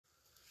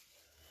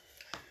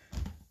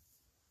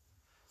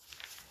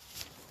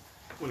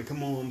When they come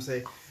home and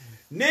say,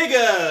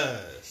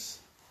 niggas.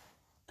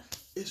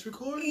 It's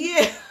recording?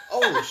 Yeah.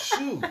 Oh,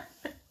 shoot.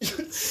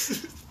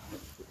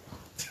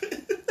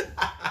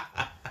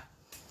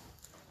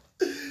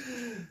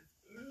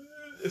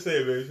 Say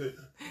it, baby.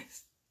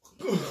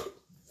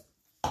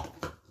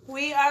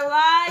 We are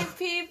live,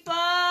 people.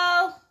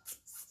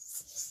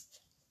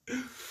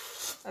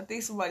 I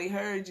think somebody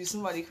heard you.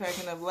 Somebody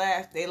cracking up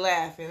laugh. They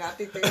laughing. I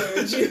think they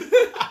heard you.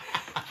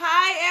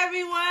 Hi,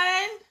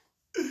 everyone.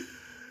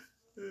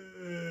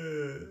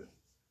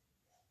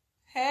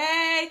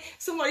 Hey.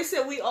 Somebody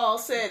said we all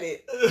said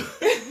it.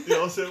 You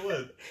all said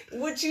what?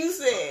 What you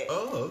said.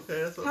 Oh,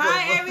 okay. That's okay.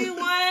 Hi,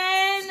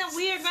 everyone.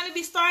 We are going to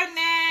be starting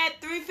at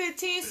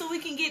 3:15 so we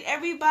can get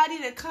everybody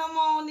to come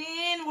on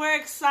in. We're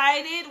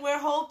excited. We're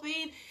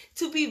hoping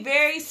to be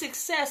very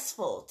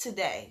successful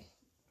today.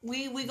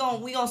 We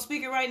gonna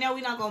speak it right now.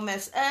 We're not gonna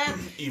mess up.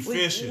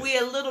 Efficient. We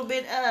a little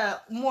bit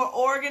more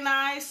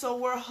organized, so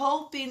we're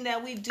hoping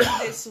that we do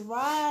this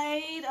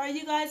right. Are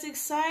you guys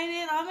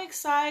excited? I'm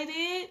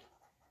excited.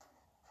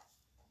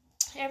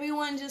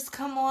 Everyone just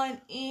come on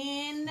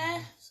in.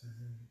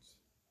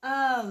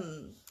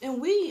 And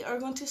we are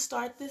going to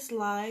start this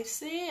live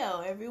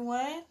sale,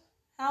 everyone.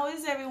 How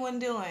is everyone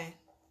doing?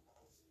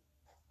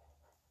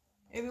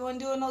 Everyone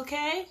doing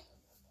okay?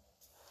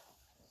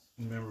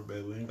 Remember,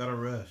 baby, we ain't gotta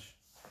rush.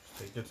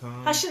 Take your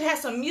time. I should have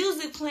some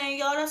music playing,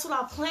 y'all. That's what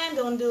I planned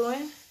on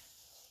doing.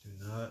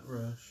 Do not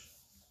rush.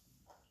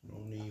 No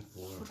need for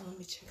it. Hold on, let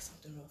me check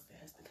something real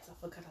fast because I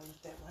forgot I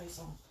left that lights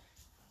on.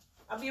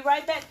 I'll be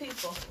right back,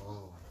 people.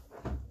 Oh.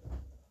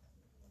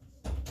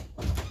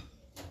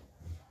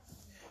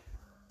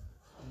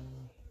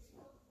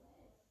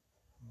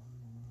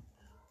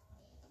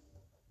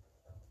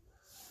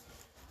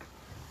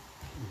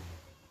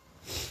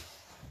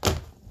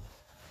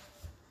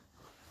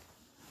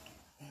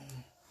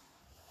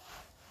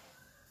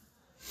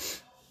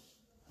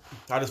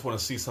 I just want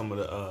to see some of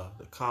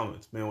the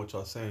comments, man. What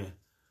y'all saying?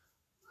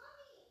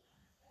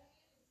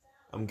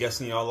 I'm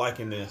guessing y'all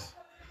liking this.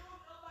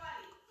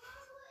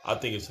 I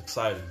think it's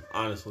exciting,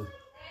 honestly.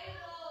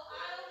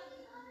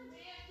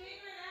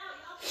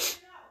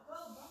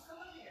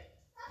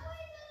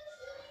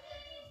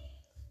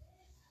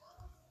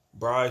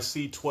 Bryce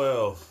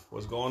C12,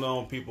 what's going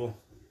on, people?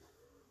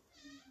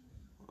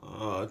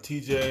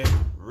 TJ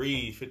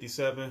Reed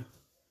 57.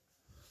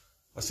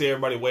 I see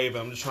everybody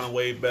waving. I'm just trying to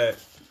wave back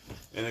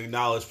and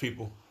acknowledge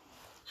people.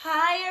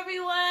 Hi,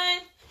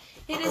 everyone.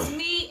 It is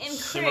me and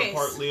Chris. Shimmer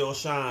Park Leo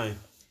Shine.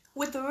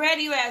 With the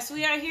Readi Wrapz.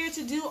 We are here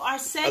to do our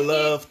second I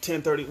love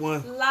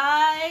 1031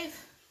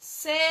 live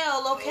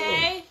sale,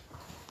 okay?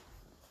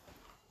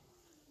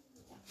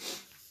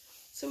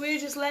 So we're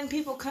just letting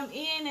people come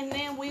in and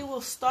then we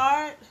will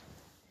start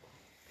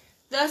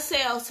the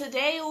sale.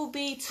 Today will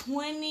be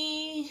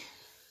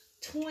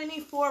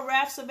 24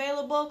 wraps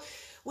available.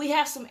 We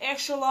have some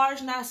extra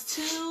large knots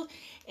too.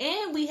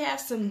 And we have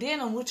some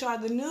denim, which are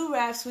the new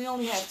wraps. We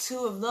only have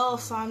 2 of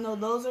those, so I know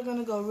those are going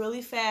to go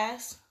really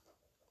fast.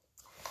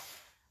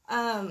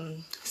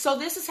 So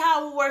this is how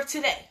it will work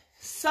today.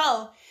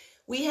 So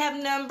we have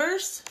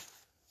numbers.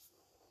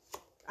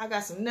 I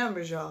got some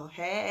numbers, y'all.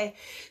 Hey.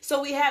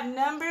 So we have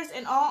numbers,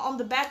 and all on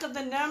the back of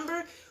the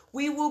number,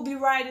 we will be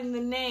writing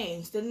the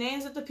names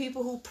of the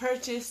people who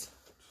purchased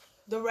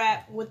the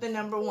wrap with the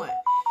number 1.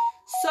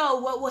 So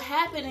what will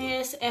happen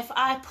is if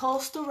I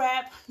post the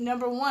wrap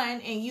number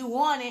 1 and you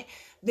want it,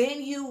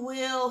 then you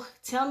will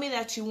tell me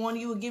that you want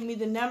it. You will give me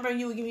the number and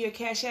you will give me your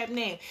Cash App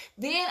name.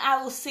 Then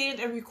I will send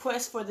a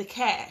request for the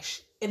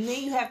cash. And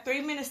then you have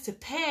 3 minutes to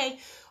pay.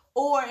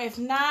 Or if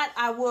not,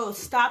 I will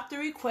stop the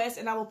request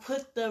and I will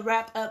put the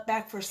wrap up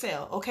back for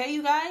sale. Okay,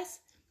 you guys?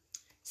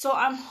 So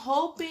I'm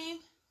hoping...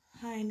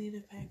 I need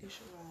a package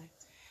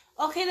arrived.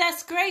 Okay,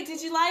 that's great.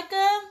 Did you like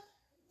them?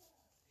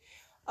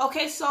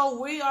 Okay,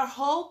 so we are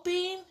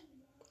hoping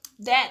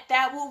that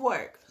that will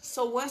work.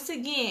 So once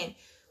again,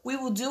 we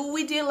will do what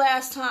we did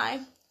last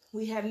time.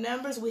 We have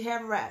numbers, we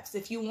have wraps.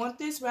 If you want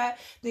this wrap,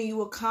 then you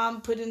will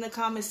put in the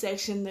comment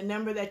section the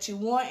number that you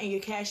want and your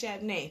Cash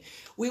App name.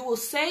 We will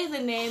say the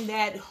name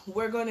that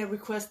we're going to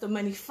request the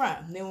money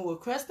from. Then we'll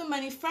request the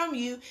money from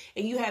you,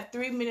 and you have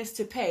 3 minutes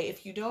to pay.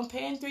 If you don't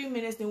pay in 3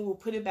 minutes, then we'll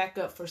put it back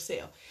up for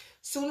sale.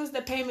 Soon as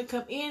the payment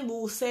come in, we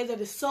will say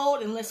that it's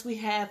sold unless we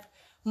have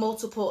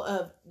multiple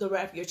of the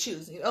wrap you're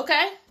choosing.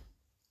 Okay?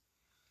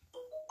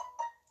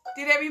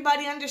 Did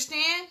everybody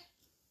understand?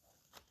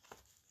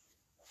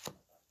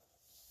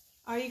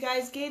 Are you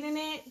guys getting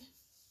it?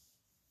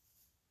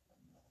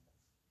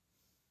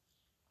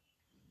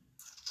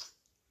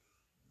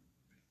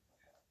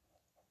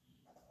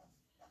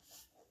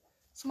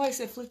 Somebody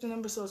said flip the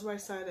number so it's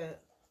right side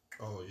up.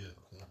 Oh, yeah.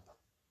 Okay.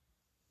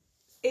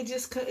 It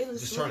just look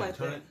like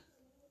turn that. it.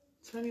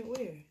 Turn it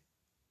where?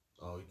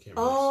 Oh, you can't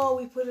really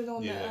see. We put it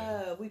on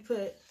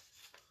the,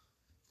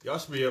 Y'all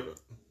should be able,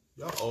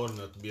 y'all old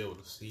enough to be able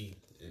to see.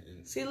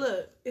 See,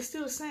 look, it's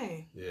still the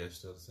same. Yeah, it's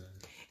still the same.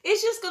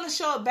 It's just going to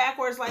show it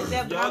backwards like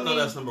that. But y'all know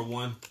that's number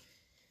 1.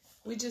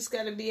 We just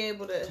got to be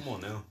able to. Come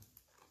on now.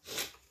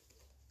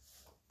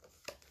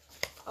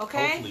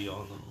 Okay? Hopefully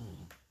y'all know.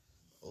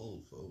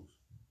 old, folks.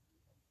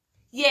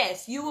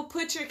 Yes, you will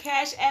put your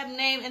Cash App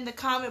name in the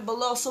comment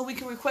below so we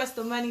can request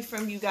the money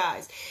from you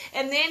guys.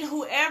 And then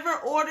whoever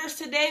orders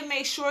today,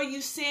 make sure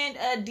you send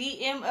a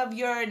DM of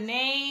your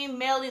name,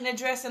 mailing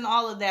address, and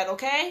all of that,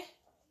 okay?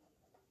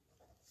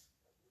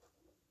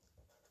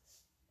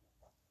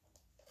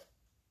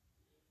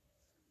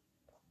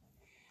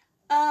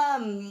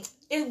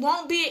 It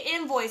won't be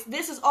an invoice.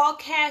 This is all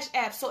Cash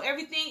App. So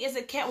everything is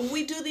when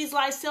we do these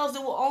live sales,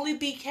 it will only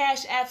be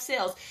Cash App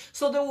sales.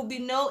 So there will be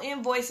no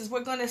invoices.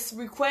 We're going to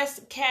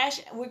request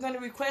we're going to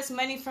request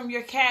money from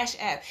your Cash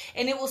App.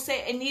 And it will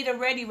say Anita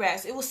Readi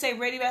Wrapz. It will say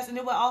Readi Wrapz, and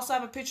it will also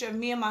have a picture of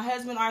me and my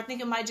husband, or I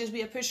think it might just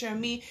be a picture of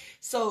me.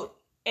 So,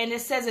 and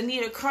it says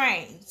Anita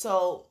Crane.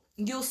 So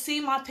you'll see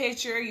my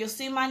picture. You'll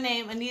see my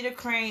name, Anita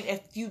Crane.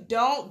 If you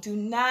don't, do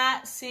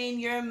not send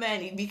your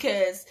money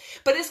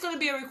but it's going to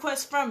be a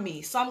request from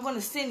me. So I'm going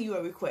to send you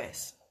a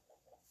request.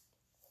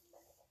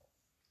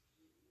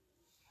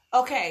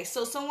 Okay,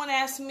 so someone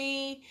asked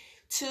me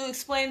to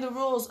explain the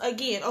rules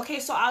again. Okay,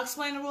 so I'll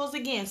explain the rules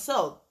again.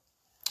 So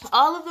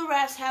all of the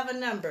wraps have a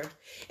number.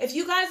 If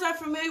you guys are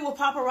familiar with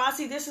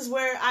paparazzi, this is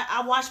where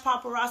I watch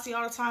paparazzi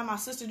all the time. My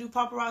sister do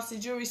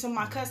paparazzi jewelry, some of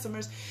my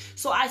customers.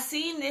 So I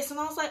seen this and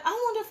I was like, I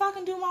wonder if I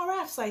can do my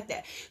wraps like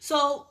that.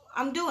 So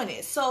I'm doing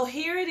it. So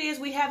here it is.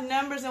 We have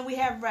numbers and we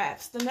have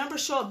wraps. The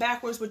numbers show up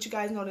backwards, but you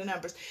guys know the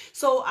numbers.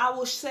 So I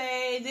will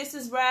say this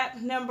is wrap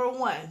number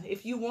 1.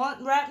 If you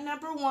want wrap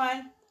number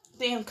 1,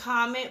 then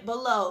comment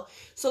below.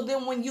 So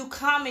then when you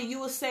comment, you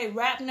will say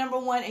wrap number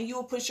 1 and you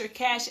will put your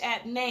Cash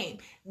App name.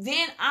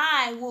 Then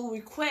I will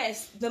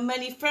request the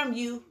money from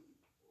you,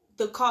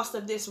 the cost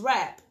of this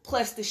wrap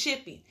plus the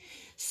shipping.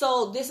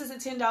 So this is a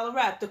 $10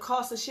 wrap. The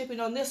cost of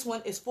shipping on this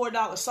one is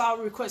 $4. So I'll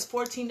request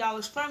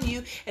 $14 from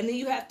you, and then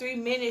you have 3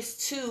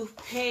 minutes to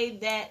pay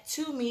that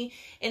to me.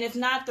 And if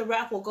not, the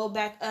wrap will go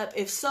back up.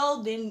 If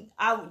so, then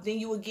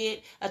you will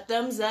get a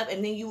thumbs up,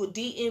 and then you will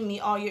DM me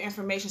all your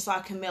information so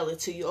I can mail it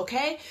to you.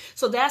 Okay?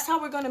 So that's how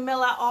we're gonna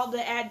mail out all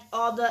the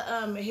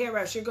hair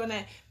wraps. You're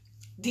gonna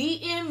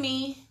DM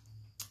me,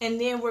 and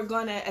then we're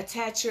going to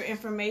attach your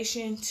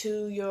information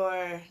to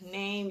your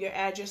name, your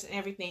address, and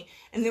everything.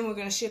 And then we're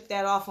going to ship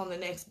that off on the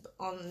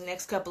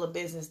next couple of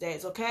business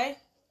days, okay?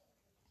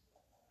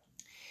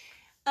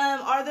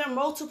 Are there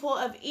multiple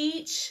of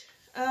each?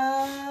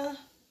 Only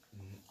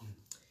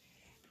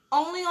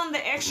on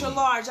the extra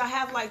large. I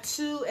have like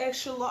 2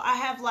 extra large. I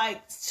have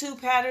like 2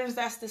 patterns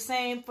that's the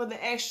same for the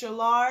extra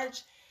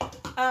large.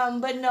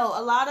 But no,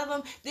 a lot of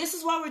them, this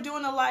is why we're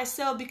doing a live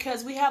sale,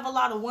 because we have a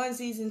lot of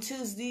onesies and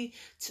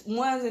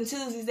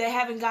twosies that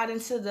haven't got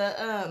into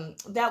the,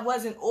 that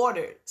wasn't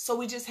ordered. So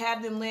we just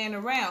have them laying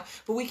around,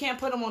 but we can't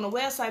put them on the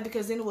website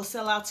because then it will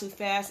sell out too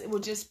fast. It will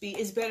just be,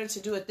 it's better to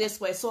do it this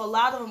way. So a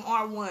lot of them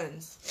are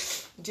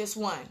ones, just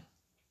one.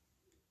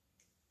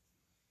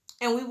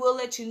 And we will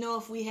let you know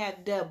if we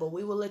have double.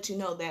 We will let you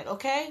know that,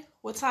 okay?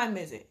 What time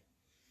is it?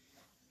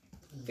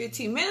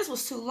 15 minutes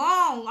was too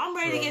long. I'm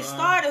ready to get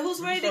started. Who's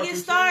ready to get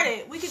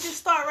started? We can just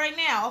start right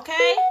now,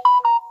 okay?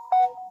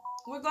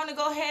 We're going to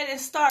go ahead and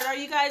start. Are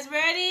you guys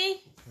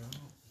ready?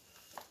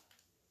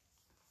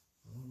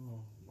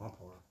 My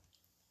part.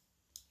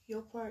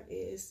 Your part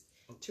is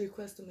to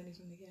request the money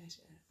from the Cash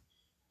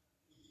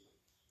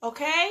App.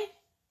 Okay?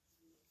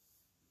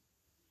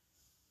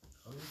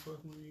 How the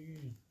fuck money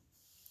again?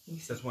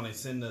 That's when they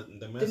send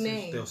the message. The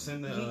name. They'll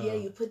send the... Yeah,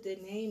 you put the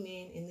name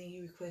in and then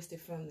you request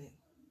it from them.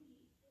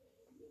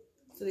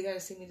 So they got to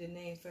send me the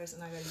name first,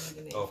 and I got to use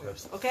the name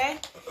first. Okay?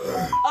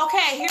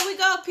 Okay, here we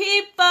go,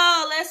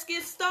 people. Let's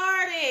get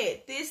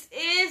started. This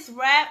is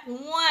wrap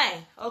 1.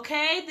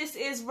 Okay? This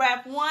is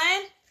wrap 1.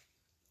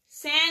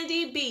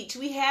 Sandy Beach.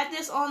 We had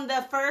this on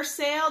the first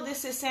sale.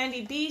 This is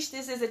Sandy Beach.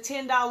 This is a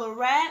 $10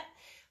 wrap.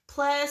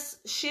 Plus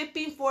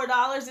shipping,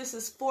 $4. This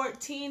is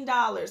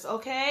 $14.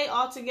 Okay?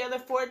 Altogether,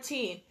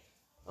 $14.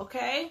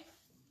 Okay?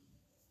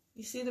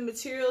 You see the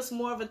material is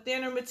more of a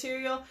thinner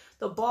material.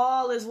 The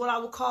ball is what I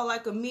would call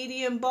like a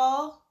medium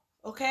ball.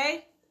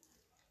 Okay?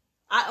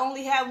 I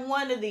only have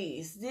 1 of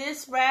these.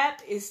 This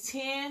wrap is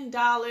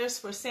 $10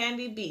 for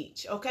Sandy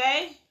Beach.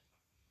 Okay?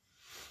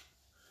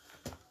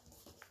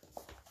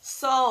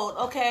 Sold.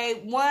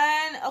 Okay.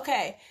 1.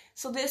 Okay.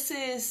 So this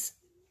is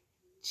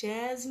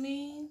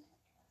Jasmine.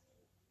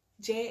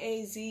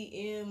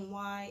 Jazmyne.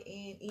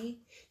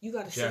 You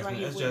got to sit right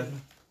here with Jasmine.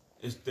 me.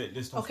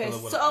 This Okay,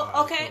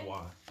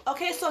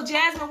 okay, so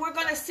Jasmine, we're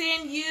going to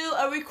send you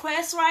a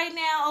request right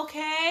now,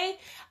 okay?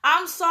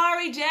 I'm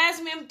sorry,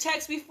 Jasmine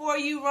texted before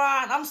you,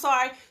 Ron. I'm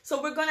sorry.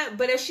 So we're going to,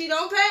 but if she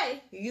don't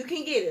pay, you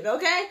can get it,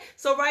 okay?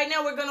 So right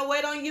now, we're going to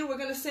wait on you. We're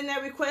going to send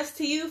that request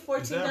to you,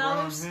 $14. Is that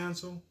Ron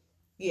Hansel?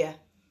 Yeah.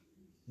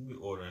 You be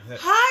ordering. Hi,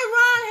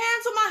 Ron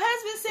Hansel. My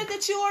husband said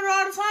that you order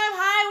all the time.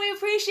 Hi, we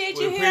appreciate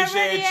you here.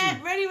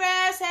 Readi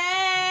Wrapz.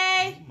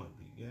 Hey. You might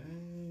be gay.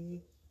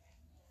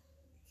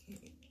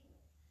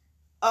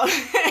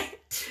 Okay.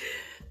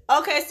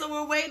 Okay, so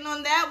we're waiting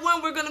on that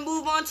one. We're going to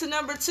move on to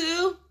number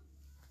 2.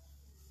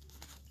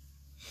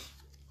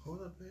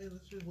 Hold up, babe.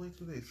 Let's just wait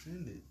till they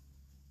send it.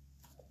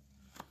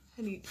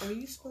 Honey, are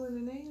you spelling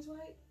the names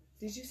right?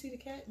 Did you see the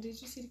cat? Did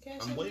you see the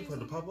cash? I'm waiting for it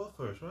to pop up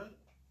first, right?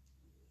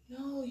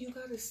 No, you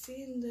gotta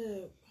send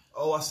the.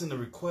 Oh, I sent the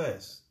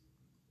request.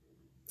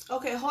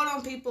 Okay, hold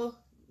on, people.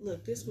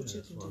 Look, this is what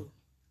you can do.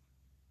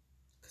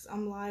 Because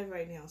I'm live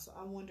right now, so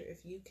I wonder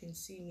if you can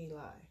see me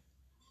live.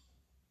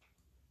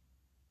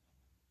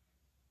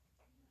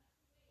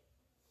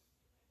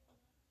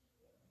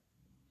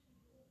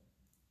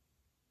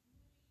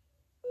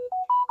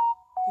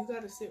 You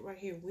gotta sit right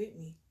here with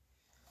me,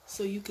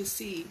 so you can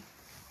see.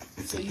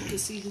 So you can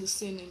see who's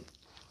sending.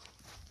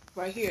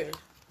 Right here,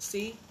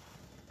 see.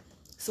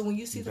 So when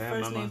you see the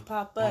first name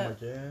pop up,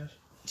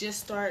 just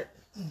start.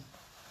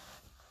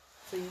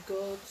 So you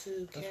go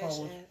to Cash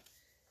App.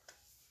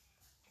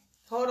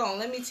 Hold on,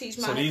 let me teach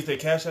my. So these the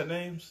Cash App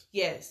names?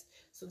 Yes.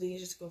 So then you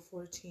just go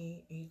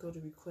 14 and you go to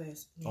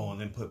request. Oh,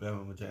 and then put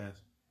Bama Jazz.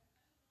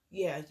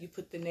 Yeah, you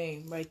put the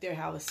name right there,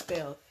 how it's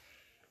spelled.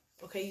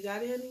 Okay, you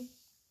got it, honey?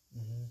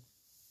 Mm-hmm.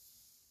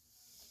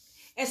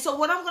 And so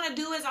what I'm going to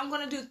do is I'm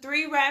going to do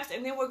 3 wraps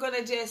and then we're going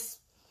to just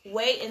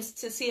wait and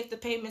to see if the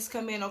payments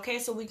come in, okay?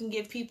 So we can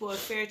give people a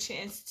fair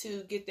chance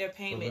to get their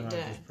payment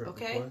done,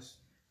 okay? Request?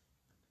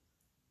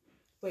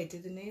 Wait,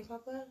 did the name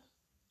pop up?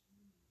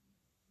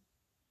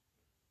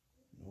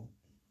 Nope.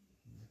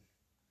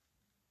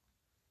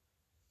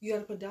 You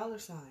got to put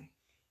 $sign.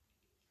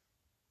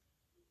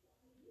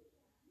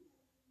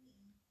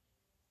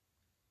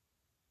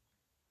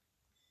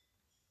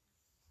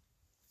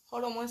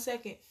 Hold on 1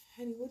 second.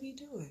 Honey, what are you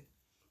doing?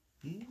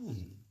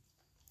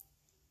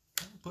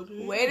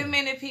 Wait a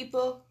minute,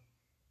 people.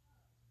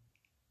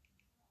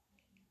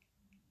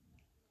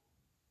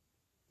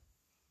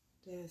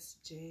 That's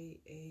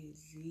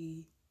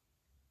J-A-Z.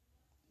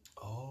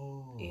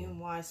 Oh.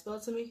 M-Y. Spell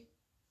it to me.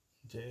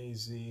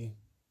 J-Z-M-Y-N-E.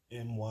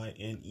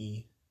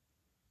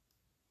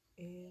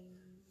 And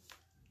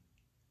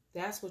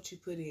that's what you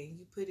put in.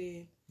 You put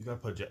in. You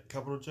got to put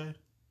capital J?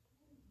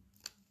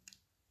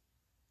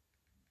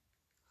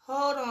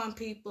 Hold on,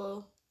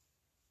 people.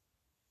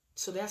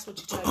 So that's what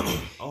you type in.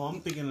 Oh,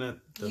 I'm thinking that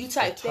you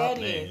type that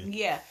in.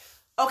 Yeah.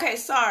 Okay,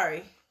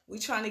 sorry. We're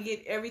trying to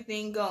get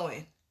everything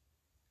going.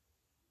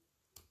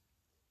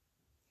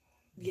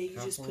 Yeah, you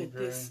just put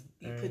this.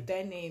 You put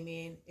that name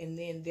in, and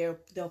then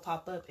they'll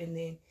pop up, and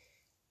then,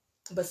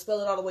 but spell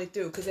it all the way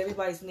through, because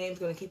everybody's name's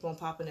gonna keep on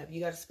popping up. You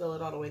got to spell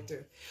it all the way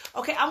through.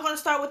 Okay, I'm gonna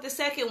start with the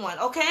second one.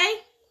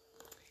 Okay.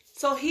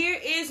 So here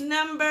is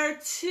number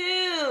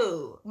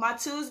 2. My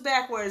 2 is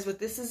backwards, but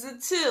this is a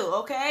 2.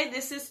 Okay,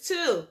 this is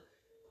 2.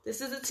 This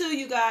is a 2,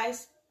 you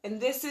guys, and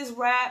this is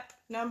wrap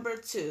number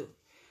 2.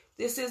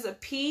 This is a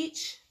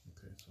peach.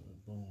 Okay, so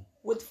boom.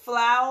 With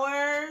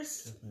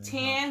flowers,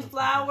 tan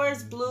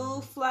flowers,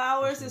 blue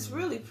flowers. It's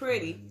really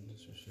pretty.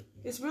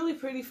 It's really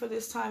pretty for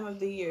this time of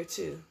the year,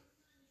 too.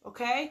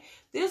 Okay?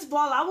 This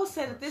ball, I will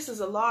say that this is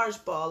a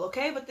large ball,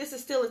 okay? But this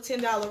is still a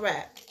 $10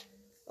 wrap.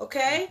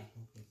 Okay?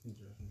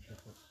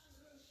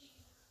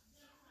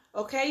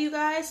 Okay, you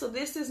guys? So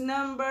this is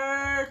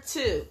number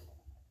 2.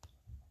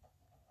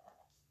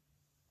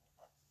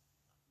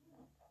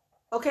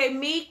 Okay,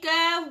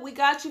 Mika, we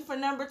got you for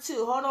number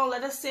 2. Hold on,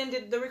 let us send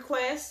it the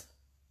request.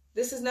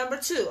 This is number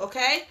 2,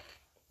 okay?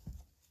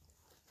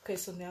 Okay,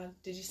 so now,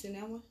 did you send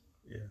that one?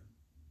 Yeah.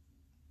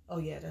 Oh,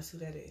 yeah, that's who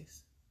that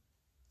is.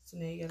 So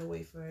now you got to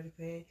wait for her to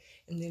pay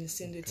and then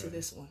send it to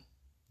this one.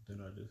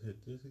 Then I just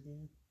hit this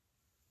again?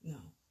 No.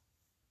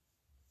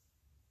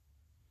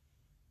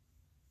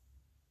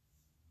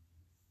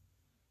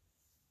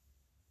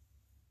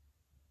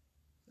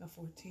 A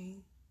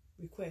 14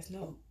 request,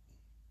 no.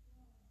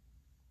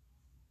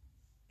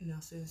 And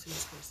I'll send it to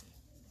this person.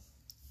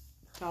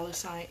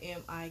 $sign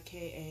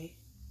M-I-K-A.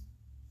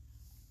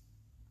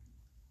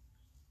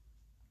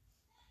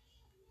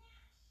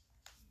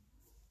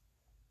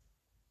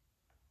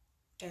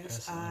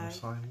 S-I.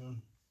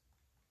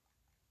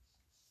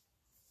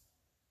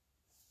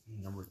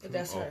 Number 2.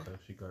 That's her. Okay,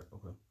 she got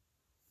okay.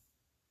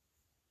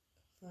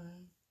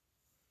 Fine.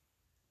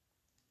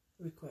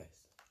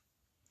 Request.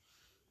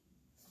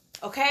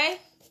 Okay?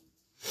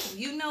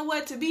 You know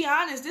what? To be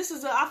honest,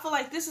 I feel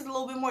like this is a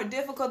little bit more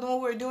difficult than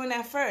what we were doing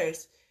at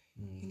first.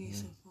 Mm-hmm. You need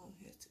some foam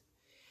heads.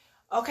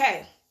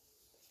 Okay.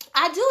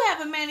 I do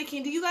have a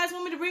mannequin. Do you guys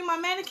want me to bring my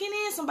mannequin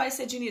in? Somebody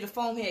said you need a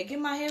foam head. Get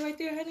my head right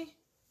there, honey.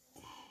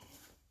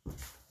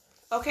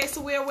 Okay,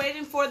 so we're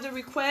waiting for the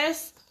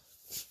request.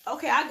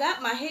 Okay, I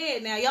got my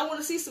head now. Y'all want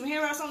to see some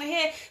hair wraps on the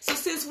head? So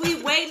since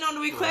we waiting on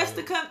the request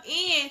to come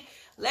in,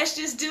 let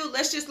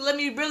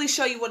me really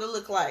show you what it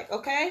look like,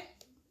 okay?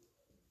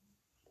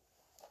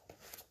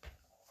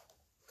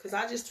 Because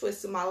I just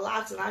twisted my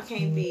locks and I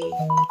can't be.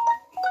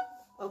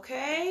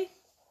 Okay?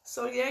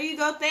 So there you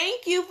go.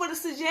 Thank you for the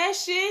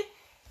suggestion.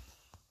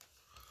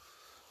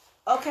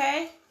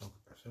 Okay.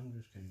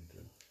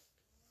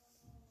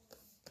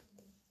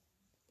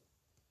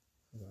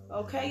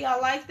 Okay, y'all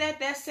like that?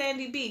 That's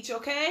Sandy Beach,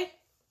 okay?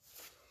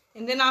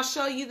 And then I'll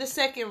show you the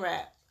second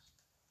wrap.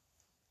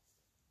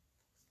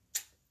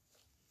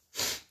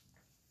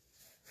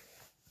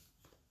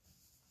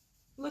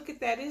 Look at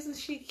that. Isn't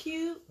she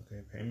cute?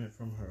 Okay, payment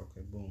from her.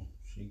 Okay, boom.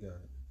 She got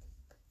it.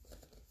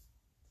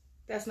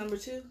 That's number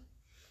 2?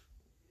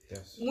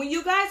 Yes. When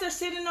you guys are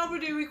sending over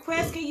the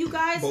request, can you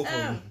guys both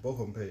of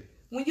them paid.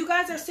 When you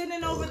guys are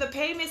sending over the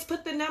payments,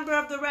 put the number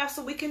of the wrap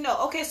so we can know.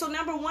 Okay, so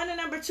number 1 and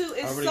number 2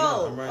 is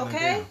sold.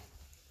 Okay?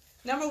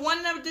 Number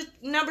 1 and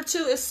number 2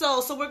 is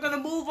sold. So we're going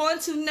to move on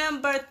to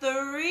number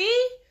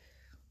 3,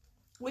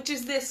 which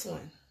is this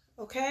one.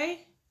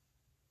 Okay?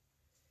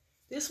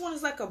 This one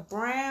is like a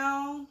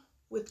brown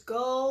with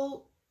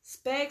gold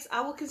specks.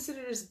 I would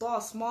consider this ball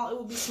small. It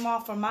would be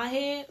small for my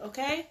head.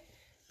 Okay?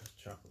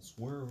 Chocolate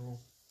swirl.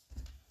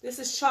 This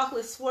is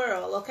chocolate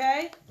swirl.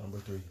 Okay? Number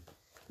 3.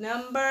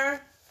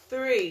 Number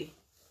 3.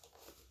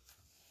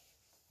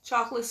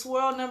 Chocolate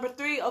swirl number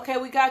 3. Okay,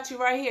 we got you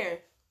right here.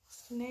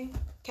 What's the name?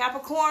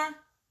 Capricorn?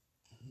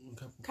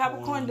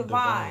 Capricorn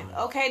Divine.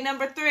 Okay,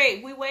 number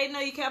 3. We waiting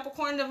on you,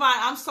 Capricorn Divine.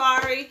 I'm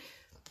sorry.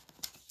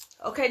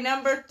 Okay,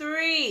 number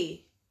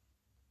 3.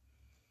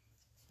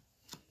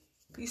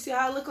 You see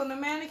how I look on the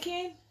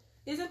mannequin?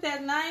 Isn't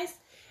that nice?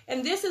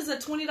 And this is a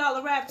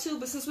 $20 wrap too,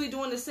 but since we're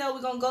doing the sale,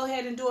 we're going to go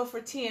ahead and do it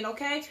for $10,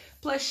 okay?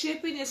 Plus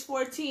shipping is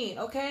 $14,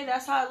 okay?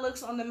 That's how it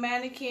looks on the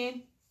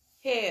mannequin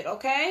head,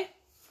 okay?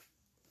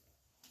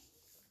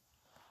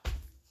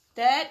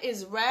 That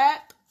is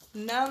wrap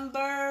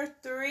number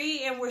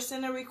 3, and we're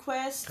sending a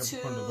request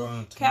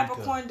to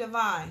Capricorn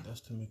Divine.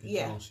 That's Tamika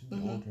Jones. She's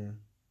older.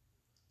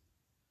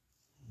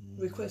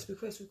 Request.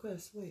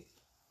 Wait.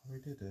 We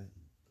did that.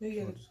 No,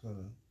 you gotta,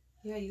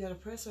 yeah, you gotta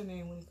press her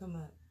name when you come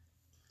up.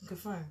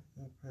 Confirm.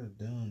 I press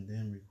done,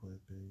 then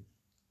request, babe.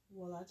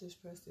 Well, I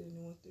just pressed it and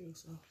it went through,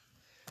 so.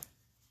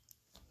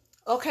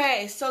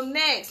 Okay, so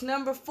next,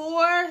 number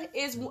 4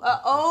 is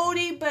a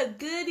oldie but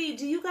goodie.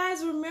 Do you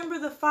guys remember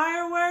the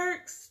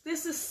fireworks?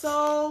 This is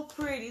so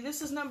pretty.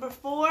 This is number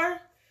 4.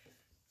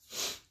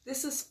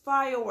 This is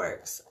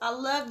fireworks. I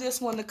love this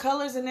one. The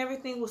colors and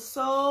everything was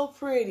so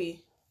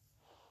pretty.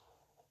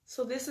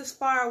 So this is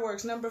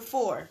fireworks, number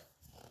 4.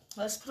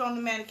 Let's put on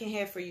the mannequin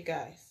head for you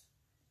guys.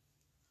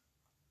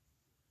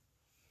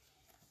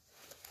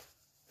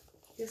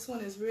 This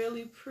one is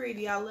really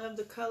pretty. I love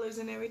the colors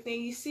and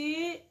everything. You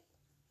see it?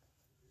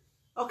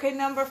 Okay,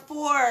 number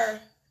 4.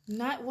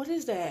 What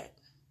is that?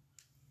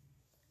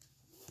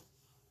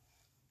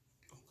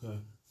 Okay.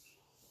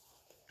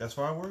 That's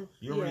fireworks?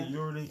 You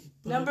already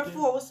Number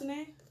 4, what's the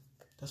name?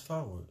 That's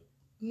fireworks.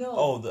 No.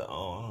 I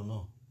don't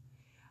know.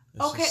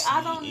 Okay,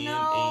 I don't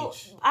know.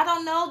 I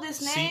don't know this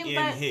name.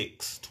 C.N.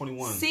 Hicks,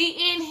 21.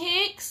 C.N.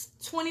 Hicks,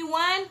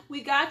 21.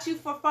 We got you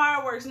for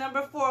fireworks,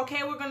 number 4.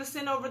 Okay, we're gonna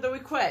send over the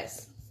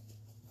request.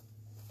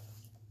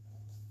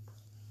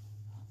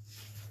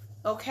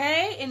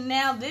 Okay, and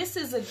now this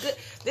is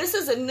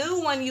a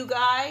new one, you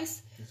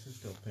guys. This is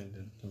still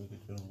pending to make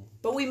it film.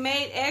 But we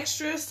made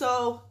extra,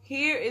 so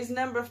here is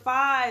number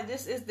 5.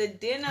 This is the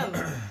denim.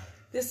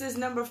 This is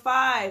number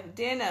 5,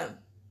 denim.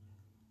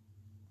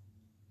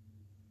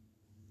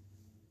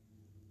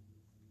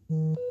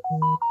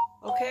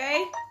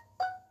 Okay,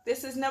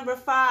 this is number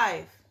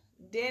 5,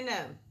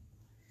 denim.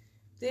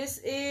 This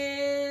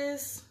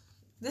is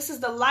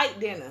the light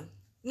denim.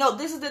 No,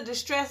 this is the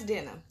distressed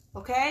denim.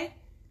 Okay.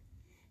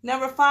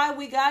 Number 5,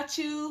 we got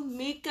you,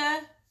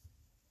 Mika.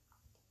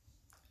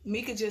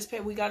 Mika just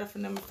paid. We got her for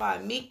number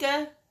 5.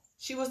 Mika,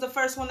 she was the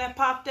first one that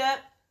popped up.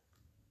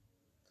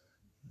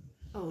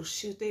 Oh,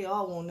 shoot, they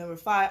all want number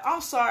 5.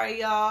 I'm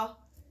sorry, y'all.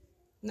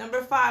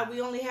 Number 5,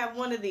 we only have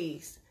one of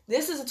these.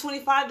 This is a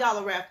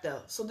 $25 wrap,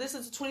 though. So this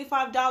is a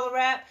 $25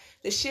 wrap.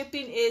 The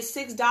shipping is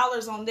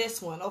 $6 on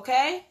this one,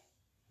 okay?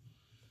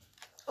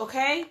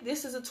 Okay,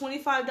 this is a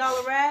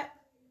 $25 wrap.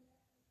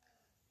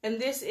 And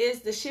this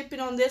is, the shipping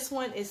on this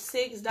one is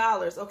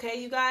 $6.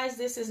 Okay, you guys?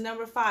 This is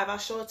number 5. I'll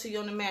show it to you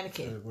on the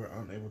mannequin. We're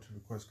unable to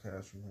request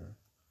cash from her.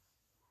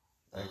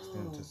 Ask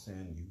them to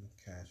send you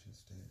cash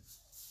instead.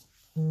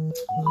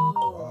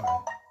 Why?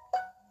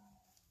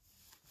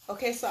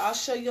 Okay, so I'll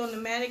show you on the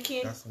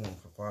mannequin. That's the one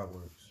for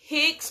fireworks.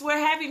 Hicks, we're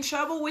having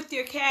trouble with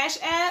your Cash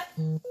App.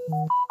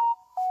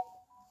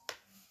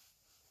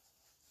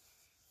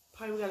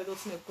 Probably we gotta go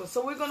to the next one.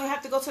 So we're gonna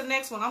have to go to the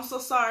next one. I'm so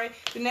sorry.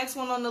 The next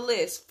one on the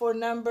list for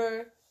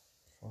number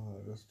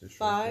 5. That's the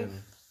 5.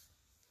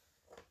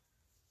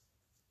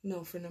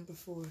 No, for number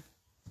 4.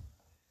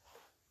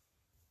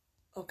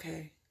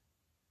 Okay.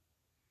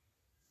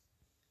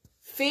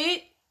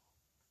 Fit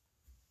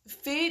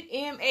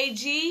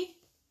MAG.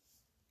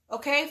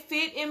 Okay,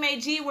 Fit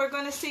MAG. We're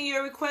gonna send you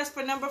a request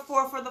for number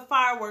 4 for the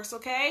fireworks.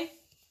 Okay.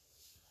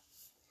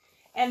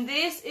 And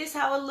this is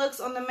how it looks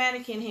on the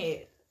mannequin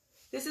head.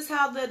 This is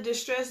how the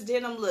distressed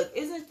denim look.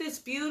 Isn't this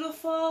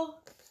beautiful?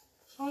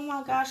 Oh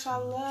my gosh, I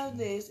love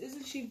this.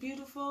 Isn't she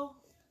beautiful?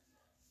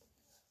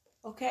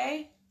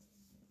 Okay.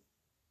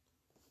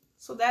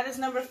 So that is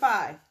number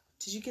 5.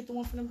 Did you get the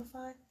one for number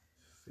 5?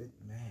 Fit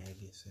mag,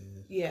 it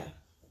says. Yeah.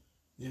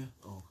 Yeah?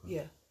 Oh, okay.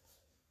 Yeah.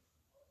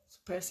 So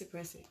press it.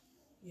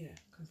 Yeah,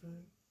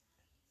 confirm.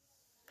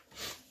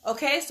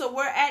 Okay, so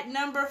we're at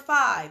number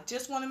 5.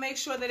 Just want to make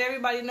sure that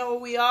everybody know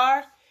where we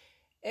are.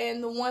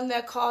 And the one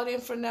that called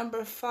in for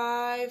number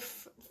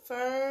 5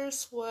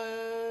 first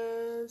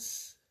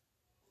was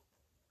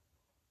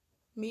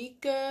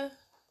Mika.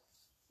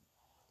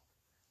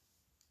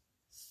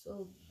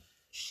 So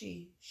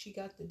she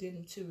got the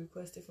denim too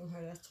requested from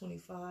her. That's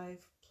 $25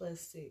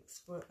 plus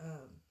 $6 for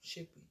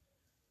shipping.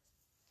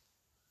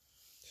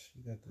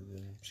 She got the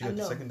denim. She got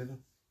the second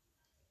denim?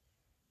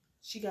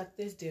 She got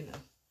this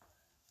denim.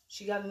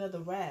 She got another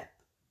wrap.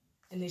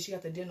 And then she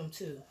got the denim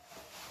too.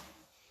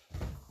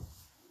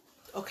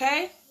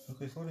 Okay?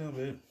 Okay, slow down,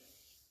 babe.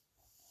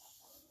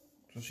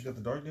 So she got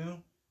the dark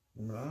denim?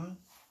 Number 9?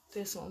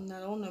 This one, I'm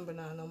not on number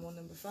 9. I'm on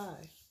number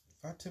 5.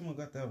 Fatima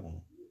got that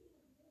one.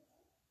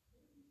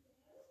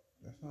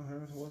 That's not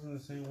hers. It wasn't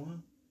the same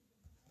one.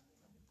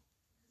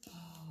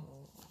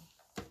 Oh.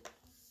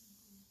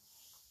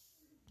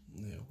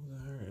 Yeah, it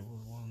wasn't her. It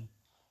was one.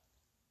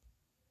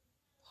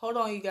 Hold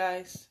on, you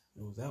guys.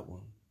 It was that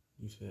one.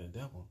 You said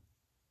that one.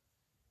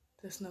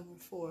 That's number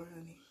 4,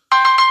 honey.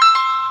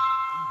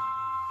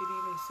 It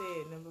even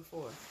said number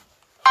 4.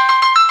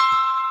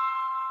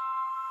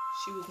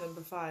 She was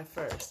number 5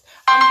 first.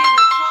 I'm getting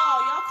a call.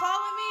 Y'all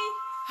calling me?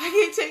 I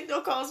can't take no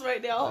calls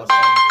right now. Hold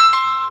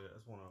on.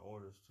 That's one of our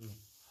orders too.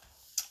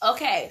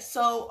 Okay,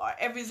 so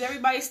is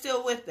everybody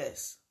still with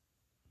us?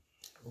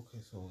 Okay,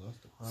 so that's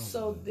the problem.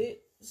 So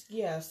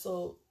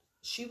so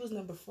she was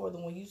number 4. The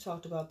one you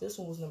talked about, this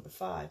one was number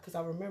 5 because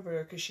I remember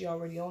her because she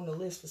already on the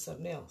list for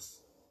something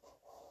else.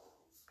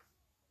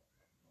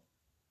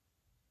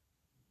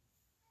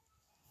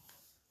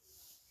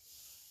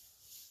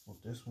 Well,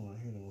 this one right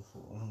here, number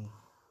 4.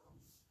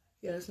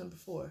 Yeah, that's number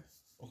 4.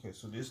 Okay,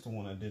 so this is the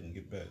one I didn't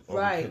get back.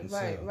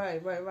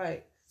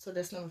 Right. So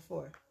that's number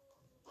 4.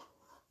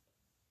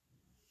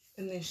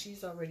 And then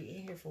she's already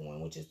in here for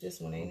one, which is this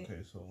one, ain't it?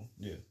 Okay, so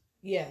yeah.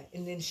 Yeah,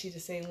 and then she the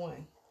same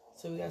one.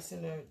 So we gotta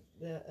send her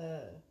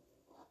the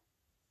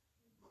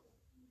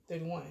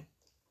 $31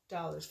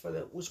 for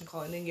the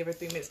whatchamacallit, and then give her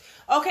 3 minutes.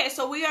 Okay,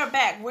 so we are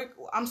back.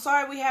 I'm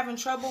sorry we having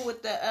trouble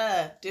with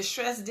the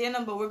distressed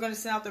denim, but we're gonna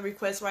send out the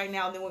request right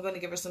now, and then we're gonna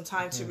give her some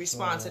time to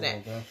respond to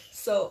that.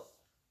 So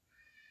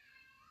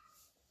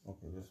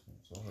okay, this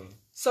one.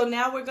 So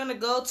now we're gonna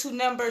go to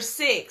number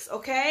 6,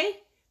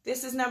 okay?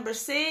 This is number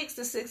 6.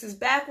 The 6 is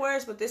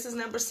backwards, but this is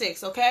number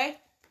 6, okay?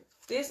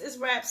 This is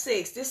wrap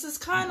 6. This is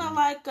kind of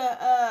like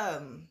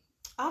a,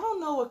 I don't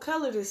know what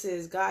color this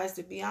is, guys,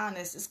 to be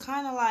honest. It's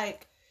kind of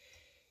like,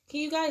 can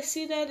you guys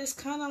see that? It's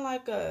kind of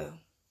like a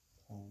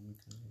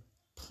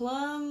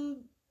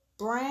plum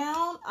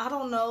brown. I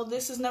don't know.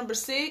 This is number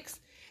 6.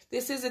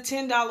 This is a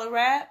 $10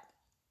 wrap.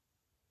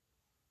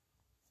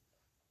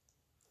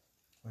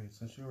 Wait,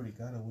 since you already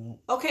got it, we don't...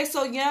 Okay,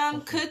 so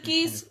Yum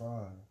Cookies,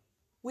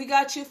 we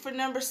got you for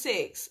number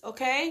 6,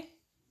 okay?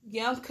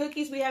 Yum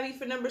Cookies, we have you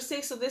for number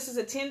 6. So this is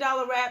a $10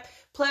 wrap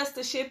plus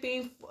the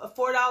shipping,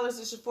 $4.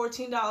 This is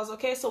 $14,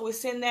 okay? So we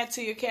send that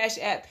to your Cash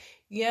App.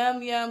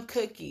 Yum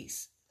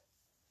Cookies.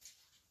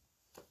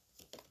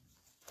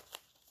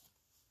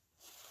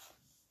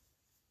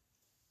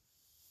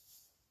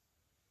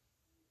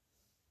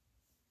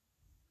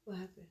 What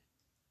happened?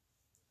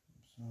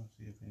 I'm trying to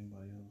see if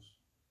anybody else...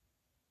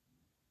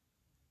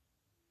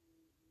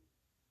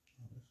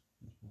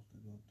 supposed to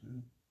go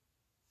through.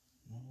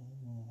 No.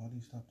 Why do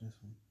you stop this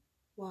one?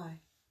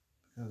 Why?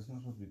 Because it's not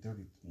supposed to be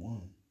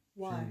 31.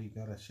 Why? She already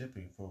got a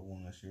shipping for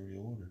one that she already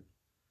ordered.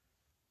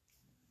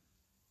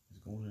 It's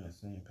going in that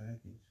same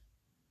package.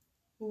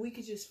 Well, we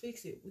could just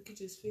fix it. But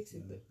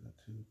got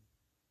 2.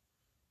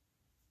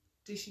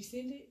 Did she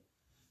send it?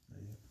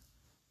 Yeah.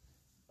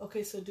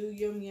 Okay, so do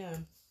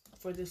Yum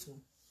for this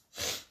one.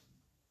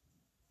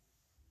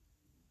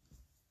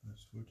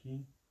 That's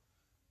 14.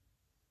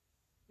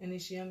 And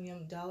it's Yum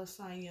Yum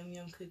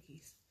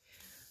Cookies.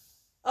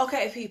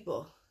 Okay,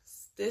 people.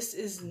 This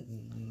is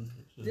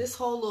this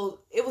whole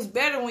little. It was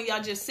better when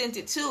y'all just sent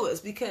it to us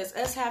because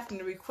us having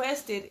to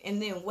request it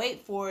and then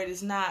wait for it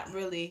is not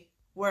really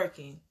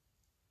working.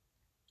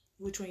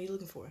 Which one are you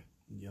looking for?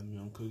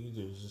 Yum Cookies.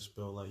 Is it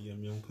spelled like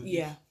Yum Cookies?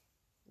 Yeah.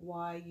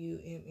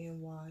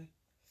 YUMMY,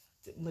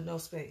 but no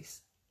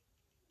space.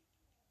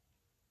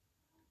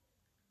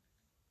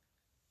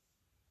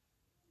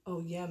 Oh,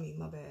 yummy.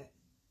 My bad.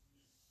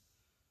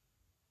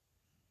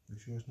 You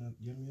sure it's not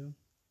Yum?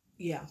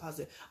 Yeah, I'm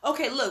positive.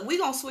 Okay, look, we're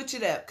gonna switch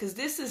it up because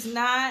this is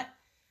not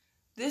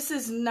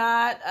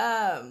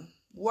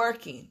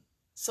working.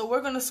 So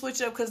we're gonna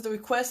switch it up because the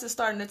request is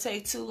starting to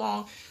take too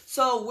long.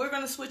 So we're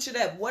gonna switch it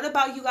up. What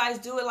about you guys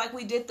do it like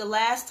we did the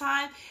last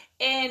time?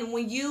 And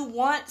when you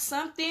want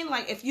something,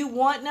 like if you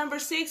want number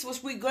 6,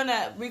 which we're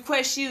gonna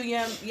request you,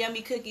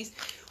 Yummy Cookies.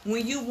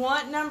 When you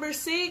want number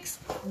 6,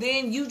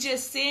 then you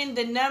just send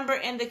the number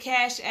and the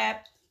Cash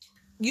App.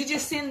 You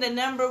just send the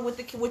number with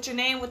your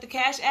name with the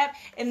Cash App,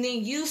 and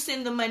then you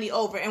send the money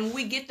over. And when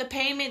we get the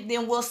payment,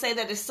 then we'll say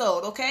that it's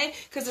sold, okay?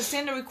 Because to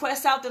send the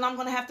request out, then I'm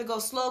going to have to go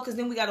slow because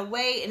then we got to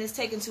wait, and it's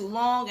taking too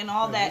long and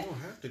all that. You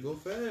don't have to go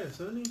fast,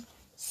 honey.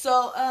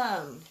 So,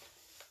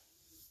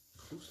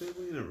 who said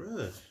we in a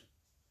rush?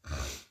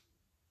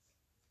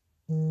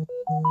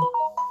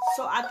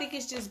 So I think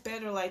it's just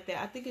better like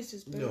that. I think it's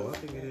just better. No, I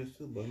think it is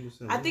too, but I'm just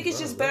saying. I think it's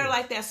just better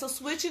like that. So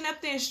switching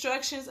up the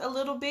instructions a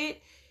little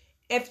bit.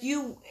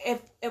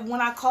 if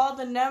when I call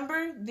the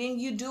number, then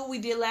you do what we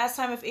did last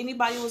time. If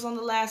anybody was on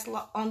the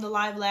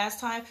live last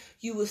time,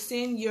 you will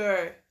send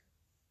your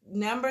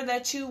number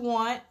that you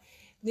want,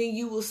 then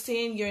you will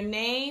send your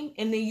name,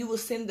 and then you will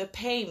send the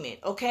payment.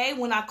 Okay,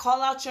 when I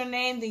call out your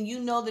name, then you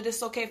know that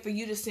it's okay for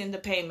you to send the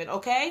payment.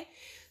 Okay,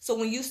 so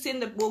when you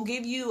we'll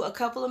give you a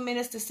couple of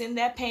minutes to send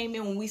that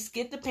payment. When we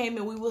get the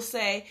payment, we will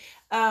say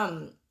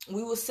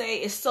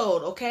it's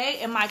sold. Okay,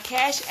 and my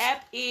Cash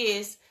App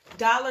is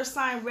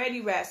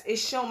 $Readi Wrapz.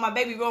 It's showing, my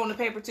baby rolling the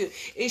paper too.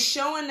 It's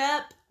showing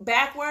up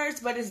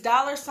backwards, but it's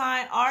 $Readi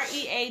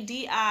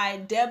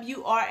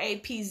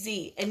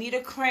Wrapz.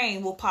 Anita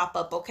Crane will pop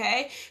up,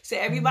 okay? So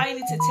everybody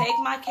needs to take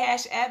my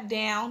Cash App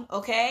down,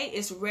 okay?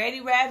 It's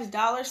Readi Wrapz,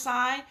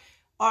 Readi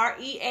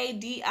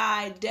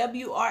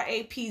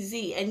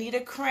Wrapz. Anita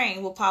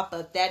Crane will pop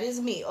up. That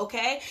is me,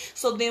 okay?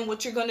 So then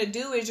what you're going to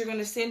do is you're going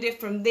to send it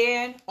from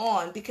then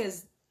on,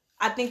 because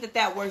I think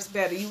that works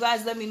better. You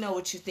guys let me know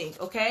what you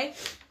think, okay?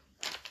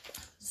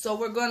 So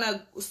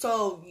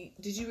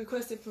did you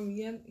request it from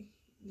Yummy?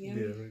 Yeah,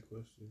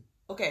 requested.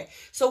 Okay,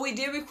 so we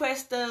did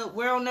request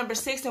we're on number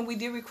 6, and we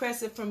did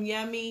request it from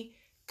Yummy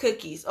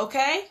Cookies,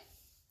 okay?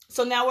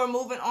 So now we're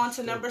moving on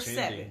to number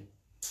 7.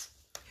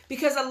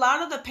 Because a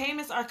lot of the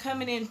payments are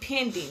coming in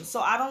pending.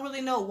 So I don't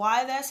really know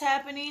why that's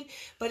happening,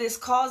 but it's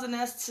causing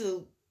us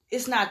to,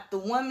 it's not the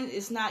woman,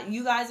 it's not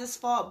you guys'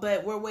 fault,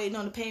 but we're waiting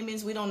on the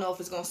payments. We don't know if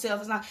it's going to sell,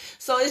 if it's not.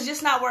 So it's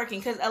just not working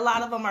because a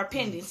lot of them are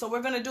pending. So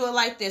we're going to do it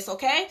like this,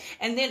 okay?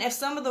 And then if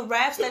some of the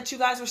wraps that you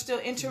guys were still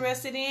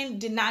interested in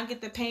did not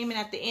get the payment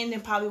at the end, then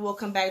probably we'll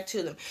come back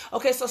to them.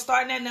 Okay, so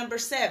starting at number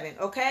 7,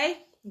 okay?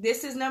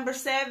 This is number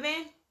 7.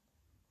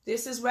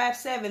 This is wrap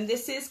 7.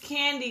 This is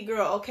Candy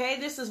Girl, okay?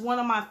 This is one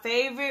of my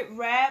favorite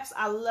wraps.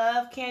 I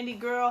love Candy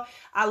Girl.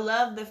 I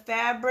love the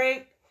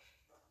fabric.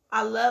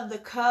 I love the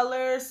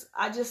colors.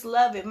 I just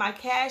love it. My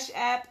Cash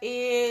App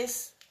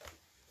is,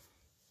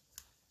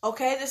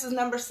 okay, this is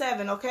number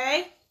 7,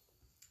 okay?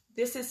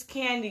 This is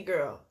Candy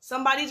Girl.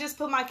 Somebody just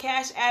put my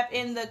Cash App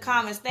in the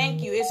comments.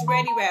 Thank you. It's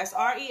Readi Wrapz.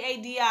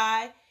 Readi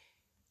Wrapz.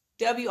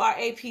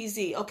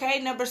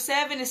 Okay, number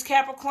 7 is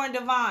Capricorn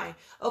Divine.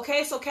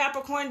 Okay, so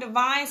Capricorn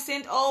Divine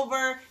sent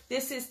over,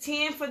 this is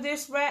 10 for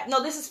this wrap.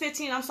 No, this is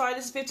 15. I'm sorry,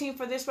 this is 15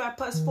 for this wrap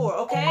plus 4,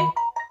 okay?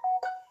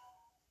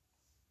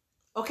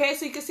 Okay,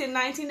 so you can send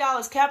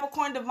 $19.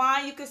 Capricorn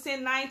Divine, you can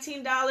send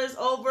 $19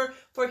 over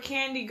for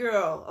Candy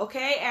Girl,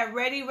 okay? At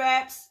Readi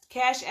Wrapz,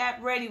 Cash App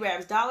Readi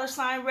Wrapz,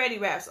 $Readi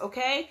Wrapz,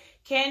 okay?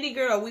 Candy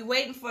Girl, we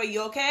waiting for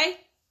you, okay?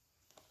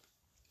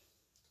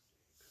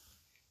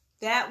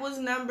 That was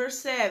number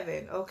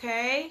 7,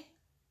 okay?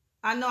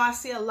 I know I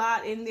see a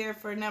lot in there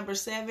for number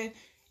 7.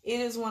 It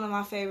is one of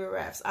my favorite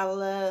wraps. I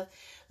love.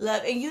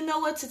 And you know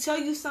what? To tell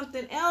you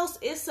something else,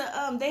 it's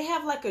a they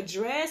have like a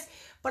dress,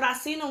 but I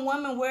seen a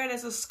woman wear it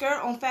as a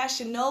skirt on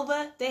Fashion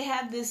Nova. They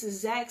have this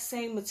exact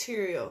same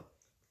material.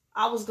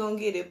 I was gonna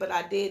get it, but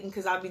I didn't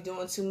because I'd be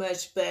doing too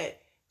much. But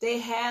they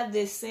have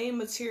this same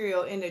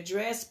material in a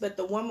dress, but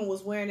the woman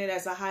was wearing it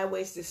as a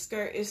high-waisted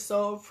skirt. It's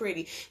so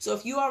pretty. So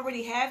if you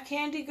already have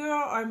Candy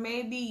Girl, or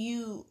maybe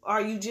you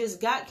just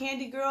got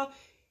Candy Girl,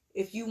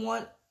 if you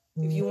want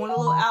a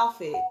little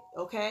outfit,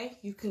 okay,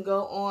 you can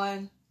go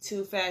on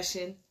to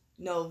Fashion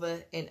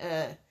Nova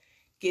and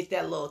get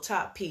that little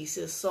top piece.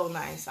 It's so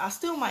nice. I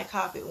still might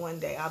cop it one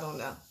day. I don't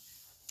know.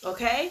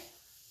 Okay?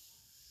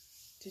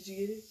 Did you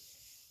get it?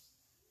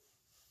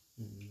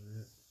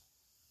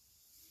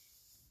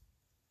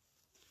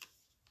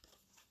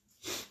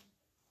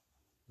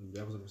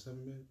 That was number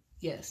 7, man?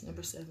 Yes,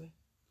 number 7.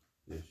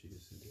 Yeah, she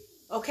just sent it.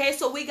 Okay,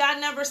 so we got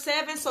number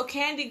 7. So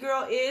Candy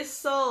Girl is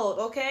sold.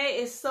 Okay,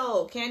 it's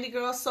sold. Candy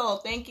Girl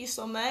sold. Thank you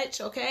so much.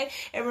 Okay,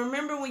 and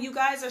remember, when you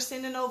guys are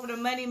sending over the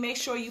money, make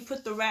sure you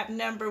put the wrap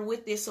number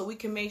with it so we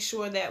can make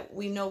sure that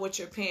we know what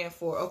you're paying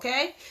for.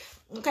 Okay,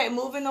 okay.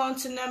 Moving on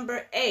to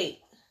number 8.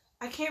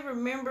 I can't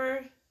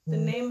remember the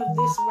name of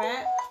this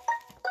wrap.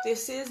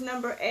 This is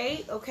number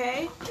 8.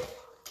 Okay.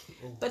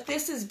 But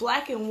this is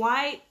black and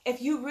white.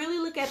 If you really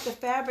look at the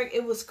fabric,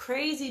 it was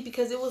crazy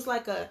because it was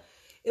like a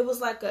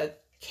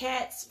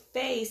cat's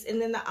face,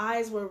 and then the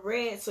eyes were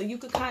red, so you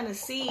could kind of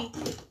see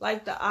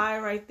like the eye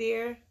right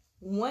there.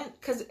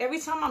 Because every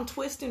time I'm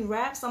twisting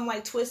wraps, I'm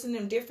like twisting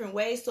them different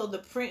ways, so the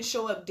print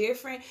show up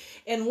different.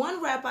 And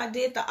one wrap I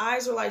did, the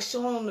eyes were like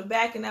showing on the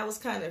back, and that was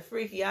kind of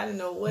freaky. I didn't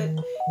know what,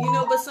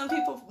 but some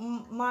people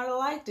might have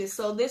liked it.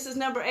 So this is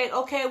number 8.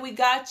 Okay, we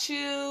got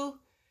you.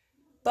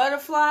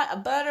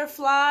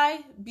 Butterfly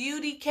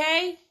Beauty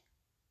K.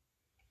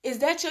 Is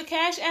that your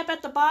Cash App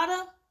at the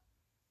bottom?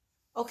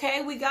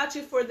 Okay, we got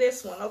you for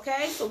this one.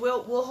 Okay, so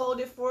we'll hold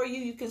it for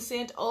you. You can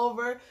send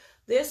over.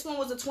 This one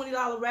was a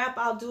 $20 wrap.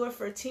 I'll do it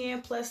for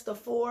 10 plus the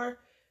 4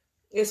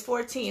 is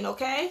 14.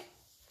 Okay,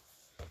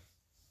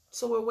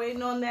 so we're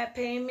waiting on that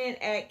payment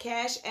at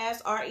Cash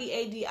App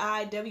Readi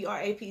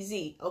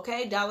Wrapz.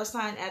 Okay,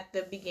 $ at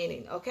the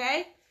beginning.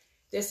 Okay,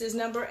 this is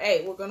number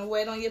 8. We're gonna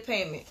wait on your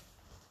payment.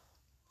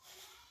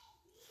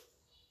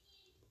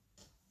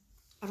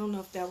 I don't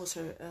know if that was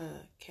her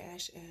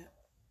Cash App,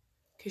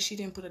 because she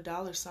didn't put a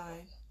 $.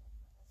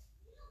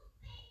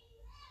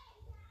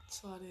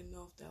 So I didn't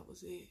know if that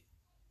was it.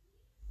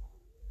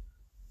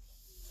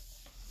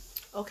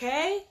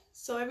 Okay,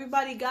 so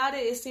everybody got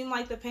it. It seemed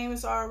like the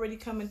payments are already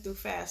coming through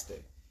faster.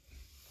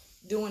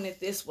 Doing it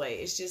this way,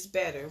 it's just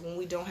better when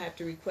we don't have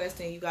to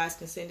request and you guys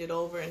can send it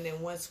over, and then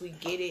once we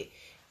get it,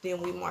 then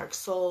we mark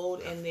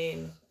sold, and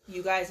then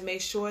you guys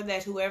make sure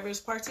that whoever is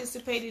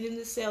participating in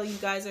the sale, you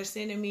guys are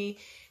sending me,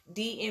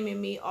 DMing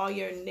me all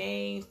your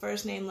name,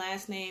 first name,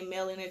 last name,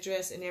 mailing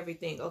address, and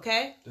everything.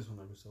 Okay? This one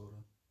never sold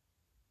up.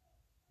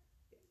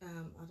 I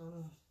don't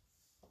know.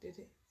 Did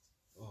it?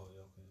 Oh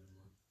yeah,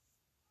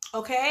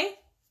 okay. Okay?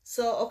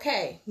 So,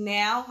 okay.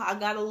 Now I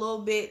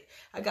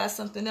got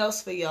something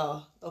else for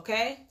y'all.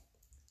 Okay?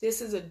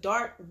 This is a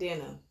dark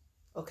denim.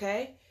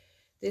 Okay?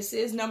 This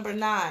is number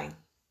 9.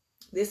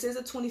 This is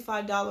a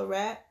 $25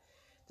 wrap.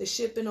 The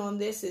shipping on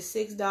this is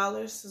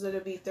 $6, so it'll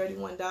be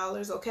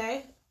 $31.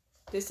 Okay?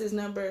 This is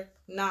number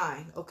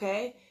 9.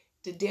 Okay?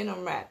 The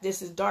denim wrap.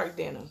 This is dark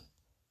denim.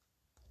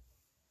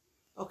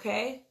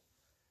 Okay?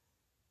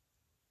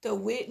 The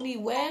Whitney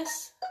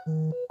West.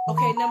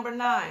 Okay, number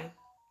 9.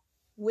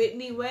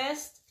 Whitney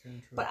West.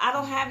 But I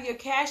don't have your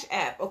Cash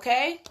App,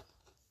 okay?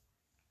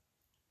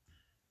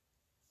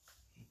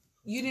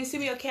 You didn't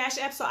send me your Cash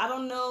App, so I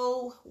don't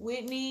know,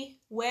 Whitney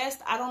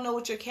West. I don't know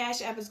what your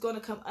Cash App is going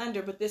to come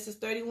under, but this is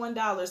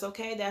 $31,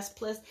 okay? That's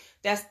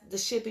the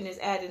shipping is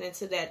added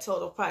into that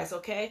total price,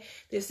 okay?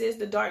 This is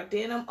the dark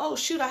denim. Oh,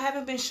 shoot, I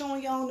haven't been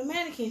showing y'all on the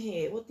mannequin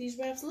head what these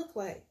wraps look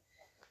like.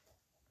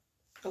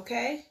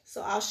 Okay?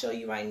 So I'll show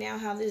you right now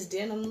how this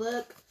denim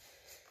look.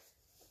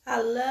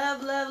 I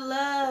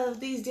love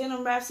these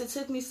denim wraps. It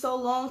took me so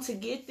long to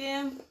get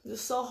them.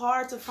 It's so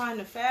hard to find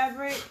the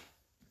fabric.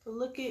 But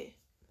look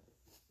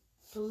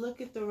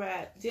at the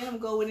wrap. Denim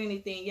go with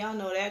anything. Y'all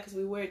know that because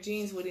we wear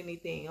jeans with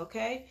anything,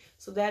 okay?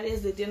 So that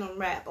is the denim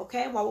wrap,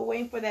 okay? While we're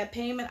waiting for that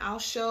payment, I'll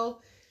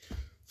show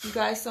you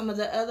guys some of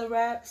the other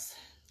wraps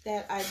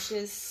that I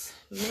just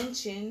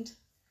mentioned.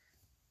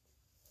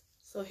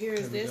 So here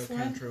is this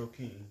one.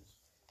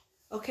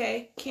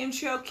 Okay,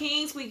 Chemtrail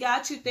Kings, we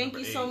got you. Thank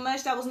you so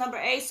much. That was number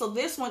 8. So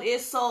this one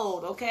is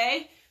sold,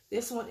 okay?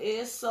 This one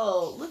is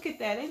sold. Look at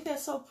that. Ain't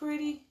that so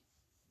pretty?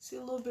 See a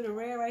little bit of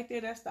red right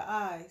there? That's the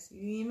eyes.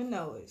 You didn't even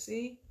know it.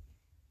 See?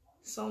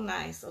 So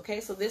nice. Okay,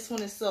 so this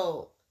one is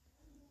sold.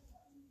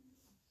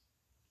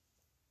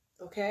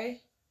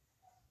 Okay?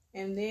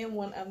 And then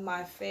one of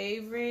my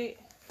favorite,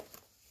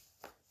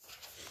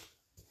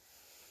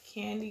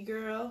 Candy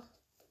Girl.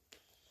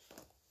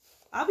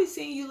 I'll be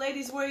seeing you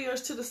ladies wear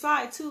yours to the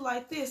side too,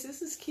 like this.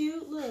 This is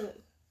cute. Look.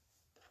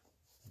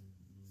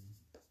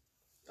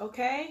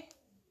 Okay?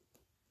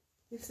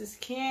 This is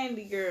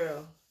Candy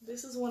Girl.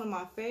 This is one of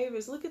my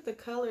favorites. Look at the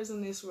colors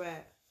in this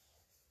wrap.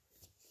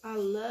 I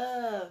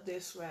love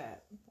this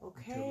wrap.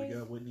 Okay? Okay, we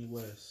got Whitney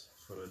West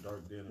for the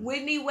dark denim.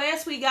 Whitney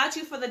West, we got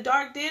you for the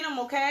dark denim,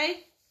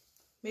 okay?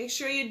 Make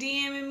sure you're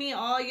DMing me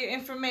all your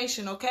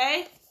information,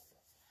 okay?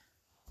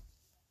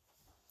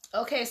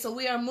 Okay, so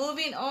we are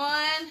moving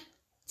on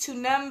to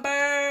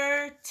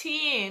number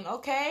 10,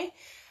 okay?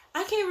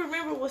 I can't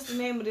remember what's the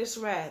name of this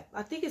wrap.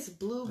 I think it's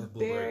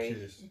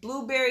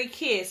Blueberry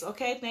Kiss,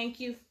 okay?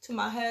 Thank you to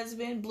my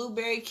husband,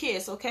 Blueberry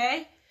Kiss,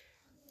 okay?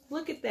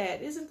 Look at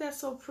that. Isn't that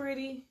so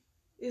pretty?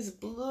 It's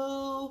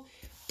blue,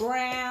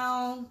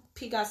 brown.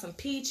 Got some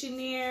peach in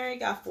there. It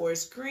got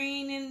forest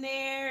green in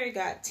there. It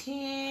got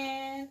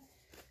tan.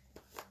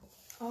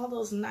 All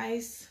those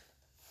nice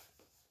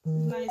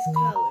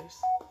colors.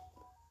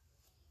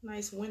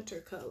 Nice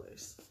winter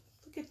colors.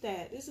 Look at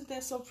that. Isn't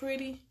that so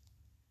pretty?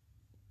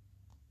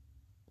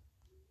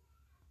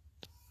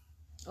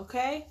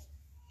 Okay.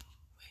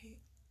 Wait.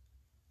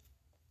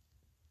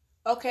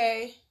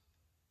 Okay.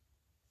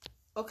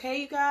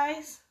 Okay, you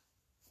guys.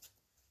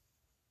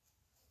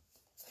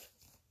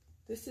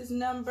 This is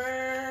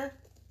number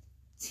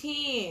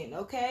 10.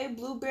 Okay.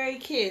 Blueberry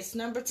Kiss.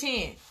 Number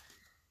 10.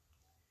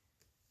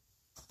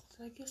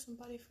 Did I get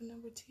somebody for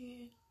number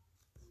 10?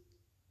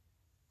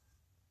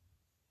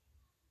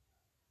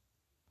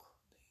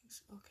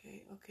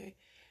 Okay.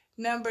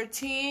 Number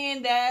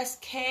 10, that's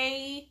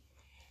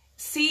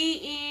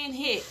C.N.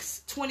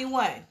 Hicks,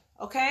 21.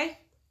 Okay?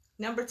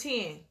 Number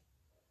 10.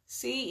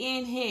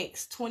 C.N.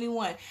 Hicks,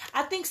 21.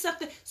 I think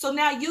something, so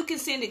now you can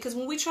send it, because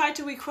when we tried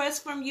to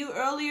request from you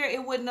earlier,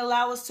 it wouldn't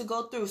allow us to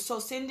go through. So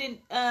send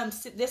it,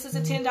 this is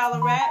a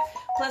 $10 wrap,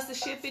 plus the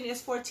shipping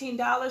is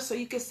 $14, so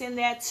you can send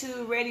that to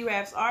Readi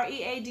Wrapz,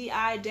 READIWRAPZ,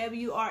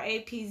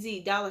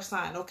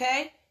 $,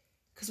 okay?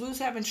 Because we was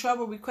having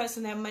trouble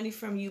requesting that money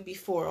from you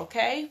before,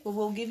 okay? But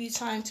we'll give you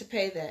time to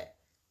pay that.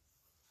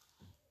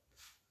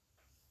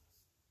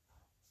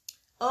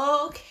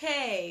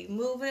 Okay,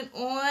 moving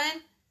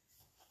on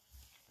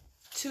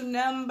to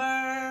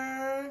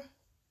number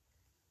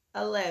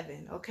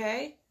 11,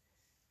 okay?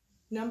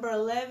 Number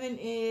 11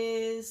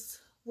 is,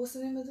 what's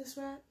the name of this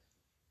wrap?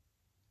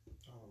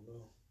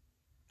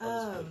 I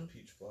don't know.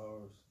 Peach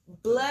flowers.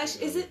 Blush,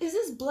 is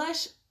this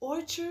Blush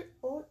Orchard?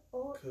 Or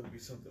could be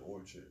something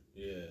orchard.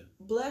 Yeah.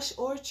 Blush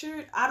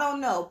Orchard? I don't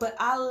know, but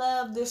I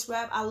love this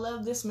wrap. I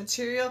love this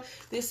material.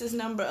 This is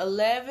number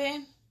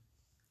 11.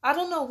 I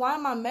don't know why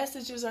my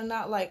messages are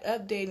not like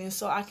updating,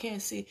 so I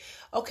can't see.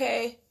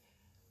 Okay.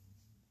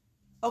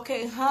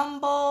 Okay,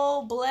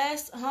 humble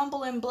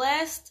and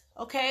blessed.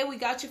 Okay, we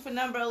got you for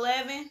number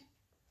 11.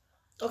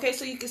 Okay,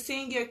 so you can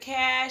send your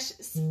cash.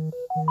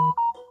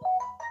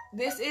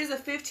 This is a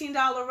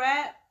 $15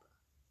 wrap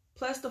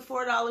plus the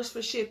 $4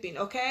 for shipping,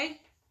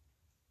 okay?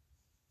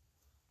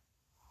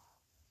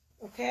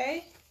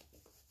 Okay.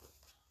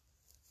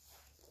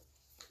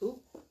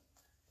 Oop.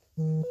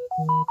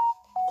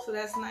 So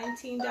that's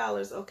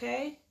 $19,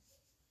 okay?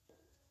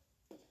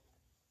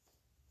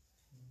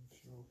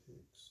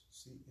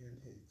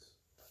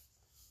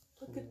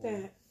 Look at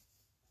that.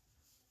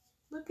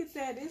 Look at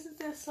that. Isn't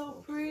that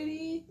so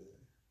pretty?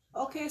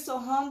 Okay, so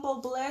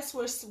humble, blessed.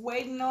 We're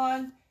waiting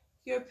on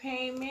your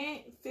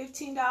payment.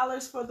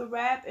 $15 for the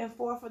wrap and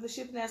 $4 for the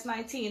shipping. That's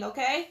 $19,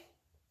 okay?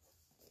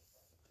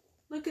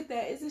 Look at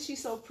that. Isn't she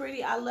so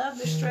pretty? I love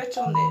the stretch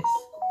on this.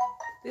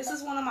 This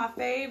is one of my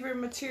favorite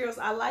materials.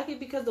 I like it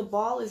because the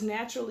ball is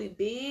naturally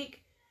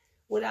big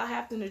without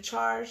having to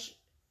charge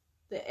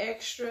the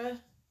extra.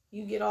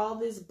 You get all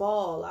this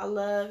ball. I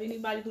love,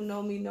 anybody who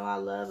know me know I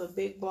love a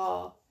big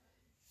ball.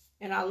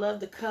 And I love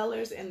the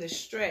colors and the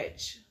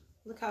stretch.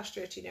 Look how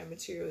stretchy that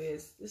material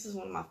is. This is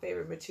one of my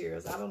favorite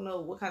materials. I don't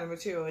know what kind of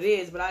material it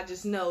is, but I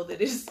just know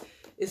that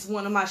it's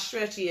one of my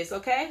stretchiest,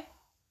 okay?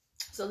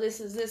 So this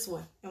is this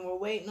one. And we're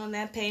waiting on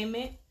that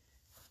payment.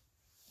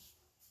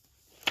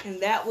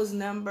 And that was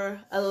number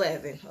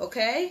 11,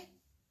 okay?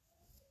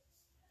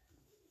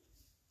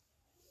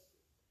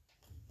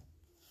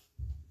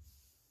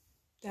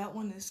 That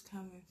one is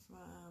coming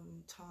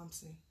from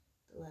Thompson.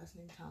 The last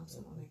name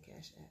Thompson on the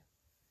Cash App.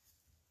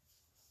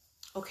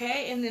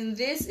 Okay, and then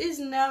this is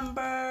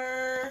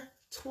number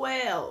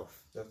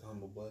 12. That's the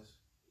humble bless?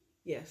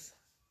 Yes.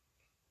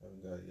 I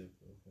haven't got it yet.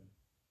 Okay.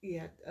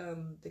 Yeah,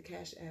 the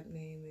Cash App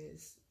name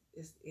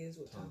ends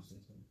with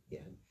Thompson. Yeah.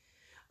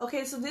 Mm-hmm.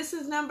 Okay, so this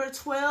is number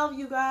 12,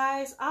 you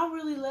guys. I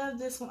really love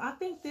this one. I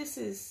think this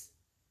is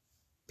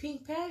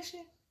Pink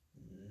Passion.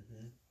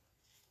 Mm-hmm.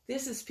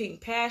 This is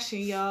Pink Passion,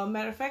 y'all.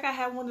 Matter of fact, I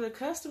had one of the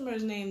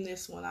customers name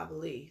this one, I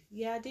believe.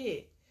 Yeah, I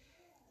did.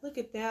 Look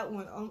at that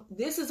one.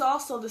 This is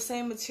also the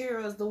same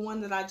material as the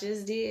one that I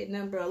just did,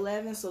 number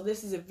 11. So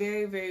this is a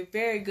very, very,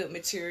 very good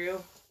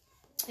material.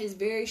 It's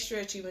very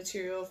stretchy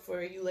material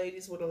for you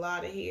ladies with a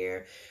lot of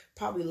hair,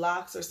 probably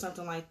locks or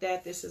something like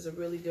that. This is a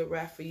really good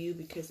wrap for you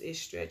because it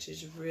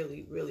stretches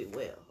really, really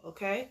well,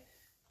 okay?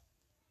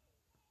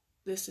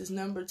 This is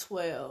number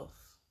 12.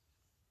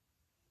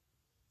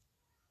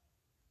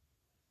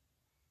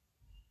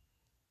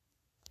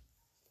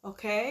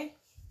 Okay?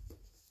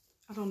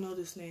 I don't know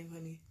this name,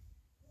 honey.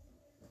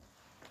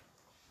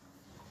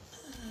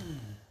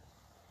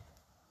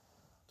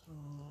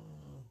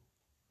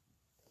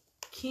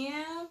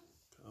 Kim?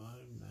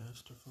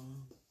 Master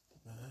Fund?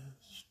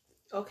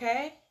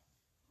 Okay.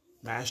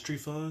 Mastery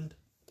Fund?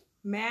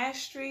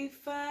 Mastery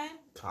Fund.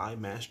 Kai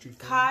Mastery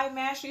Fund? Kai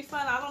Mastery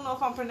Fund. I don't know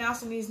if I'm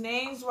pronouncing these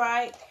names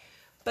right.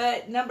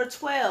 But number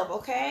 12,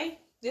 okay?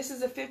 This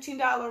is a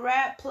 $15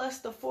 wrap plus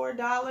the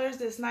 $4.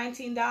 That's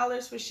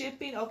 $19 for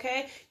shipping,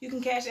 okay? You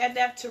can cash add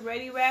that to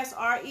Readi Wrapz,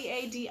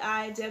 ReadiWrapz,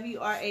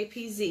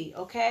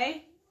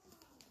 okay?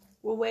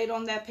 We'll wait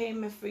on that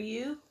payment for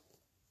you,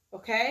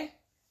 okay?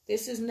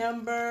 This is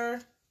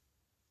number,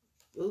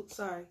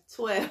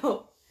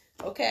 12,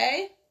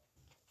 okay?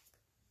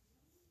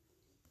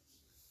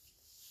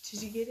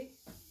 Did you get it?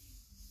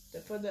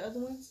 For the other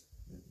ones?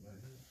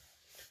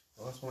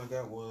 The last one I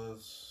got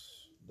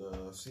was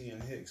the C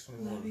and Hicks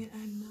 21. Love it,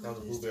 I know that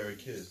was this. Blueberry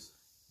Kiss,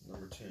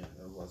 number 10.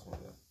 That was the last one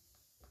I got.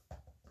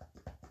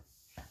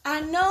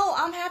 I know,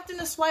 I'm having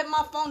to swipe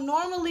my phone.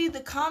 Normally, the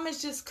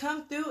comments just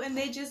come through and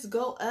they just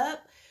go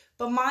up.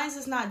 But mine's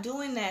is not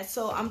doing that.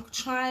 So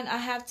I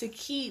have to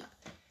keep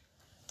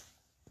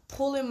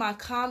pulling my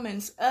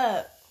comments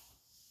up.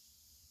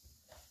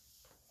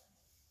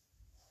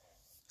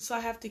 So I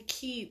have to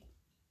keep.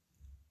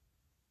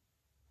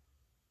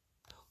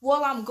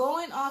 Well, I'm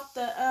going off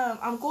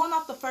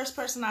the first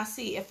person I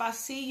see. If I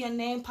see your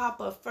name pop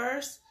up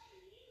first,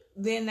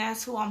 then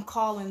that's who I'm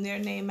calling their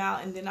name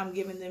out, and then I'm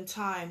giving them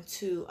time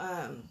to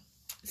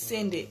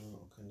send it.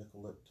 Okay,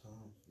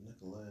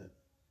 Nicolette.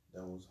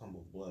 That was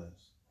Humble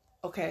Bless.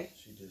 Okay.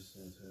 She just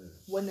sent hers.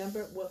 What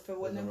number?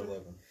 What number?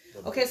 11.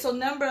 Okay, so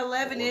number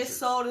 11 is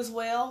sold as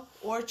well.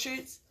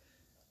 Orchards.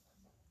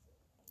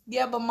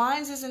 Yeah, but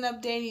mine's isn't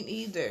updating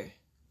either.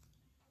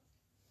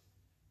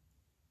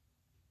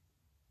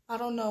 I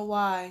don't know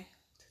why.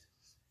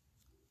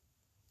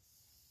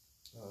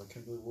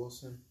 Kimberly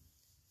Wilson.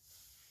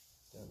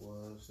 That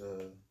was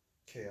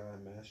KI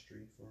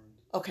Mastery Fund.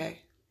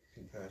 Okay.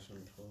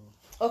 Compassion 12.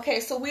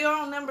 Okay, so we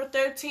are on number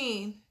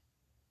 13.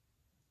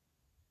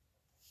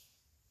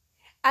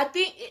 I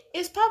think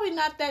it's probably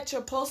not that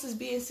your post is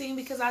being seen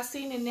because I've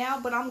seen it now,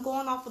 but I'm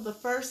going off of the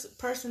first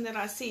person that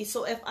I see.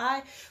 So if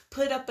I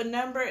put up a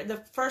number,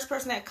 the first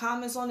person that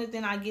comments on it,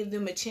 then I give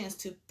them a chance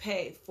to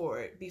pay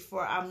for it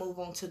before I move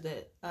on to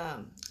the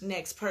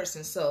next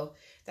person. So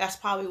that's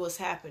probably what's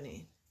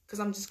happening because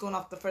I'm just going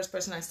off the first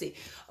person I see.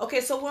 Okay,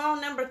 so we're on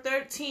number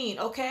 13,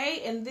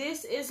 okay? And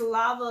this is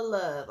Lava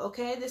Love,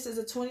 okay? This is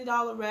a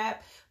 $20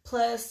 wrap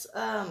plus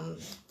 $4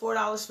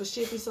 for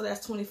shipping, so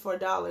that's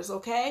 $24,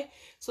 okay?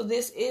 So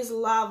this is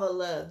Lava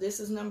Love. This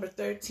is number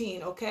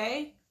 13,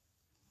 okay?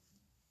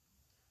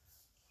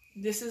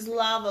 This is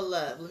Lava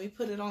Love. Let me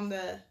put it on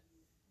the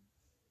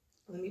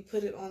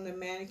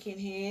mannequin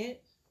head.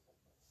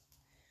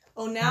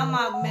 Oh, now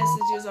my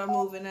messages are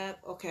moving up.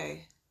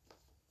 Okay.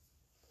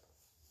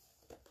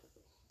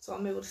 So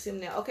I'm able to see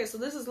them now. Okay, so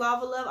this is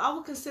Lava Love. I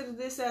would consider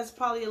this as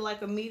probably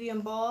like a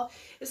medium ball.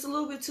 It's a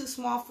little bit too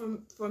small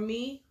for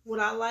me, what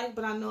I like,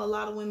 but I know a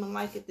lot of women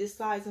like it this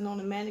size, and on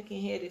the mannequin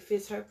head, it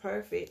fits her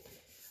perfect.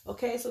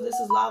 Okay, so this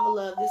is Lava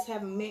Love. This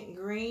have mint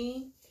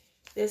green.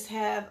 This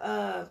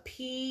have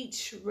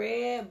peach,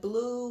 red,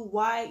 blue,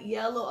 white,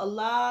 yellow, a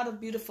lot of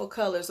beautiful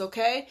colors,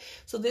 okay?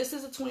 So this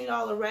is a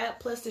 $20 wrap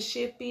plus the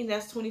shipping.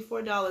 That's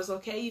 $24,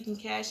 okay? You can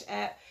cash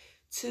app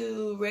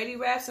to Readi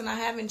Wrapz, and I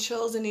haven't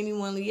chosen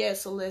anyone yet,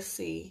 so let's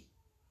see.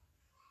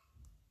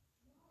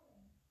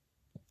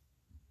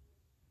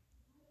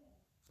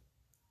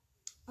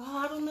 Oh,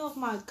 I don't know if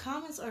my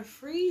comments are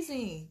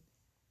freezing.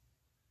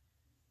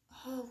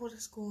 Oh, what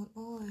is going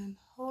on?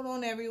 Hold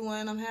on,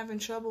 everyone. I'm having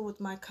trouble with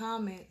my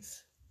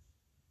comments.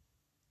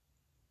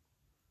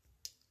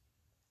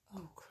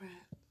 Oh, crap.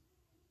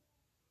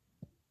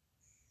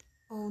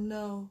 Oh,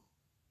 no.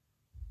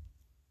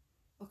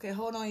 Okay,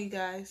 hold on, you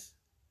guys.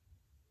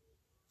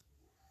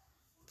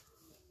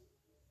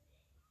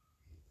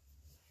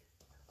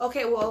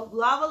 Okay, well,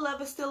 Lava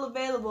Love is still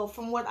available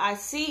from what I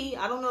see.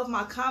 I don't know if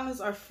my comments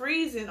are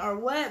freezing or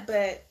what,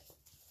 but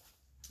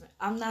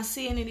I'm not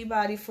seeing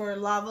anybody for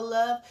Lava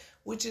Love,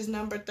 which is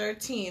number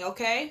 13,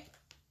 okay?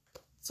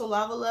 So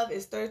Lava Love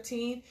is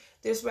 13.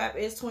 This wrap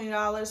is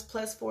 $20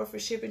 plus $4 for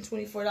shipping,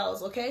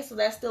 $24, okay? So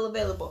that's still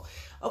available.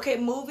 Okay,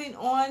 moving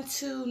on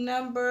to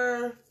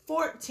number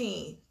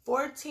 14.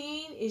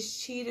 14 is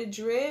Cheetah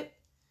Drip.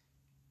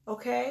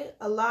 Okay,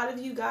 a lot of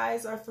you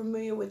guys are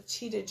familiar with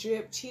Cheetah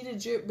Drip. Cheetah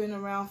Drip been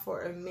around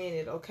for a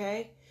minute,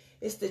 okay?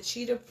 It's the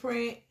cheetah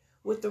print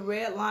with the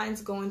red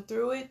lines going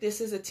through it. This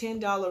is a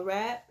 $10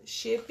 wrap.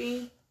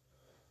 Shipping,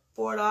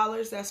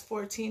 $4. That's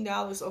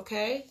 $14,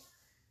 okay?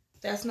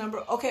 That's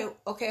number...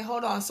 Okay,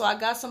 hold on. So I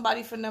got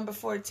somebody for number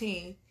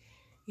 14.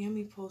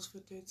 Yummy post for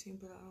 13,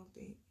 but I don't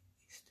think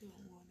he still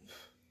want it.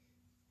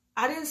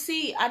 I didn't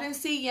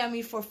see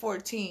Yummy for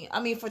 14.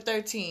 I mean for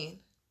 13.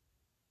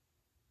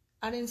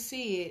 I didn't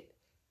see it.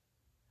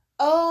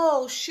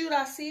 Oh, shoot,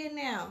 I see it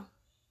now.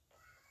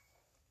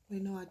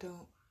 Wait, no, I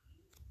don't.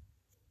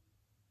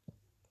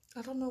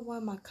 I don't know why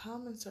my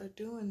comments are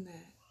doing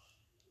that.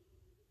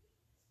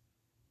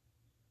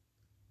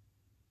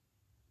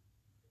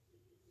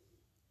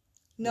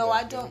 No,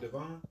 I don't.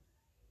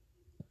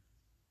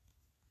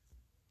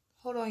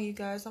 Hold on, you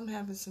guys. I'm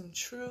having some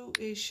true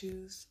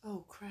issues.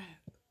 Oh, crap.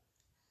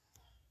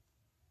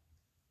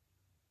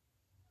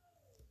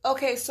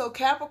 Okay, so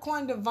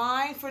Capricorn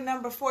Divine for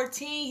number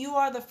 14. You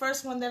are the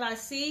first one that I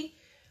see.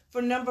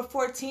 For number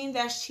 14,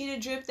 that's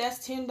Cheetah Drip.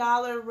 That's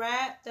 $10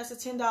 wrap. That's a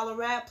 $10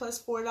 wrap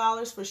plus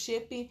 $4 for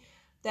shipping.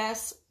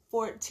 That's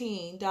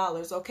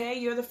 $14, okay?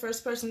 You're the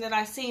first person that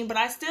I seen, but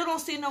I still don't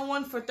see no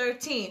one for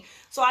 13.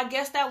 So I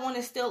guess that one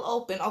is still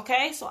open,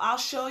 okay? So I'll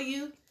show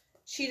you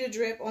Cheetah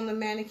Drip on the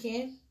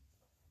mannequin.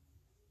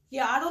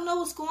 Yeah, I don't know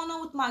what's going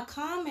on with my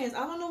comments.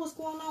 I don't know what's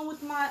going on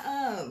with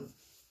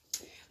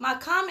my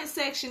comment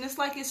section. It's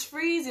like it's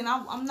freezing.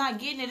 I'm not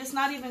getting it. It's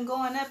not even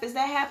going up. Is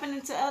that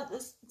happening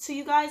to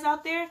you guys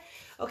out there?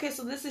 Okay,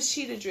 so this is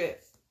Cheetah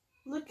Drip.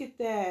 Look at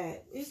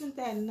that. Isn't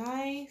that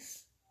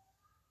nice?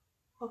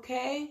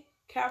 Okay,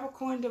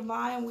 Capricorn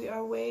Divine, we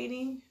are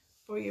waiting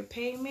for your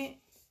payment.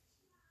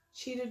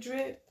 Cheetah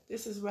Drip,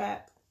 this is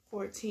wrap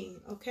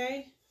 14,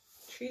 okay?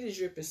 Cheetah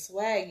Drip is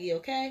swaggy,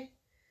 okay?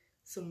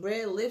 Some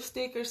red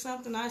lipstick or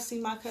something. I see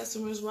my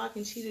customers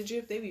rocking Cheetah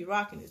Drip. They be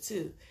rocking it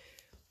too,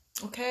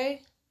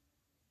 okay?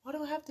 Why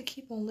do I have to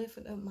keep on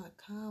lifting up my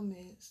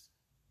comments?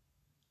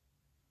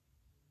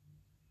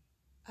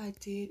 I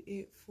did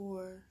it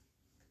for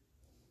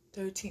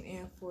 13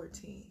 and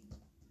 14.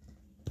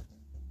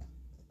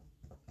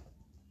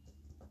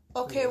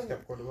 Okay.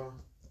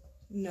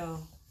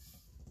 No.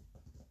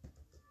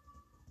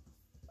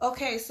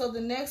 Okay, so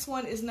the next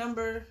one is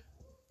number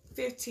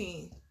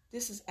 15.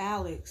 This is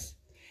Alex.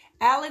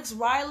 Alex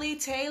Riley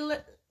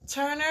Turner.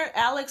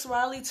 Alex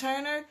Riley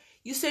Turner.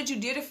 You said you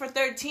did it for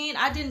 13.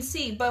 I didn't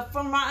see, but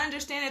from my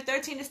understanding,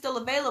 13 is still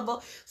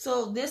available.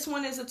 So this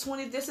one is a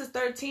 20. This is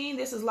 13.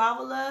 This is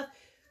Lava Love.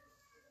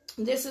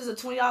 This is a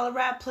 $20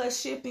 wrap plus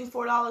shipping,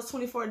 $4,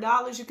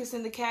 $24. You can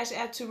send the cash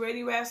app to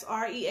Readi Wrapz,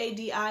 ReadiWrapz.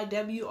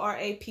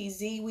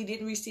 We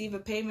didn't receive a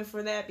payment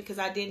for that because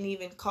I didn't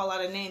even call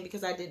out a name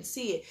because I didn't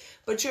see it.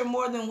 But you're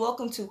more than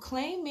welcome to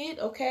claim it,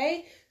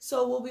 okay?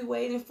 So we'll be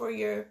waiting for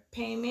your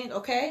payment,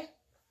 okay?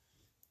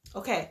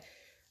 Okay.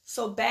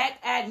 So back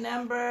at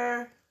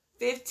number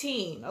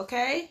 15,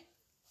 okay?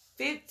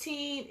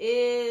 15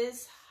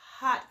 is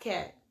Hot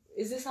Cat.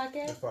 Is this Hot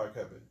Cat? Fire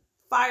Cat.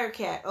 Fire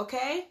Cat,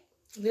 okay?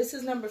 This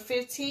is number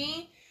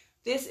 15.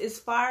 This is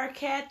Fire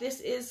Cat.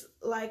 This is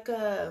like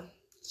a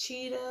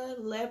cheetah,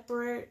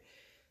 leopard,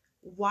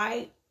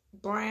 white,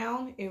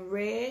 brown, and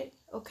red.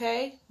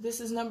 Okay, this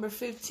is number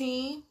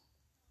 15.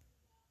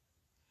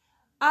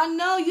 I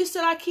know you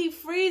said I keep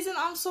freezing.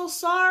 I'm so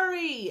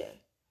sorry.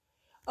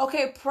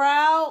 Okay,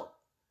 Proud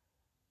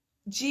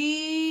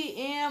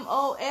GMOF4.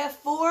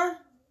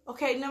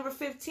 Okay, number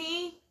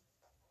 15.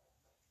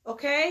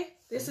 Okay,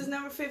 this is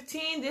number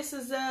 15. This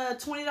is a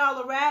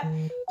 $20 wrap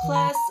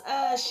plus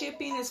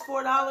shipping is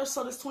 $4,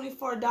 so that's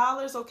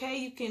 $24. Okay,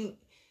 you can.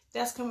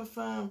 That's coming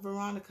from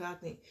Veronica, I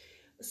think.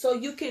 So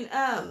you can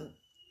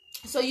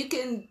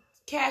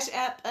Cash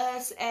App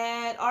us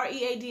at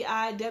Readi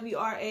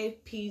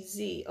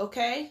Wrapz.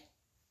 Okay,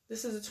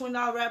 this is a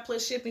 $20 wrap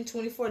plus shipping,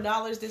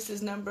 $24. This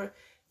is number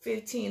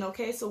 15.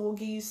 Okay, so we'll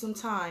give you some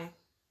time.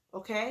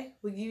 Okay,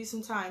 we'll give you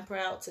some time,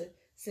 Proud, to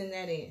send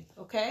that in.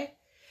 Okay.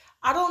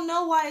 I don't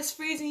know why it's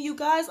freezing, you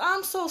guys.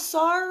 I'm so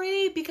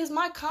sorry because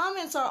my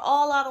comments are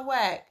all out of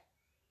whack.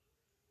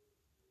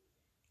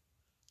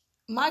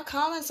 My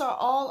comments are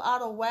all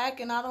out of whack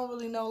and I don't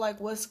really know like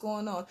what's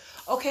going on.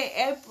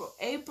 Okay,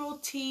 April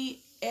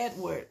T.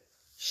 Edward.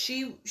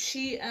 She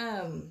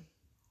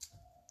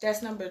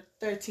that's number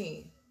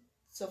 13.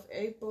 So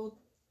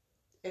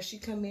if she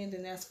come in,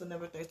 then that's for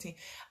number 13.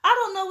 I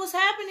don't know what's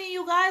happening,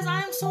 you guys.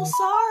 I am so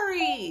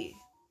sorry.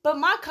 But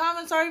my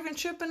comments are even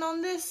tripping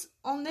on this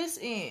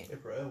end.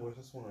 April Edwards,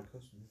 that's one of our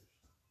customers.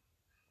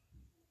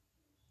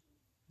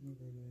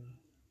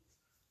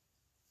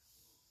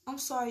 I'm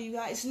sorry, you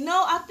guys.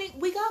 No, I think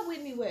we got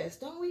Whitney West,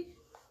 don't we?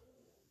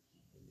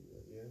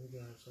 Yeah, we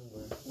got her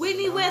somewhere.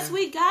 Whitney West,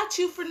 we got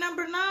you for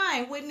number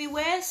 9. Whitney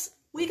West,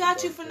 we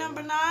got you for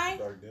number 9.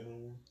 Dark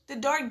denim. The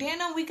dark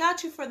denim, we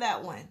got you for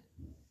that one.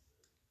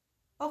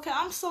 Okay,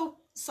 I'm so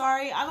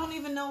sorry. I don't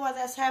even know why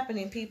that's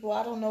happening, people.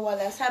 I don't know why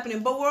that's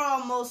happening. But we're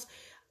almost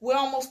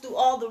through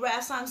all the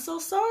wraps. I'm so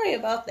sorry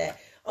about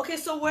that. Okay,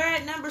 so we're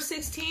at number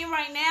 16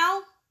 right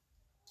now.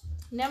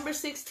 Number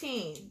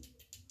 16.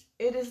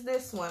 It is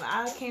this one.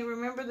 I can't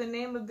remember the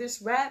name of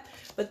this wrap,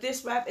 but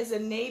this wrap is a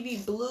navy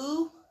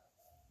blue.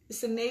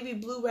 It's a navy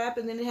blue wrap,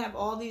 and then they have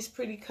all these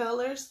pretty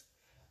colors.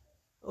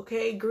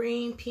 Okay,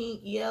 green,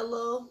 pink,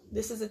 yellow.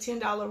 This is a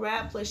 $10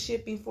 wrap plus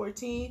shipping,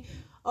 $14.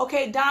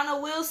 Okay,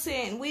 Donna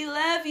Wilson, we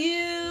love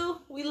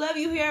you. We love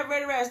you here at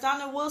Readi Wrapz.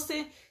 Donna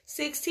Wilson,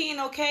 16,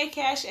 okay,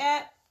 Cash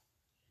App.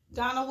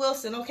 Donna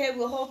Wilson, okay,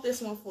 we'll hold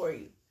this one for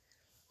you.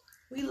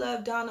 We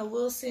love Donna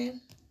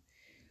Wilson.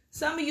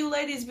 Some of you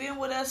ladies been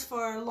with us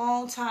for a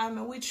long time,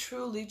 and we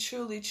truly,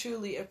 truly,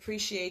 truly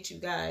appreciate you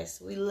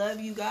guys. We love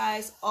you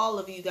guys, all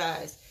of you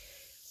guys.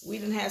 We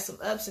done had some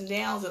ups and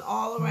downs and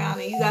all around,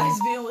 and you guys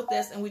been with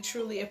us, and we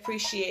truly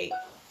appreciate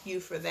you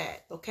for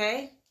that,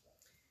 okay?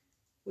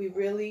 We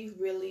really,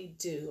 really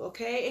do,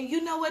 okay? And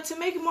you know what? To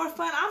make it more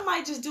fun, I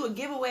might just do a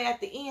giveaway at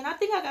the end. I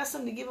think I got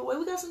something to give away.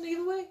 We got something to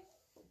give away?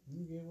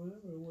 You get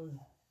whatever away.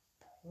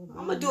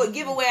 I'm going to do a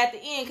giveaway at the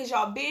end because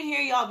y'all been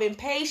here. Y'all been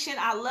patient.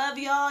 I love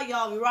y'all.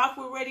 Y'all rock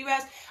with Readi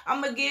Wrapz. I'm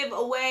going to give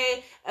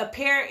away a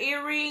pair of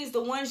earrings,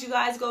 the ones you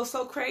guys go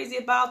so crazy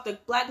about, the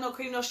black, no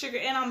cream, no sugar,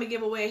 and I'm going to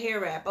give away a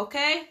hair wrap,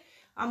 okay?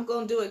 I'm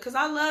going to do it because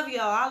I love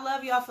y'all. I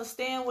love y'all for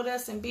staying with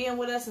us and being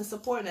with us and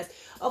supporting us.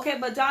 Okay,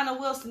 but Donna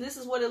Wilson, this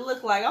is what it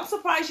looked like. I'm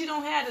surprised you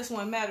don't have this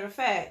one, matter of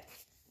fact.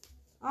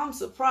 I'm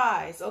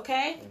surprised,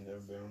 okay? I've never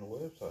been on the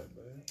website,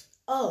 man.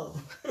 Oh.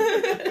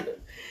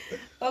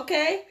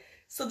 Okay.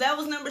 So that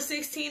was number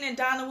 16, and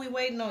Donna, we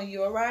waiting on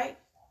you, all right?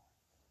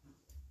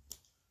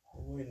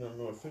 I'm waiting on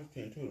number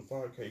 15, too, the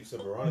 5K. You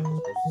said Veronica's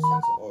supposed to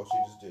send some. Oh, she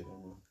just did.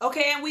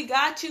 Okay, and we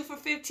got you for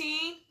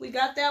 15. We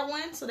got that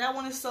one, so that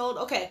one is sold.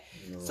 Okay,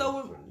 No,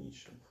 so...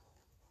 Phoenicia.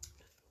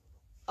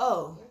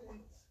 Oh.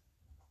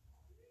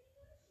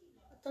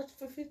 I thought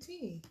for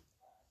 15.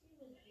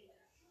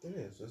 It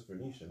is. That's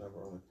Phoenicia, not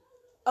Veronica.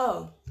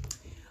 Oh.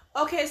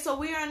 Okay, so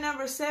we are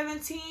number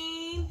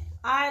 17.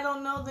 I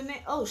don't know the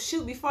name. Oh,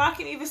 shoot. Before I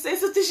can even say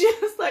something,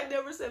 it's like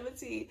number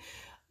 17.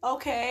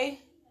 Okay.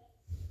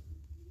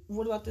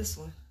 What about this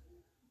one?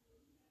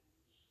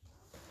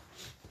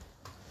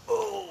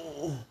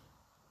 Oh.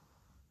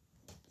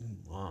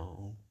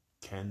 Wow.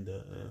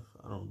 Kanda F.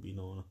 I don't be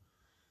knowing.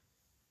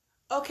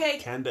 Okay.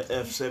 Kanda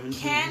F17.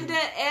 Kanda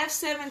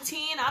F17.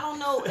 I don't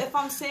know if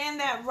I'm saying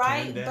that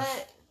right,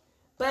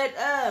 but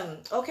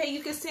okay,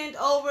 you can send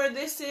over.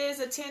 This is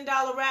a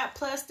 $10 wrap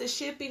plus the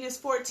shipping is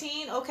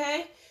 $14.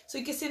 Okay, so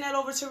you can send that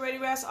over to Readi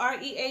Wrapz,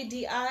 Readi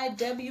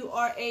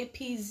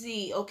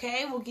Wrapz.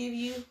 Okay, we'll give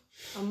you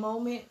a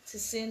moment to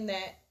send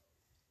that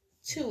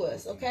to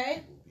us.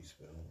 Okay.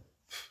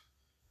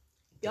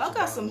 Y'all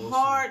got some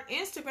hard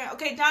Instagram.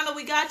 Okay, Donna,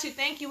 we got you.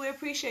 Thank you. We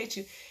appreciate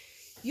you.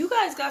 You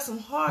guys got some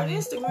hard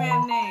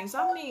Instagram names.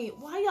 I mean,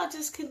 why y'all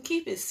just couldn't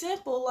keep it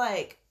simple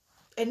like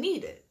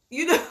Anita?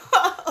 You know,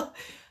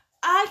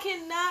 I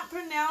cannot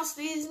pronounce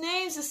these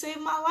names to save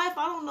my life.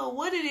 I don't know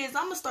what it is.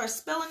 I'm going to start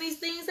spelling these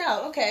things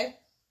out. Okay.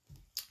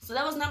 So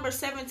that was number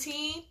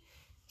 17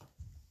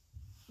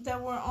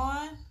 that we're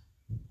on.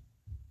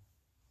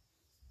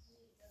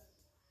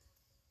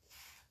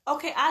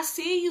 Okay, I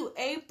see you,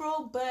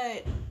 April,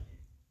 but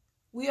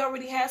We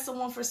already had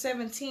someone for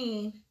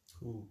 17.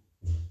 Who?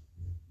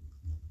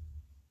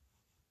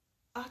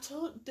 I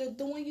told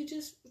the one you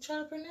just tried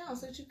to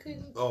pronounce that you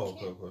couldn't. Oh,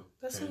 okay.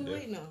 That's who we're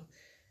waiting on.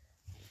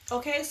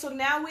 Okay, so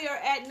now we are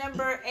at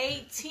number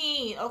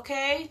 18,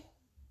 okay?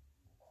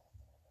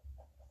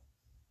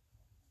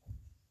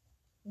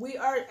 We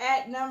are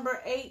at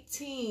number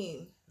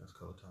 18. That's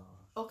Kotar.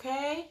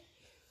 Okay?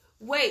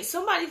 Wait,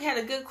 somebody had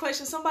a good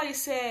question. Somebody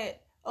said,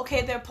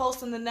 okay, they're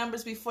posting the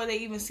numbers before they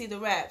even see the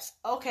wraps.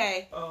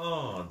 Okay.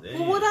 Oh, damn.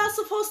 Well, what am I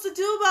supposed to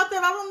do about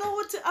that? I don't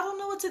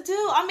know what to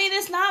do. I mean,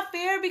 it's not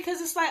fair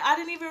because it's like I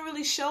didn't even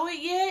really show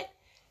it yet.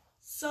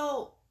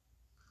 So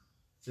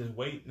just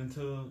wait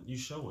until you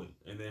show it,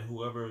 and then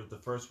whoever the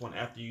first one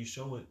after you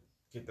show it,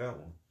 get that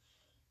one.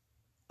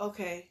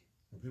 Okay.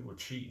 People are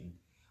cheating.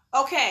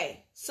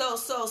 Okay. So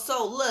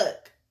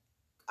look,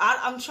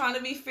 I'm trying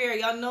to be fair.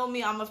 Y'all know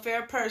me. I'm a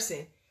fair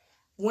person.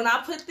 When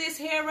I put this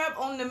hair wrap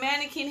on the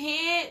mannequin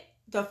head,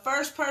 the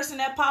first person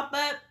that pop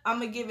up, I'm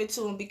going to give it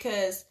to them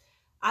because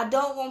I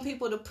don't want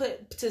people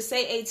to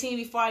say 18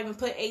 before I even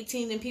put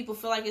 18 and people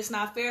feel like it's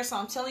not fair. So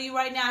I'm telling you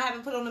right now, I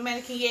haven't put on the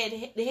mannequin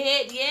head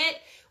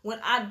yet. When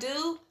I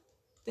do,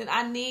 then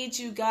I need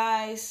you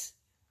guys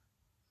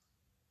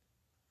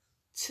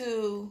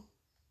to...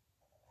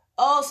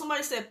 Oh,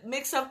 somebody said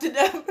mix up the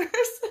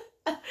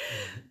numbers.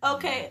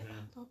 Okay.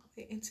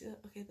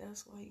 Okay,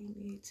 that's why you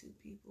need 2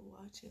 people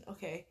watching.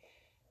 Okay.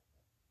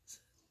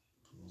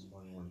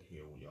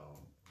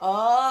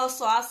 Oh,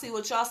 so I see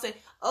what y'all say.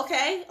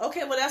 Okay,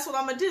 well that's what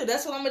I'm gonna do.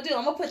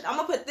 I'm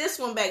gonna put this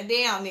one back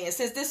down then,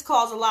 since this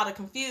caused a lot of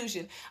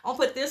confusion. I'm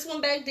gonna put this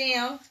one back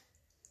down.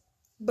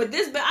 But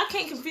I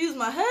can't confuse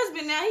my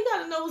husband now. He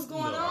gotta know what's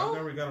going on. I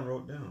already got him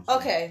wrote down.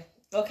 So.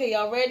 Okay,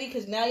 y'all ready?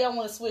 Because now y'all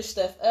want to switch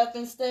stuff up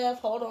and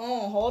stuff. Hold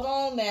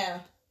on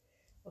now.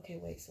 Okay,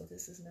 wait, so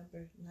this is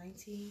number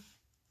 19?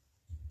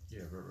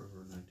 Yeah, River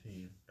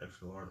 19.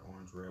 Extra large,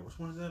 orange, red. Which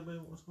one is that, baby?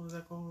 Which one is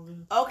that called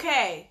again?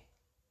 Okay.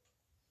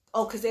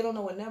 Oh, because they don't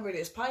know what number it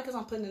is. Probably because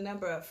I'm putting the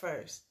number up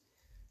first.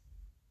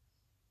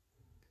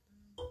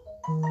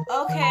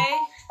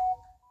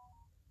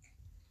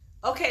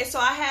 Okay, so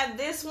I have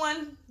this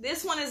one.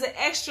 This one is an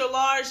extra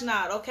large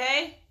knot,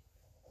 okay?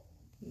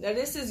 Now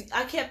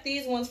I kept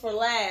these ones for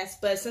last,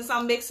 but since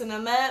I'm mixing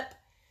them up,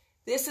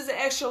 this is an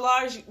extra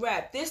large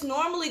wrap. This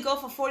normally go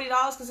for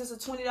 $40 because it's a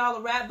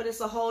 $20 wrap, but it's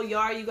a whole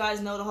yard. You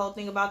guys know the whole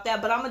thing about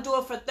that. But I'm going to do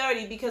it for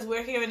 $30 because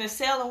we're here in a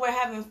sale and we're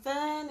having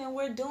fun and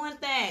we're doing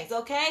things,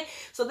 okay?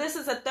 So this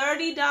is a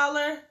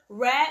 $30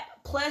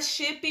 wrap plus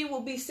shipping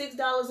will be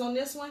 $6 on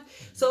this one.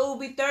 So it will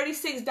be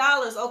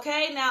 $36,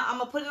 okay? Now I'm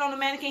going to put it on the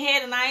mannequin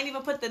head and I ain't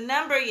even put the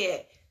number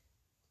yet.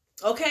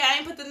 Okay, I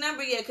ain't put the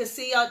number yet because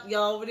see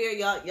y'all over there,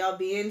 y'all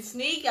being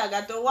sneaky. I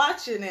got to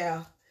watch you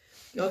now,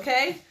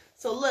 okay?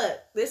 So look,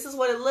 this is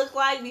what it looked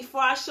like before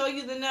I show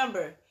you the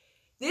number.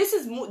 This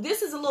is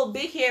a little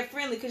big hair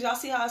friendly because y'all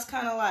see how it's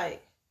kind of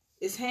like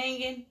it's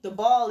hanging. The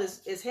ball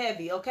is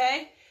heavy,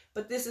 okay?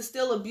 But this is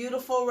still a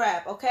beautiful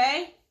wrap,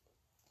 okay?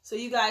 So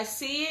you guys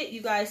see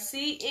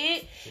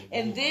it,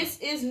 and this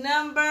is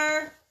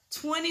number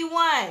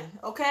 21,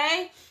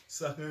 okay?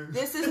 Sucker.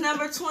 This is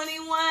number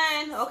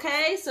 21,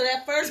 okay? So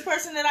that first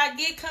person that I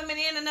get coming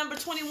in at number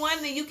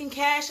 21, then you can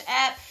cash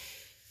app.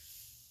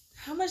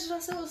 How much did I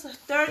say it was?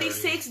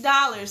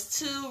 $36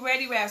 to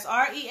Readi Wrapz.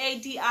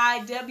 READIWRAPZ.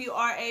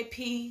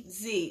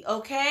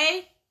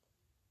 Okay?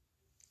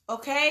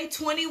 Okay?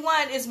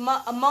 21 is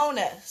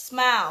Mona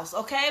Smiles.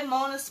 Okay?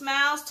 Mona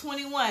Smiles,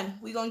 21.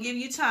 We're going to give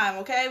you time.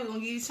 Okay? We're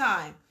going to give you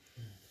time.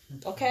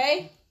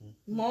 Okay?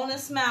 Mona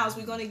Smiles,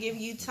 we're going to give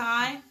you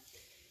time.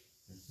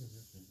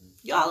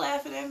 Y'all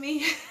laughing at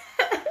me?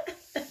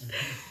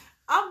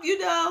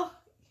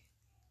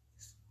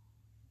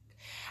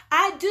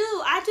 I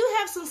do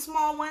have some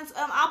small ones.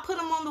 I'll put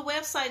them on the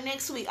website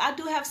next week. I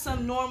do have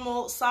some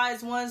normal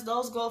size ones.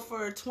 Those go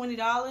for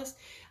 $20.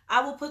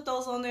 I will put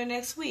those on there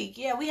next week.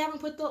 Yeah, we haven't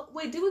put the.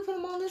 Wait, did we put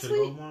them on this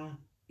week?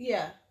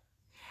 Yeah.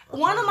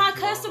 One of my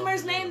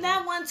customers named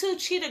that one too,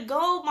 Cheetah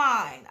Gold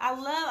Mine. I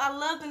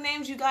love the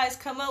names you guys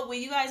come up with.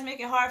 You guys make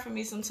it hard for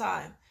me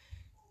sometimes.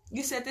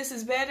 You said this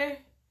is better?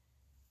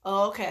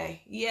 Oh,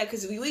 okay. Yeah,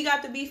 because we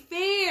got to be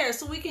fair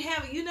so we can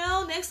have,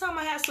 next time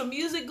I have some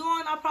music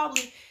going, I'll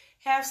probably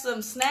have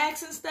some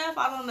snacks and stuff.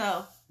 I don't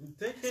know.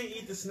 They can't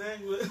eat the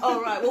snacks. All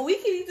right. Well, we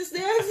can eat the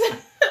snacks.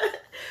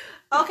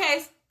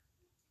 Okay.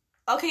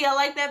 Okay, y'all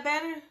like that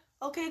better?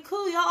 Okay,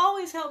 cool. Y'all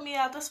always help me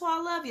out. That's why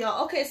I love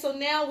y'all. Okay, so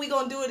now we're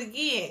going to do it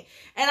again.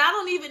 And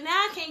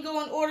I can't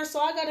go in order, so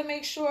I got to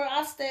make sure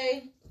I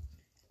stay.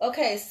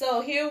 Okay,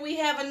 so here we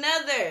have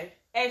another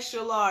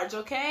extra large,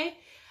 okay?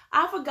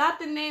 I forgot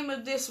the name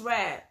of this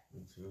wrap.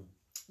 Me too.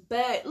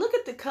 But look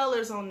at the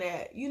colors on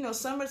that.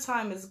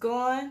 Summertime is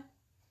gone.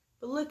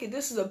 But look at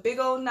this is a big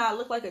old knot.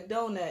 Look like a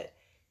donut.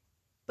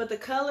 But the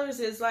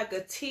colors is like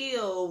a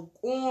teal,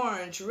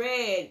 orange,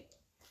 red,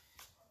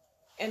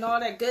 and all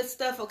that good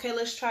stuff. Okay,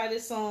 let's try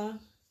this on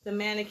the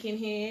mannequin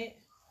head.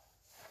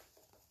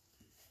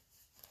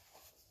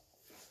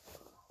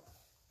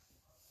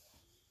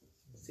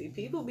 See,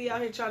 people be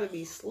out here trying to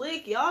be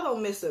slick. Y'all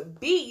don't miss a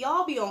beat.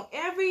 Y'all be on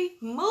every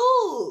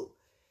move.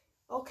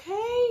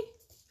 Okay?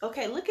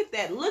 Okay, look at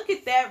that. Look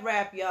at that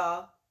wrap,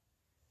 y'all.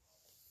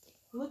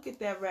 Look at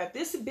that wrap.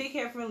 This is big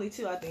hair friendly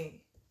too, I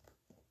think.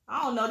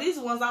 I don't know. These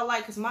are ones I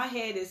like because my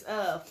head is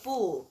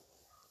full.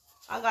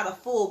 I got a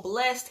full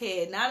blessed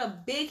head. Not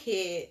a big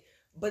head,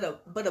 but a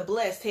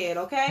blessed head,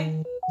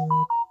 okay?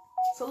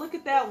 So look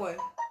at that one.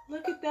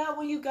 Look at that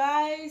one, you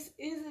guys.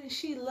 Isn't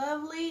she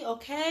lovely?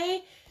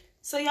 Okay?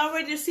 So y'all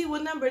ready to see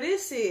what number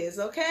this is,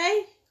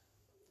 okay?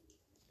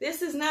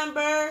 This is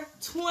number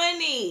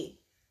 20.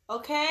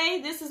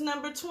 Okay? This is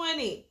number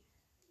 20.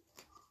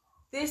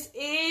 This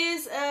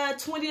is a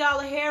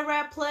 $20 hair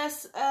wrap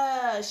plus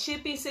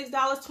shipping $6,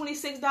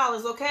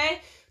 $26,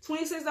 okay?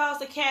 $26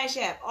 to Cash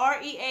App.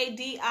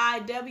 Readi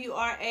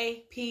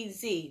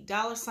Wrapz.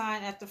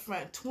 $ at the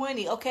front.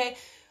 20, okay?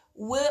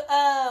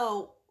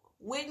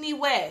 Whitney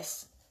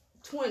West.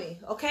 20,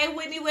 okay?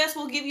 Whitney West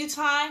will give you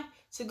time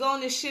to go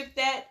and ship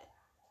that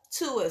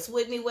to us.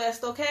 Whitney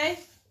West, okay?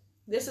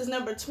 This is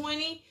number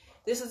 20.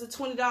 This is a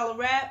 $20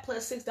 wrap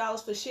plus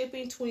 $6 for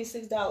shipping,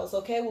 $26,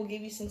 okay? We'll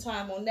give you some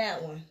time on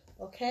that one,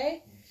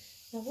 okay?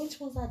 Now, which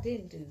ones I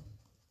didn't do?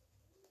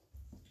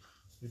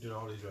 You did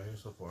all these right here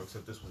so far,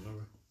 except this one,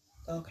 remember?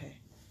 Okay.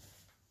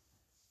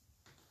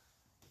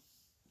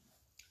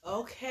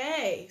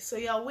 Okay, so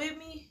y'all with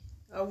me?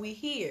 Are we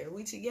here?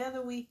 We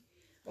together? We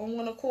on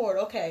one accord?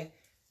 Okay.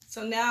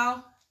 So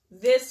now,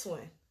 this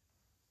one.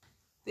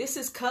 This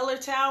is Color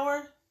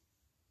Tower.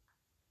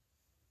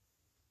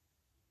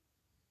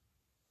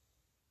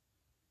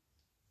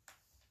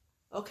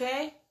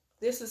 Okay,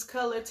 this is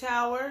Color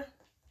Tower.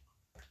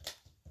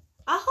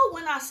 I hope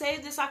when I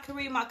save this, I can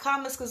read my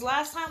comments, because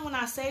last time when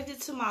I saved it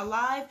to my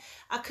live,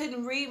 I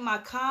couldn't read my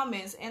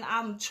comments, and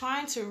I'm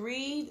trying to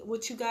read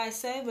what you guys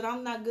say, but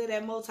I'm not good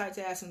at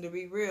multitasking, to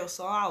be real,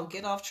 so I'll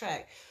get off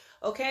track.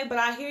 Okay, but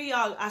I hear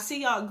y'all, I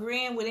see y'all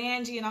agreeing with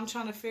Angie, and I'm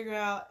trying to figure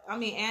out,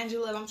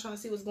 Angela, and I'm trying to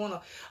see what's going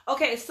on.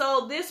 Okay,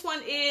 so this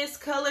one is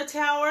Color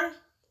Tower,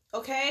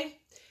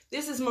 okay?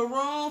 This is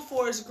Maroon,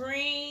 Forest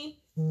Green,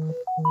 10.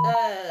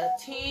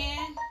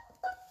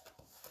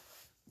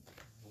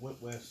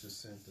 What West is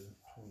sent to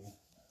 20?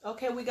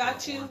 Okay, we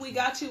got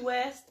you,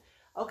 West.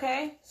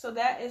 Okay, so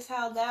that is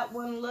how that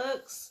one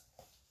looks.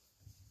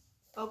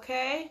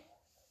 Okay.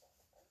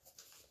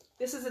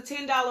 This is a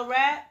 $10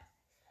 wrap.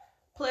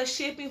 Plus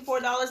shipping,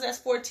 $4, that's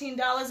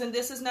 $14. And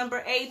this is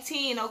number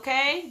 18,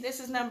 okay? This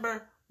is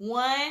number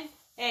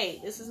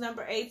 18. This is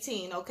number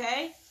 18,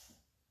 okay?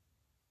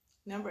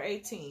 Number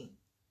 18.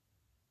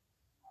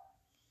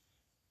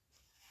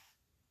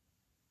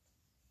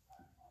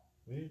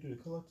 We need to do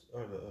the color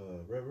or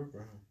the Red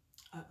River,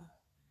 huh?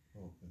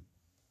 Okay.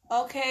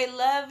 Okay,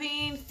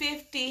 Loving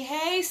 50.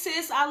 Hey,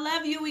 sis, I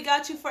love you. We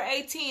got you for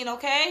 18,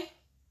 okay?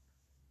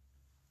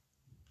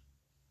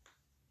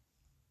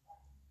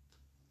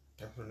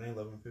 That's her name,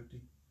 1150?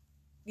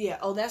 Yeah,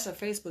 oh, that's her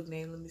Facebook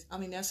name.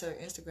 That's her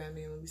Instagram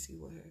name. Let me see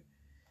what her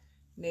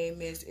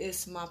name is.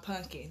 It's My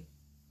Pumpkin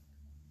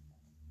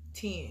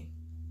 10.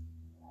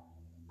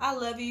 I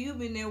love you. You've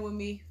been there with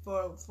me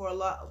for a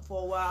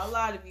while. A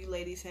lot of you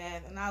ladies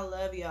have, and I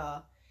love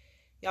y'all.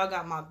 Y'all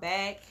got my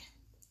back.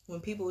 When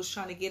people was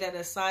trying to get at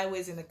us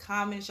sideways in the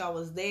comments, y'all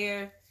was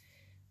there.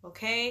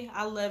 Okay?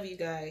 I love you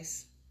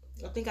guys.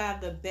 I think I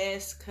have the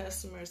best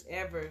customers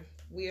ever.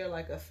 We are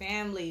like a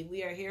family.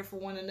 We are here for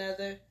one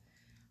another.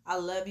 I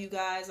love you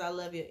guys. I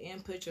love your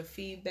input, your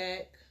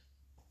feedback.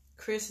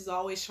 Chris is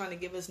always trying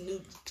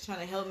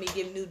to help me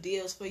give new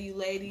deals for you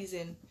ladies,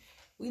 and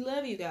we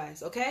love you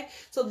guys, okay?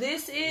 So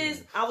this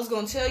is, I was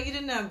going to tell you the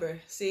number.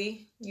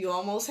 See, you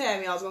almost had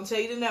me. I was going to tell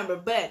you the number,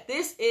 but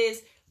this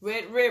is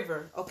Red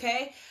River,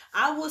 okay?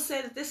 I will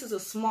say that this is a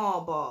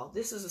small ball.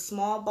 This is a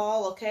small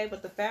ball, okay?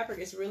 But the fabric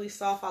is really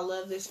soft. I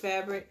love this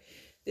fabric.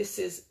 This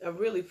is a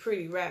really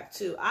pretty wrap,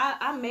 too.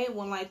 I made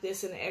one like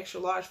this in an extra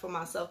large for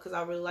myself because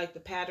I really like the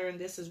pattern.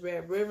 This is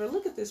Red River.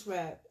 Look at this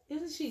wrap.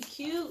 Isn't she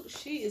cute?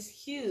 She is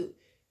cute.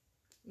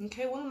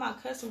 Okay, one of my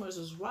customers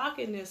was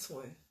rocking this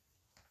one.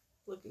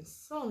 Looking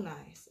so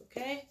nice,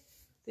 okay?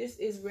 This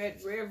is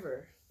Red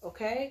River,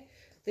 okay?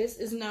 This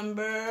is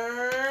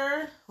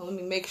number... let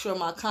me make sure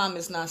my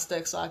comment's not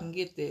stuck so I can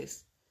get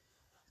this.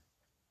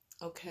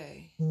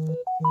 Okay.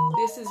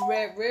 This is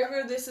Red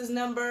River. This is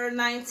number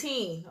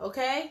 19,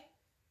 okay?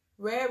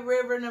 Red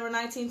River, number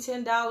 19,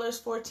 $10,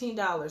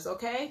 $14,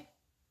 okay?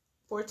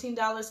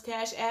 $14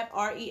 Cash App,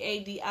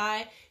 Readi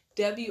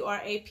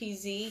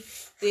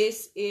Wrapz.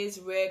 This is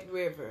Red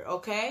River,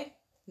 okay?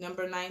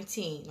 Number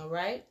 19, all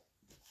right?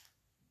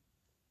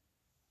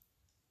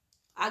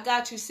 I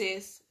got you,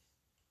 sis.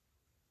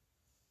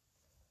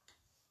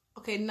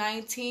 Okay,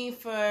 19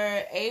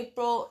 for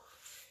April.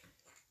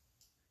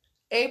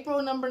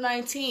 April, number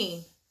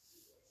 19.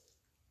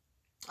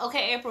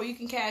 Okay, April, you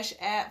can Cash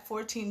App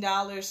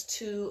 $14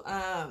 to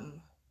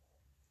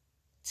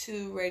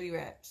Readi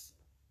Wrapz.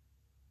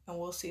 And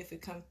we'll see if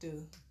it comes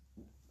through.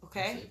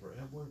 Okay? For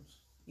Edwards?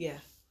 Yeah.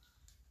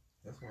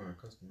 That's where our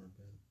customer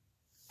been.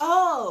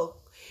 Oh,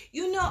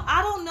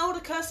 I don't know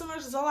the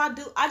customers. Is all I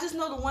do. I just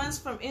know the ones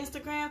from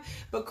Instagram.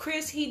 But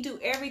Chris, he do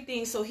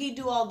everything. So he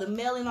do all the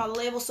mailing, all the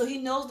labels. So he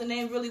knows the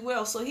name really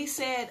well. So he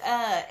said,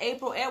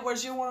 April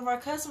Edwards, you're one of our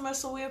customers.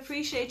 So we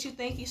appreciate you.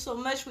 Thank you so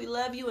much. We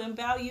love you and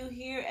value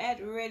here at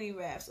Readi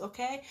Wrapz.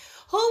 Okay.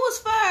 Who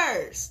was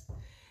first?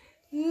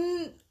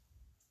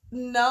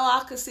 No,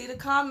 I could see the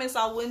comments.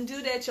 I wouldn't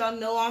do that. Y'all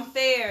know I'm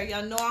fair.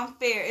 Y'all know I'm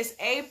fair. It's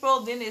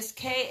April. Then it's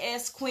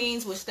KS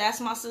Queens, which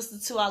that's my sister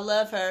too. I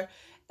love her.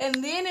 And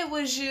then it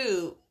was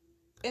you.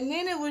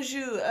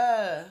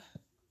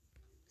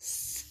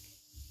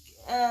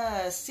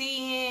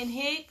 CN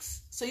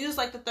Hicks. So you was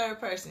like the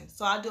third person.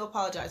 So I do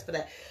apologize for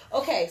that.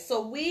 Okay,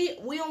 so we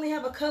only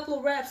have a couple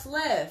of wraps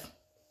left.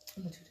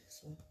 I'm gonna do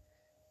this one.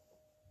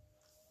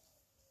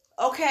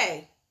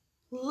 Okay.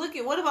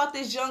 What about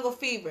this Jungle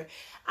Fever?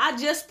 I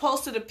just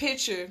posted a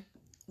picture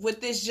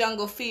with this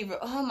Jungle Fever.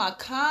 Oh, my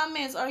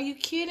comments. Are you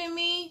kidding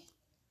me?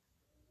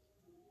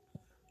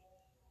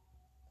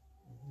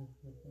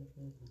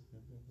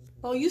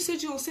 Oh, you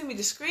said you gonna send me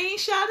the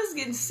screenshot? It's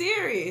getting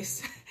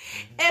serious.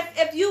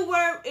 If you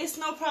were, it's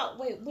no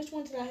problem. Wait, which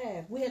one did I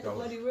have? We had the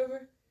Bloody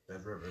River.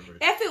 That's River.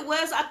 If it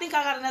was, I think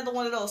I got another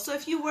one of those. So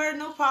if you were,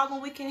 no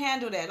problem. We can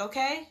handle that,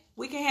 okay?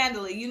 We can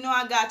handle it. You know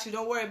I got you.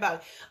 Don't worry about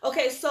it.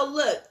 Okay, so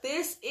look.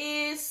 This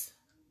is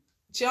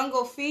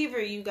Jungle Fever,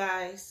 you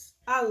guys.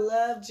 I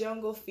love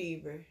Jungle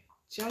Fever.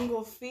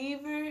 Jungle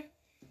Fever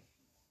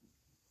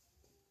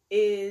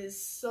is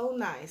so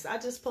nice. I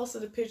just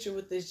posted a picture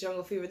with this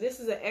Jungle Fever. This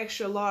is an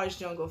extra large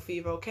Jungle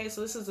Fever, okay?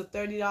 So this is a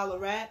 $30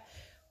 wrap.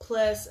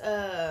 Plus,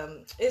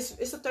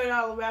 it's a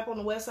 $30 wrap on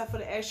the website for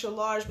the extra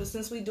large. But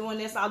since we doing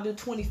this, I'll do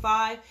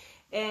 $25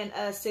 and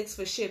 $6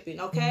 for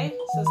shipping, okay?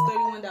 So it's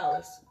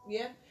 $31.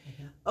 Yeah?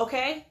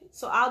 Okay?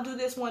 So I'll do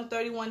this one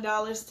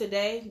 $31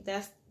 today.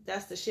 That's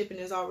the shipping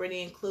is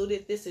already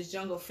included. This is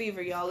Jungle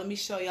Fever, y'all. Let me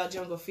show y'all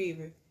Jungle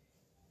Fever.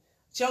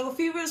 Jungle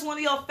Fever is one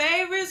of your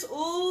favorites.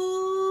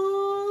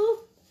 Ooh.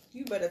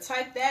 You better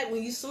type that.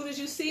 As soon as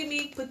you see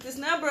me put this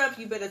number up,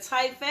 you better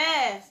type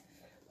fast.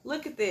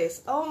 Look at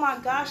this. Oh my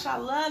gosh, I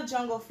love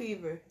Jungle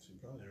Fever. She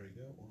probably already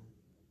got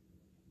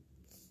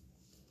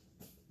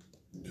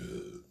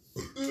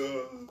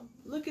one.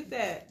 Look at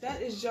that.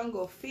 That is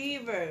Jungle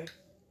Fever.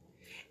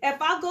 If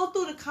I go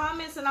through the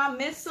comments and I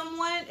miss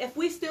someone, if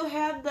we still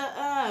have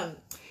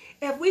the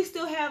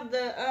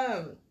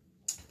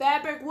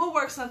fabric, we'll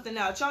work something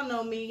out. Y'all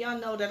know me. Y'all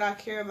know that I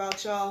care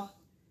about y'all,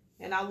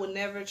 and I would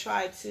never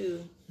try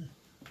to.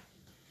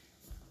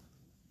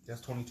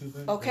 That's 22,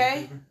 baby.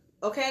 Okay.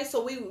 Okay,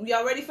 so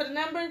y'all ready for the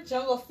number?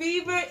 Jungle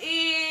Fever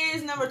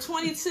is number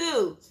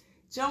 22.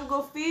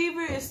 Jungle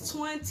Fever is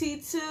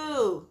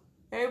 22.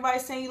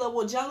 Everybody's saying you love.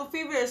 Well, Jungle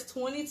Fever is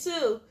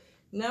 22.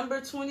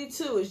 Number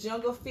 22 is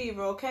Jungle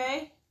Fever,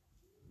 okay?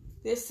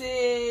 This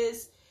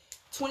is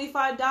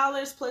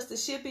 $25 plus the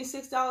shipping,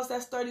 $6.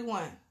 That's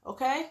 $31,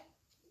 okay?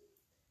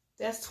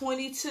 That's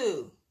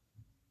 22.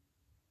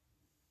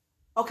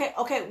 Okay,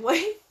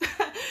 wait.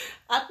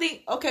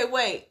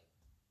 Wait.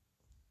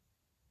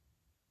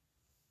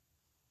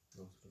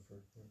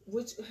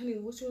 Which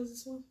one is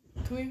this one?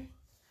 Come here.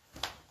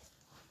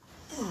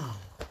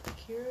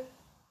 Kira?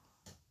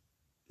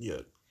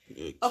 Yeah.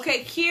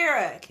 Okay,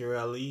 Kira.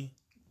 Kira Lee.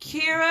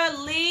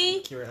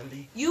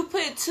 You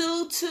put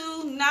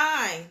 229.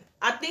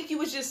 I think you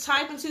was just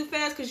typing too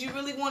fast because you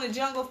really wanted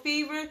Jungle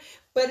Fever.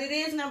 But it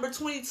is number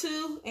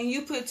 22, and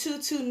you put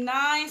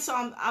 229. So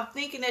I'm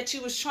thinking that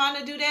you was trying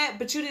to do that,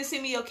 but you didn't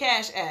send me your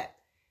Cash App.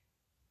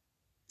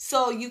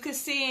 So you could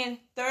send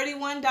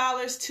 $31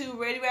 to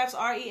Readi Wrapz,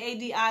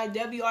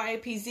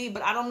 ReadiWrapz,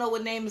 but I don't know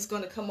what name is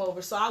going to come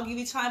over. So I'll give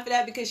you time for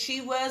that because she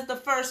was the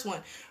first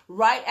one,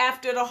 right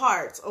after the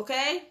hearts,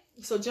 okay?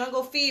 So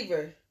Jungle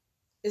Fever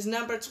is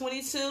number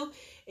 22,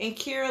 and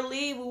Kira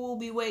Lee, we will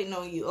be waiting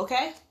on you,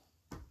 okay?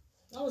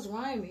 I was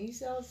rhyming. You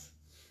see, I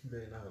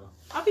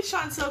be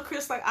trying to tell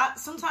Chris, like,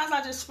 sometimes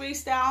I just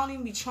freestyle. I don't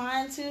even be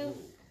trying to.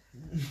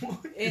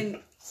 And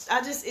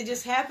it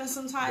just happens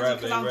sometimes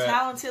because I'm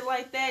talented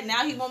like that.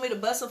 Now he want me to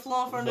bust a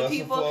flow in front of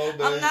people.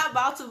 I'm not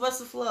about to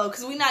bust a flow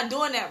because we're not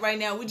doing that right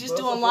now. We're just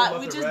doing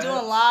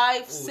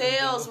live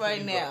sales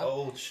right now.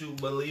 Old true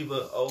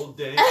believer, old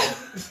day.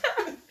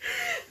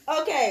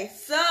 Okay,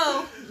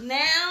 so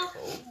now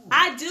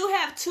I do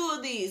have 2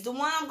 of these. The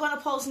one I'm going to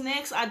post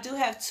next, I do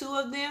have 2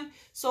 of them.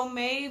 So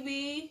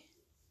maybe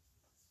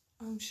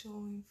I'm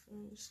showing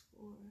first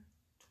for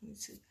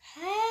 22.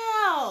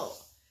 How?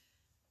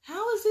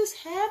 How is this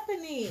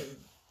happening?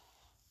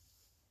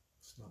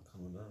 It's not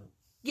coming up.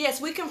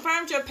 Yes, we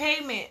confirmed your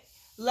payment.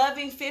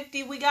 Loving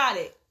 50, we got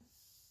it.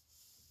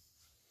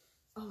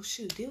 Oh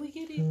shoot, did we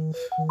get it?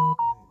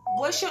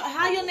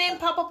 How your name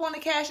pop up on the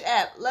Cash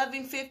App?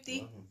 Loving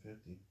 50.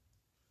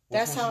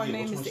 That's how her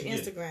name is the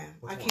Instagram.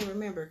 I can't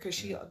remember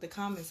because the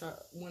comments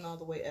went all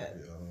the way up.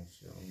 Yeah, I don't know.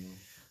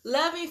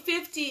 Loving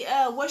 50.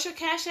 What's your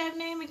Cash App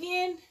name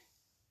again?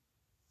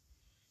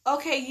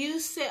 Okay,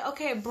 you said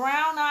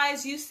Brown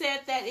Eyes. You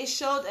said that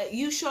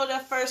you showed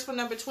up first for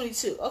number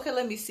 22. Okay,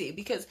 let me see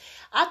because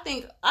I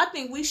think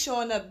we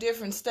showing up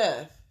different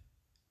stuff.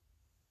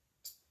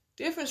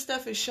 Different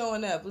stuff is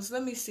showing up.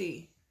 Let me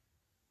see.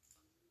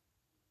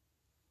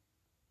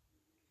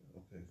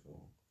 Okay,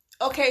 cool.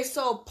 Okay,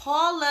 so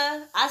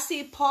Paula, I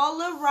see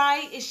Paula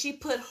Wright, and she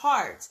put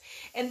hearts.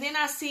 And then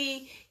I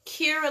see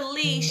Kira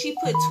Lee, she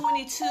put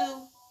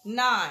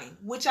 22-9,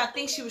 which I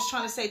think she was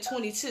trying to say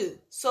 22.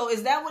 So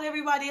is that what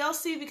everybody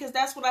else see? Because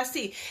that's what I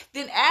see.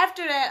 Then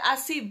after that, I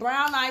see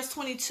Brown Eyes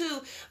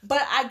 22,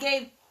 but I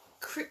gave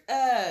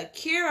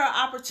Kira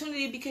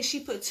opportunity because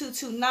she put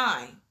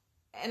 229.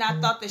 And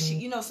I thought that she,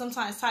 you know,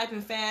 sometimes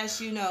typing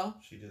fast, you know.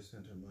 She just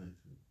sent her money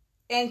too.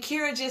 And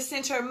Kira just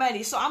sent her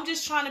money. So I'm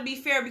just trying to be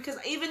fair because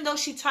even though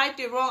she typed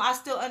it wrong, I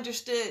still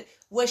understood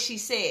what she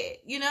said,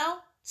 you know?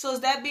 So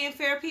is that being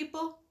fair,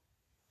 people?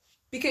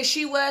 Because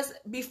she was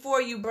before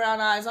you,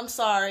 Brown Eyes. I'm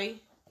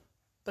sorry.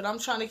 But I'm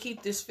trying to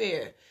keep this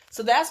fair.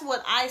 So that's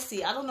what I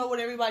see. I don't know what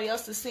everybody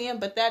else is seeing,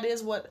 but that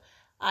is what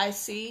I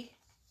see.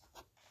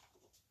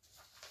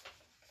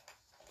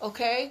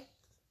 Okay?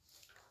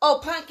 Oh,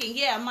 pumpkin.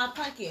 Yeah, my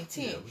pumpkin.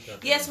 10.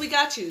 Yeah, we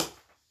got you.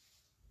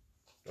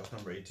 That's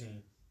number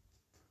 18.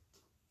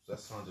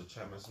 That's Sandra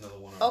Chapman. That's another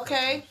one.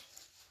 Okay.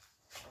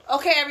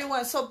 Okay,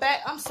 everyone. So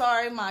back. I'm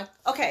sorry,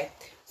 okay.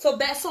 So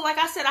back. So like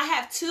I said, I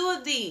have 2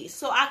 of these,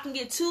 so I can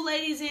get 2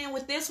 ladies in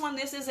with this one.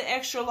 This is an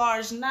extra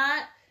large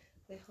knot.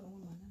 Wait, hold on.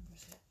 Where my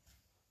numbers at?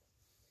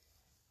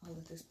 I'll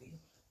let this be.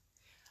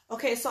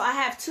 Okay, so I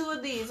have 2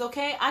 of these.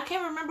 Okay, I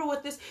can't remember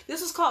what this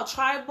is called.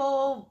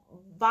 Tribal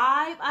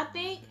Vibe, I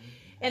think.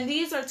 And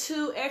these are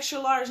 2 extra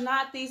large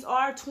knots. These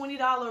are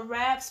 $20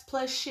 wraps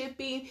plus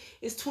shipping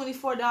is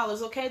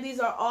 $24. Okay, these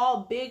are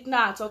all big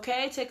knots.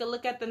 Okay, take a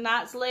look at the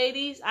knots,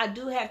 ladies. I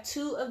do have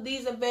 2 of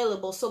these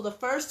available. So the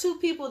first 2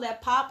 people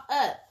that pop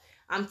up,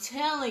 I'm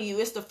telling you,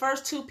 it's the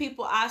first 2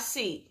 people I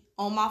see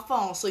on my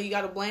phone. So you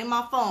got to blame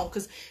my phone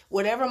because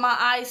whatever my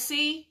eyes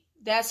see,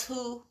 that's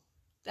who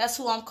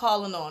I'm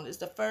calling on. It's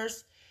the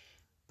first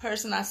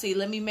person I see.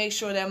 Let me make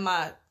sure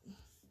that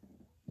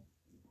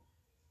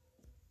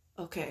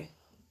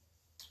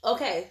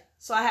Okay,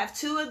 so I have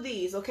 2 of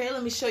these. Okay,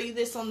 let me show you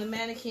this on the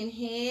mannequin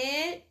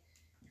head.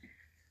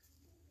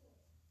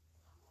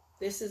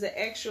 This is an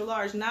extra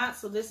large knot,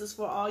 so this is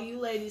for all you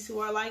ladies who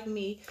are like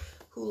me,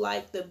 who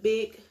like the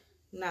big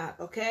knot,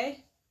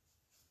 okay?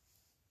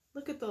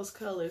 Look at those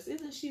colors.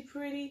 Isn't she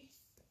pretty?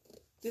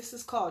 This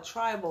is called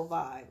Tribal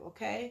Vibe,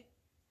 okay?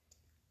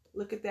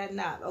 Look at that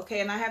knot,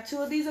 okay? And I have 2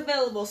 of these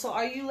available, so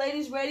are you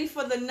ladies ready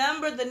for the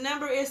number? The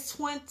number is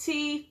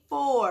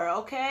 24,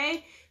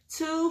 okay?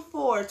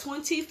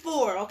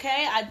 24,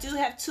 okay? I do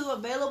have 2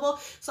 available,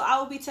 so I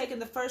will be taking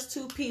the first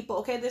 2 people,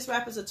 okay? This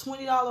wrap is a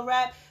 $20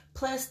 wrap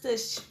plus the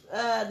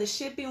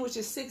shipping, which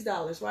is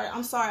 $6, right?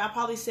 I'm sorry, I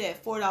probably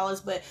said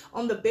 $4, but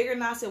on the bigger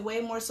knots, it's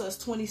way more, so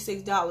it's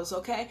 $26,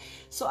 okay?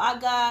 So I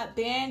got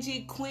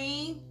Banji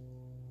Queen,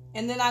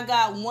 and then I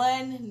got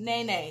one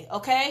Nene,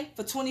 okay?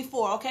 For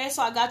 24, okay?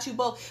 So I got you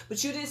both.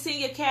 But you didn't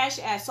send your Cash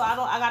App, so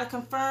I gotta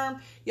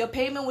confirm your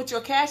payment with your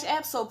Cash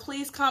App. So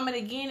please comment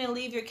again and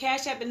leave your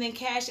Cash App, and then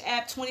Cash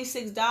App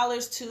 $26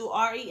 to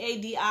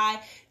Readi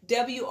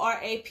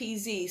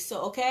Wrapz.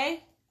 So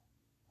okay?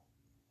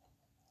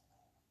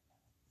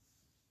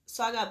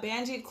 So I got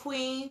Banji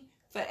Queen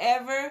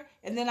Forever,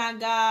 and then I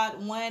got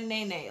one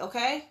Nene,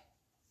 okay?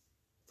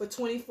 For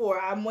 24.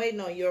 I'm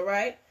waiting on you, all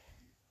right?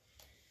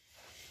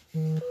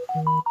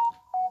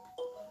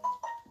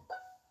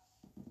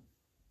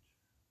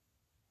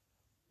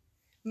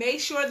 Make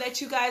sure that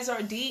you guys are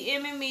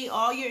DMing me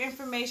all your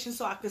information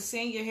so I can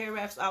send your hair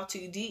wraps out to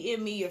you. DM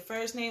me your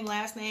first name,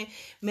 last name,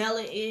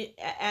 mailing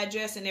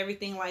address, and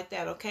everything like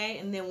that, okay?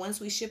 And then once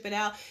we ship it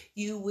out,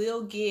 you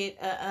will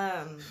get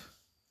a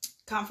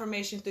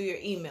confirmation through your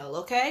email,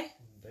 okay?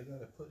 They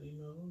gotta put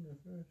email on there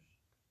first.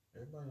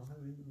 Everybody don't have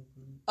email.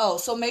 Oh,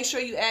 so make sure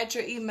you add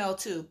your email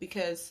too,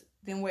 because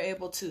then we're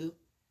able to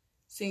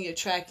send your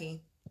tracking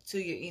to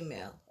your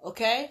email,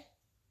 okay?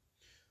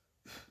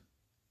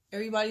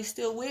 Everybody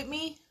still with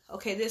me?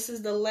 Okay, this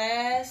is the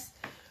last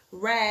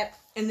wrap,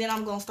 and then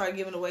I'm gonna start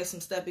giving away some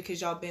stuff because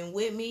y'all been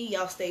with me.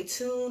 Y'all stay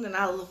tuned, and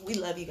we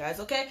love you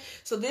guys, okay?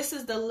 So this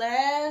is the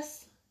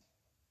last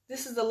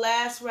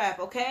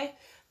wrap, okay?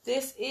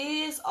 This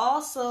is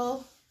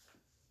also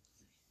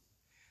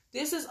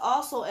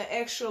an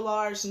extra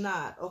large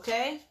knot,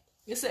 okay?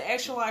 This is an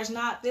extra large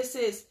knot. This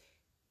is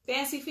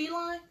Fancy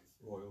Feline?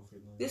 Royal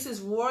Feline. This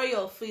is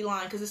Royal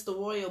Feline because it's the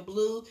royal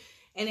blue,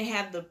 and it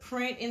have the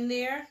print in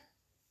there.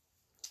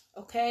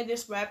 Okay,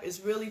 this wrap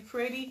is really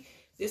pretty.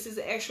 This is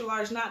an extra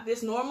large knot.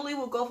 This normally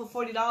will go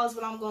for $40,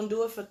 but I'm going to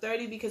do it for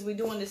 $30 because we're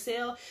doing the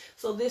sale.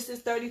 So this is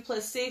 30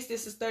 plus 6.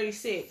 This is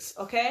 36,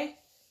 okay?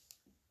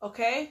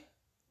 Okay?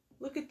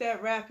 Look at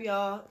that wrap,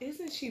 y'all.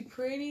 Isn't she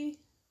pretty?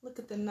 Look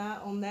at the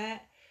knot on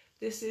that.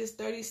 This is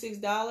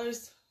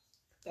 $36.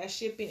 That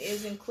shipping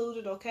is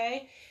included,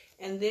 okay?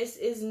 And this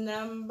is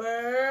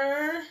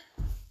number...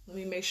 Let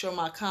me make sure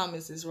my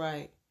comments is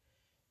right.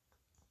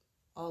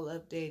 All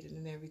updated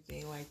and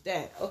everything like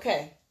that.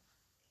 Okay.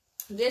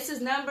 This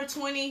is number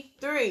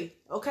 23.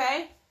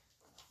 Okay.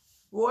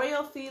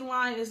 Royal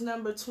Feline is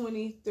number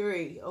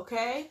 23.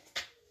 Okay.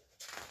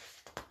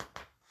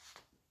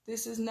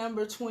 This is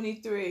number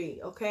 23,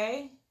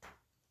 okay?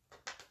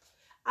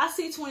 I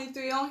see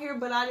 23 on here,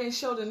 but I didn't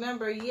show the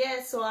number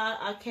yet, so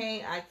I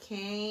can't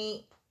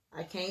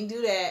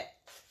do that.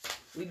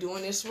 We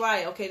doing this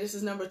right. Okay, this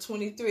is number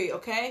 23,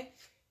 okay?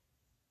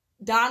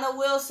 Donna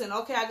Wilson,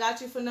 okay, I got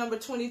you for number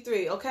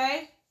 23,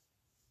 okay?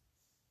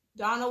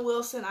 Donna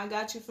Wilson, I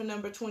got you for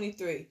number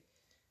 23.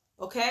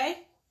 Okay?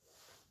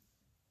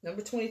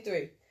 Number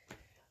 23.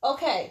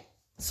 Okay.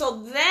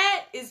 So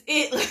that is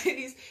it,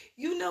 ladies.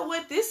 You know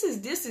what? This is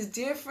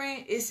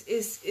different.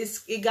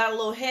 It got a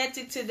little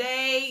hectic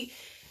today.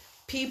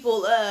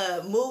 People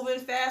moving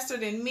faster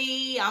than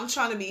me. I'm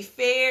trying to be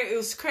fair. It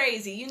was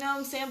crazy. You know what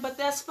I'm saying? But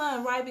that's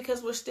fun, right?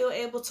 Because we're still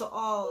able to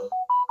all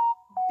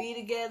be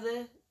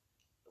together.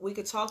 We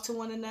could talk to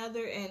one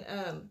another,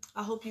 and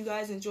I hope you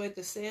guys enjoyed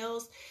the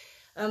sales.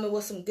 It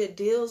was some good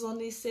deals on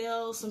these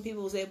sales. Some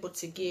people was able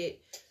to get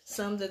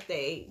some that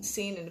they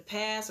seen in the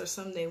past or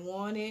some they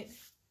wanted.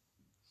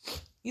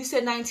 You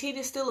said 19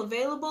 is still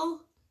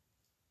available?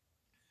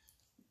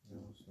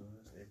 No, it's not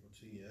able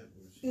to yet.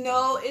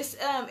 No, it's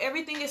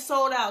everything is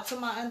sold out to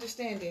my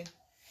understanding.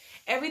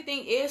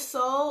 Everything is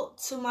sold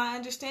to my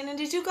understanding.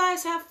 Did you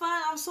guys have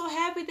fun? I'm so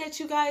happy that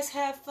you guys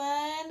have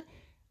fun.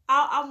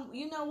 I'm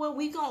you know what,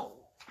 we gon'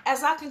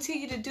 as I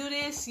continue to do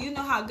this, you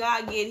know how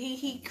God get.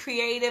 He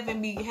creative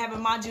and be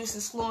having my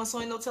juices flowing,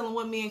 so ain't no telling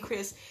what me and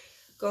Chris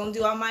gonna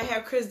do. I might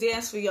have Chris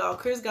dance for y'all.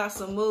 Chris got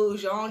some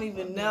moves y'all don't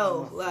even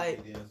know.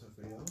 Like,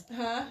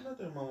 huh?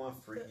 Nothing about my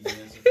freaky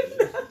dancing for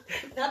you.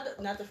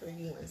 Not the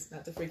freaky ones.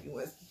 Not the freaky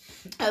ones.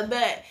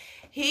 But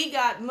he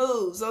got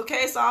moves,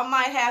 okay? So I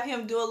might have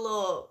him do a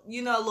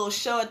little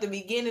show at the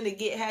beginning to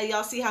get how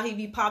y'all see how he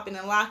be popping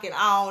and locking.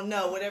 I don't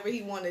know, whatever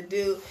he want to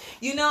do.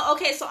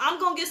 Okay, so I'm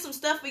going to get some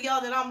stuff for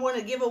y'all that I'm going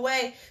to give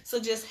away. So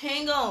just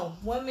hang on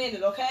 1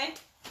 minute, okay?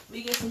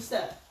 We get some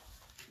stuff.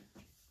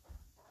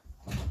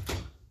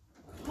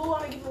 Who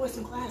want to give away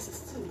some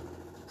glasses, too?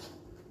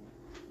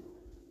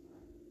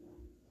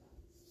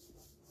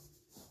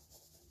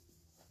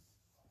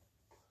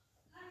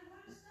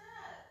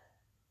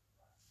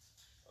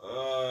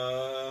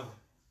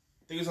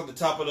 I think it's on the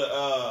top of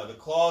the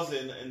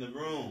closet in the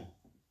room.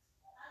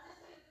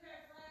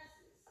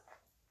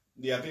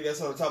 Yeah, I think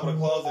that's on the top of the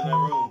closet in that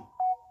room.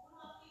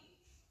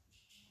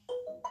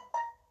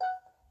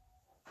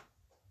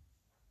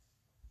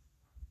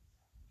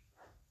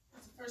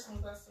 That's the first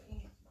one that's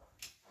in.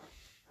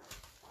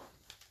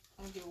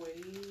 I'm gonna give away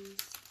these.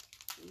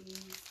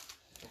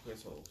 Okay,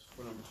 so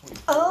for number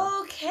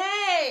 24.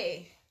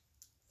 Okay.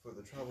 For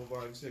the travel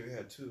bag, you said we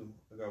had 2.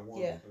 I got 1.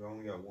 Yeah. I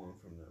only got 1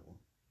 from that one.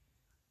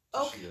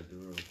 Okay.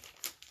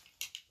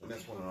 And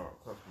that's one of our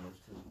customers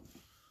too.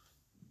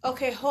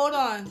 Okay, hold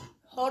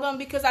on,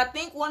 because I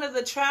think one of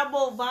the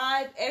travel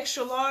vibe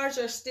extra large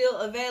are still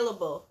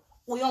available.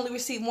 We only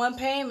received 1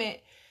 payment,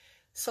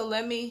 so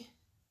let me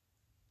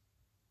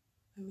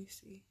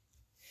see.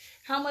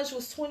 How much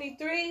was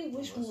 23?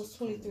 Which one was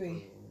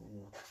 23?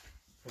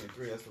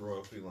 23. That's the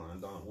Royal Feline,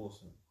 Don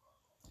Wilson.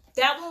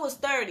 That one was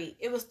 30.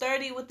 It was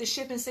 30 with the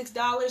shipping $6,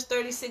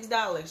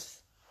 $36.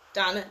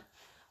 Donna.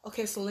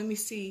 Okay, so let me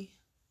see.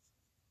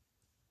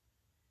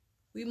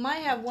 We might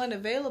have one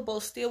available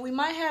still. We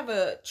might have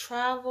a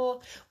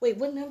travel. Wait,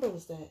 what number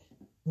was that?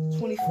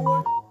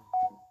 24?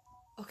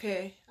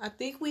 Okay, I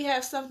think we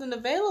have something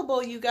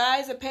available, you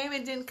guys. The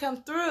payment didn't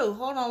come through.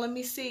 Hold on, let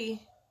me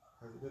see.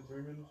 Has it been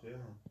 3 minutes? Yeah.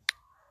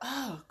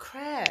 Oh,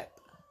 crap.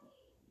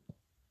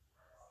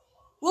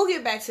 We'll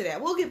get back to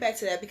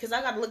that because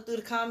I got to look through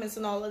the comments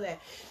and all of that.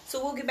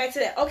 So we'll get back to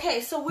that. Okay,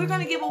 so we're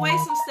going to give away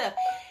some stuff.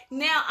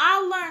 Now,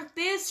 I learned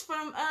this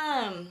from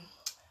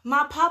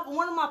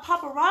one of my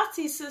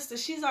paparazzi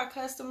sisters. She's our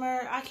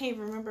customer. I can't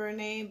even remember her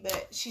name,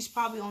 but she's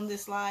probably on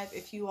this live.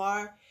 If you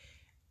are,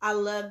 I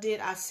loved it.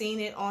 I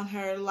seen it on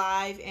her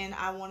live and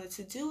I wanted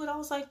to do it. I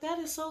was like, that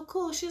is so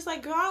cool. She's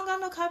like, girl, I don't got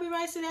no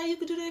copyrights to that. You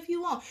can do that if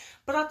you want.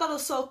 But I thought it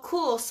was so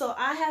cool. So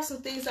I have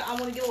some things that I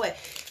want to give away.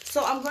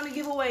 So I'm going to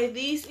give away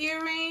these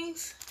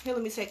earrings. Here,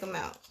 let me take them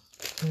out.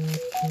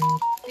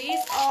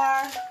 These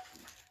are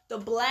the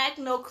black,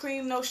 no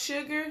cream, no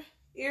sugar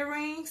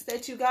earrings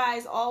that you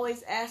guys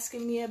always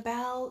asking me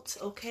about,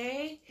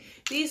 okay?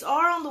 These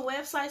are on the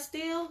website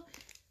still.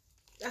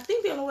 I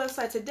think they're on the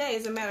website today,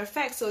 as a matter of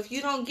fact. So if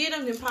you don't get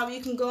them, then probably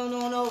you can go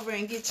on over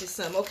and get you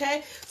some,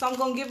 okay? So I'm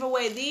going to give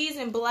away these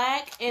in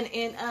black and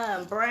in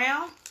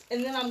brown.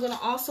 And then I'm going to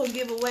also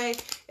give away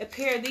a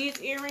pair of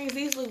these earrings.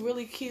 These look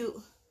really cute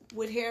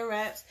with hair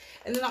wraps.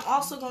 And then I'm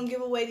also going to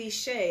give away these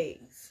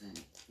shades.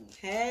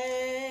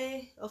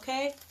 Hey,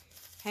 okay?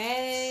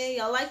 Hey,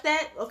 y'all like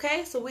that?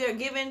 Okay, so we are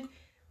giving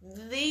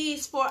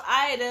these 4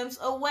 items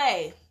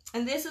away.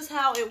 And this is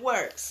how it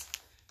works.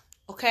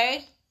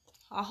 Okay?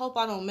 I hope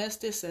I don't mess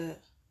this up.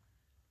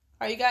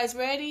 Are you guys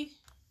ready?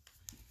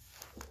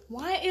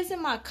 Why isn't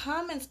my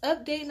comments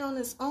updating on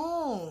its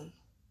own?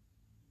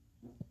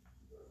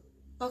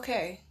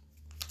 Okay.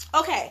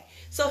 Okay.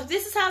 So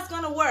this is how it's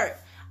going to work.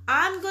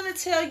 I'm going to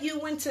tell you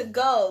when to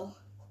go.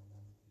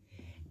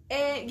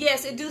 And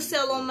yes, it do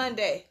sell on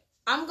Monday.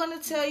 I'm going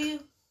to tell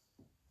you.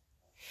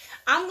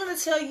 I'm gonna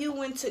tell you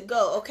when to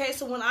go. Okay,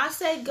 so when I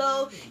say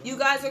go, you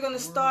guys are gonna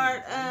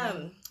start.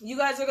 You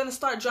guys are gonna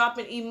start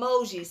dropping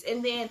emojis,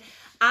 and then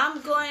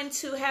I'm going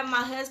to have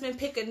my husband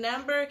pick a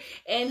number,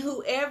 and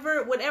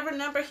whatever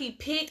number he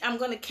picked, I'm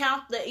going to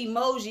count the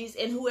emojis,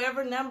 and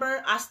whoever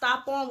number I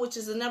stop on, which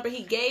is the number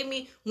he gave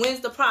me,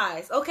 wins the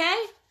prize.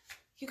 Okay?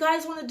 You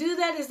guys want to do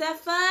that? Is that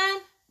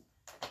fun?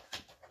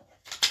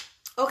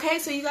 Okay,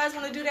 so you guys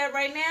want to do that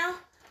right now?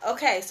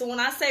 Okay, so when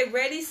I say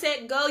ready,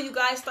 set, go, you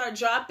guys start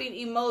dropping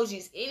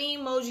emojis. Any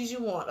emojis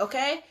you want,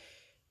 okay?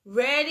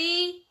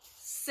 Ready,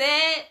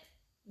 set,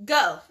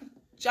 go.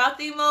 Drop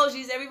the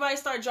emojis. Everybody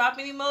start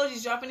dropping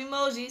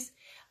emojis.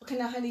 Okay,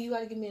 now, honey, you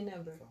got to give me a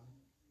number.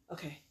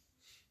 Okay.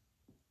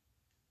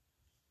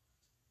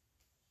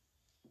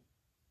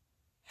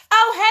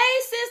 Oh,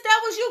 hey, sis,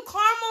 that was you.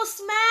 Caramel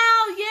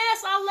Smile.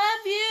 Yes, I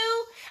love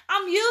you.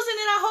 I'm using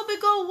it. I hope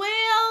it go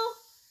well.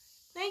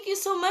 Thank you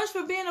so much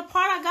for being a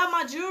part. I got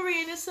my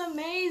jewelry, and it's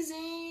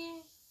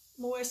amazing.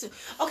 More soon.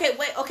 Okay,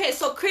 wait. Okay,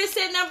 so Chris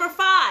said number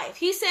 5.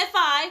 He said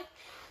 5.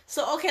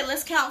 So, okay,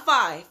 let's count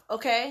 5.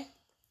 Okay?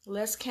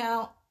 Let's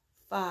count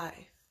 5.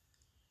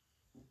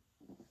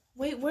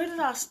 Wait, where did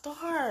I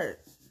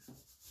start?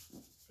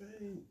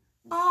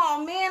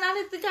 Oh man,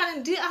 I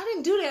didn't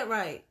do that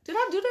right. Did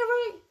I do that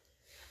right?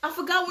 I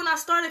forgot when I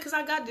started because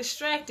I got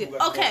distracted.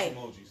 Okay.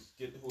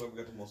 Get whoever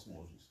got the most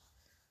emojis.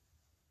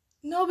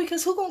 No,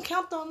 because who gonna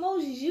count the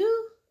emojis?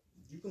 You?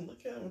 You can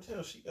look at them and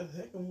tell she got a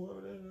heck of whoever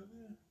that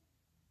is.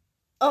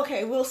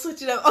 Okay, we'll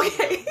switch it up.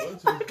 Okay.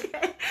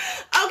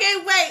 Okay,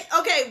 wait.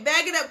 Okay,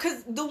 back it up.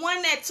 Because the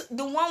one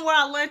where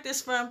I learned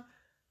this from,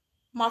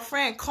 my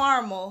friend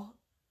Carmel,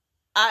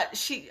 I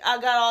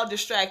got all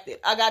distracted.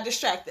 I got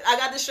distracted.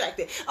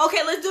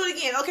 Okay, let's do it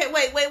again. Okay,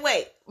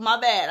 wait. My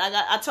bad.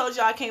 I told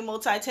you I can't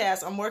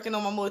multitask. I'm working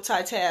on my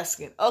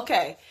multitasking.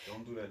 Okay.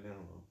 Don't do that now,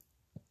 though.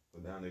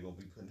 But now they're going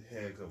to be putting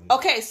handcuffs.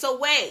 Okay, so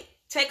wait.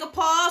 Take a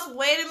pause.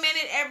 Wait a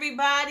minute,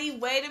 everybody.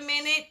 Wait a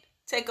minute.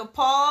 Take a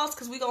pause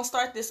because we're going to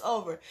start this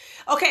over.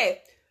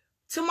 Okay.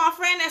 To my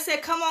friend that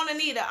said, come on,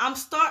 Anita.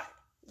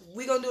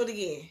 We're going to do it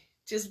again.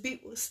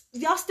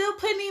 Y'all still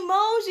putting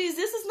emojis.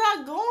 This is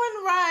not going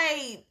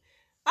right.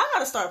 I got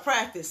to start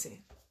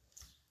practicing.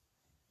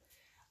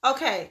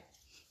 Okay.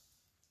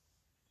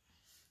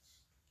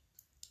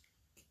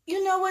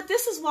 You know what?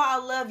 This is why I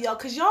love y'all.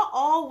 Because y'all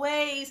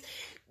always...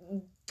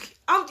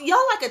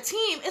 y'all like a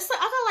team. It's like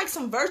I got like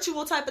some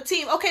virtual type of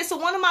team. Okay, so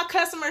one of my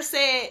customers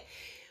said...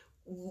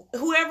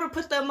 whoever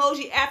put the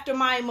emoji after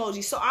my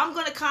emoji. So I'm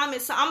going to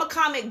comment. So I'm going to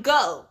comment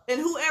go. And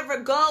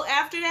whoever go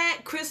after that,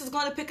 Chris is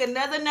going to pick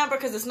another number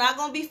because it's not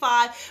going to be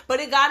 5.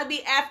 But it got to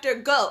be after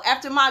go.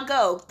 After my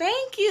go.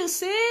 Thank you,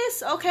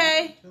 sis.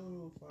 Okay.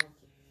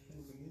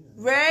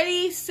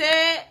 Ready,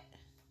 set,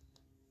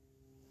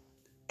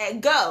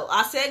 and go.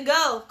 I said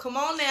go. Come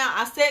on now.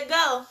 I said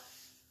go.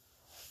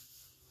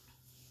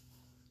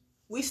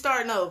 We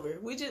starting over.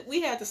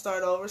 We had to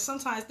start over.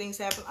 Sometimes things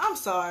happen. I'm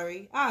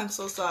sorry. I'm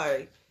so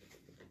sorry.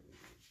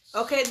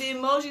 Okay, the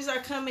emojis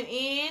are coming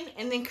in,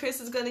 and then Chris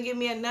is going to give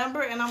me a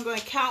number, and I'm going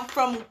to count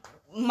from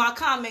my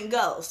comment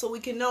go, so we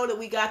can know that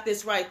we got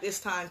this right this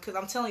time, because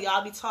I'm telling you,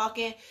 I'll be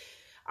talking.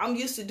 I'm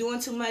used to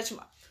doing too much.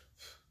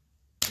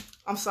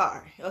 I'm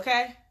sorry,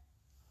 okay?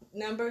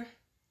 Number?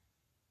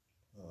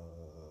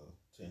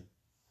 10.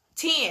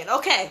 10,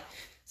 okay.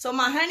 So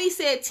my honey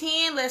said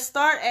 10. Let's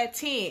start at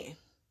 10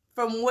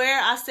 from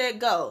where I said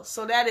go.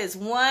 So that is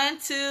 1,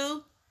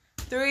 2,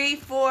 3,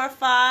 4,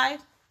 5,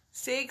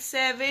 6,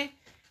 7,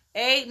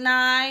 8,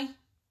 9,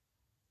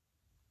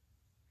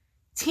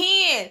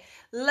 10.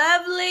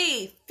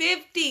 Lovely.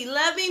 50.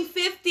 Loving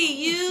 50.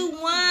 You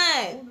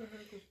won.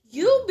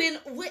 You've been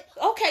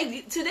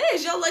okay. Today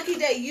is your lucky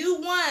day.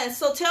 You won.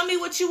 So tell me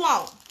what you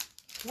want.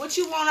 What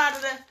you want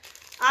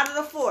out of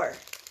the 4?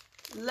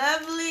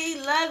 Lovely,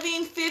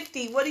 loving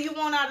 50. What do you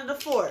want out of the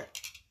 4?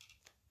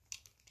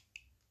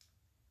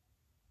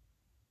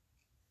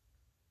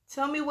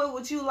 Tell me what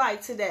would you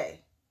like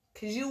today,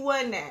 because you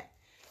won that.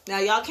 Now,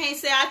 y'all can't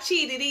say I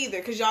cheated either,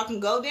 because y'all can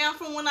go down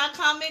from when I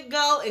comment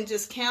go and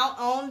just count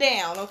on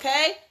down,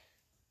 okay?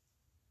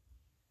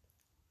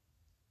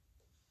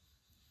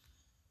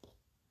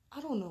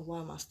 I don't know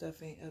why my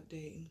stuff ain't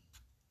updating.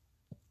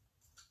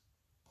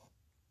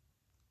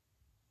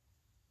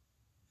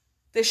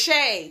 The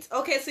shades.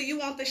 Okay, so you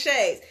want the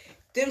shades.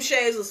 Them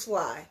shades will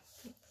fly.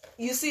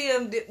 You see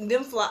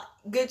them fly.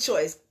 Good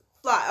choice.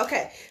 Fly.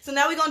 Okay, so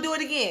now we're going to do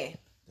it again.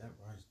 That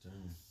rice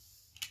done.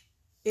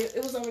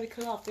 It was already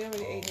cut off. They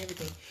already ate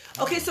everything.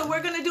 Okay, so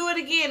we're going to do it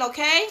again,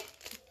 okay?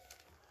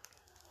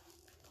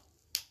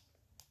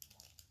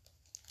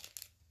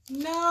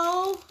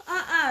 No.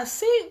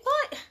 See,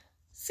 what?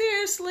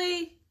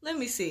 Seriously? Let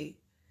me see.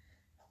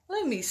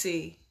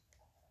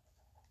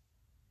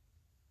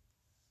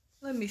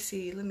 Let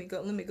me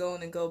go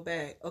in and go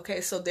back. Okay,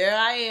 so there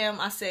I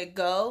am. I said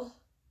go.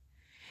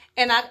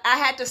 And I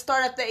had to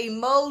start at the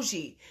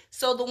emoji.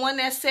 So the one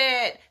that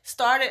said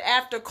started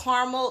after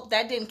caramel,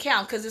 that didn't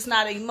count because it's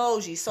not an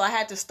emoji. So I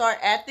had to start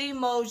at the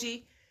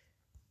emoji.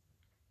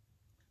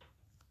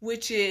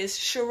 which is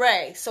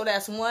Sheree. So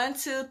that's 1,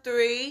 2,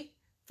 3,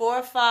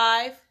 4,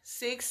 5,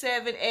 6,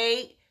 7,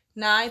 8,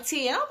 9,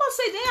 10. I'm about to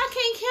say, dang, I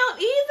can't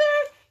count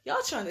either.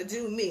 Y'all trying to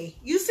do me.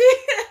 You see?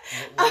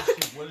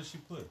 What did she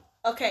put?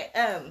 Okay,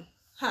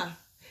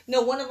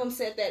 no, one of them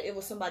said that it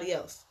was somebody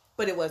else,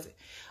 but it wasn't.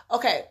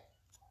 Okay,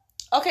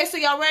 so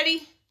y'all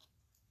ready?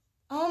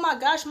 Oh my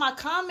gosh, my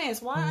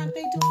comments. Why aren't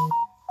they doing?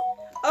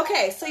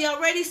 Okay, so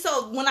y'all ready?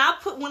 So when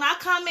I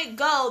comment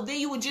go, then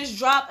you would just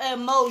drop an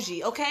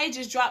emoji. Okay,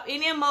 just drop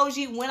any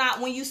emoji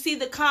when you see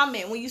the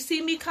comment. When you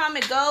see me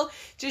comment go,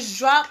 just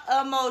drop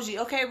an emoji.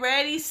 Okay,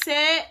 ready,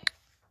 set,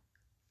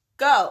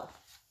 go.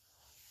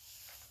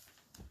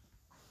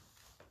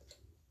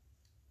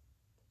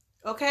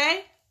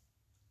 Okay.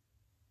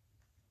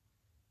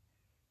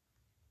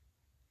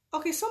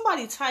 Okay,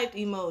 somebody typed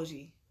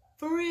emoji.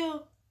 For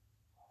real?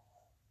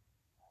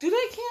 Do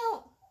they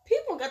count?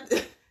 People got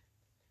the...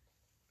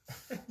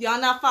 Y'all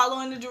not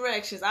following the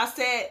directions. I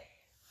said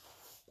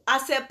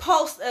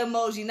post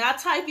emoji, not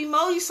type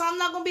emoji, so I'm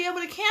not going to be able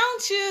to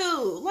count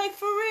you. Like,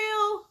 for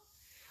real?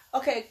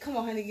 Okay, come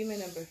on, honey, give me a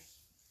number.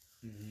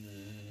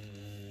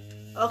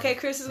 Okay,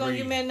 Chris is going to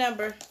give me a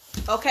number.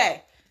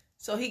 Okay,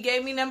 so he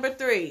gave me number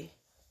 3.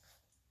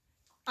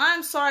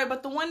 I'm sorry,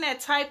 but the one that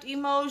typed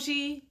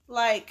emoji,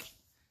 like...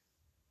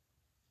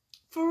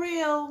 For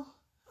real.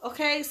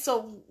 Okay,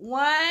 so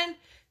 1,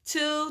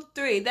 2,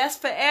 3. That's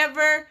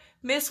Forever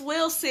Miss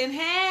Wilson.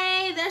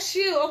 Hey, that's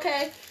you.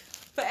 Okay.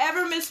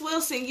 Forever Miss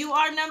Wilson, you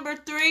are number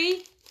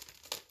 3.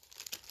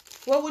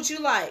 What would you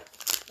like?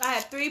 I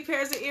have 3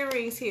 pairs of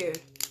earrings here.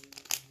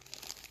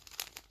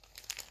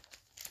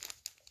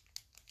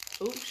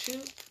 Oops,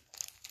 shoot.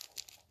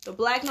 The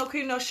black, no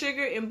cream, no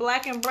sugar, in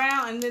black and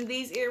brown, and then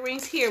these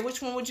earrings here.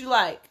 Which one would you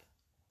like?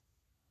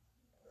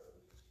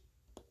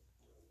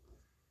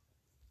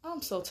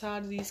 I'm so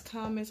tired of these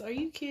comments. Are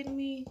you kidding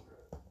me?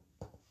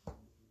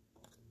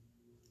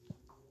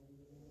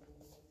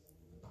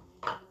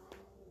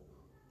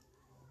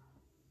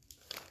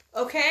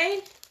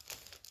 Okay.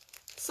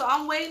 So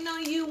I'm waiting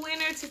on you,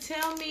 winner, to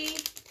tell me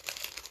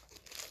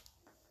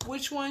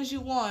which ones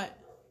you want.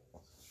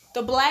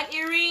 The black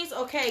earrings?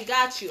 Okay,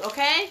 got you.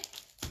 Okay.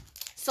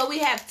 So we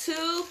have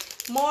 2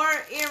 more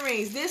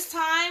earrings. This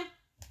time.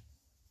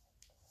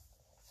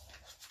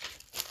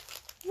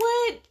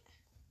 What?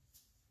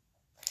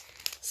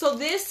 So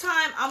this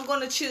time, I'm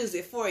going to choose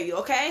it for you,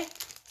 okay?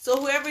 So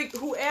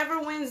whoever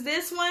wins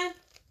this one,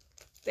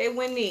 they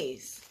win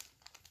these.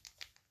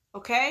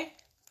 Okay?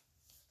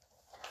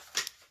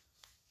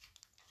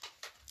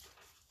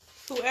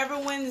 Whoever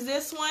wins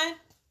this one.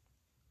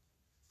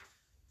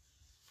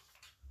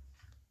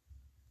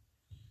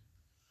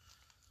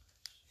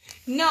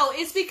 No,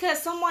 it's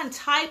because someone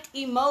typed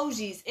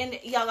emojis and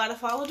y'all got to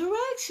follow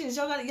directions.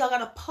 Y'all got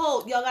to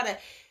post. Y'all got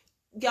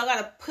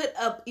to put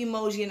up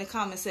emoji in the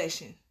comment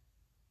section.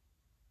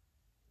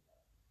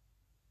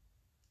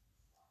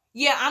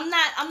 Yeah, I'm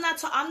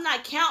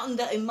not counting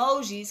the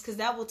emojis because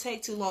that will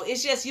take too long.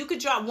 It's just you could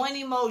drop 1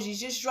 emoji,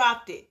 just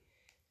dropped it.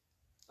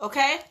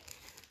 Okay?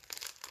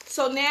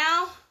 So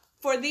now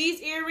for these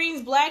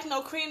earrings, black,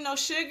 no cream, no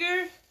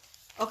sugar.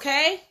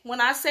 Okay? When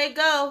I say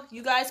go,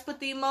 you guys put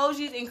the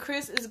emojis and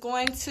Chris is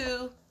going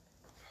to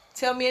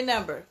tell me a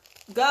number.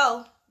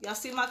 Go. Y'all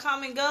see my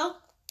comment go?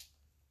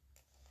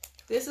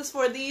 This is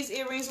for these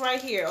earrings right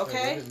here,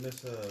 okay? Hey,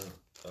 Miss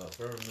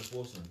Miss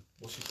Wilson,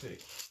 what she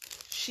pick?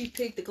 She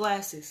picked the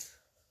glasses.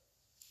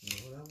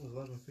 No, that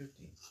was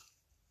 $11.50.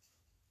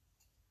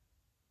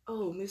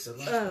 Oh, Miss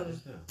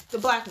The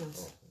black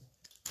ones.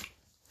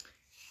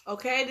 Oh.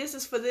 Okay, this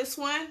is for this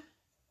one.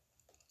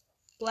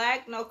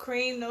 Black, no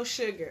cream, no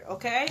sugar.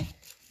 Okay,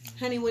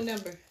 honey, what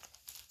number?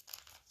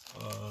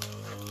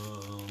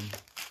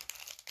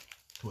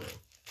 12.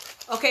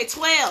 Okay,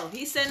 12.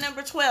 He said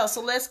number 12.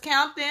 So let's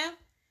count them.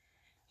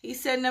 He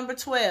said number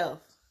 12.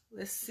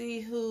 Let's see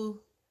who.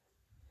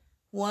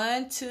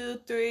 1, 2,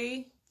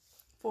 3,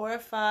 4,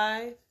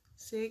 5,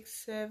 6,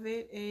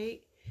 7,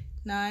 8,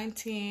 9,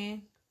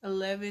 10,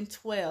 11,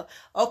 12.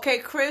 Okay,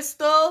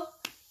 Crystal,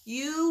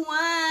 you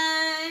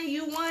won.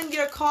 You won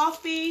your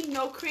coffee,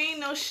 no cream,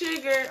 no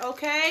sugar,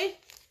 okay?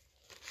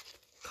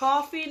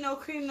 Coffee, no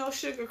cream, no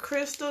sugar.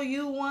 Crystal,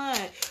 you won.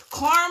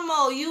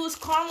 Caramel, you was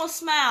Caramel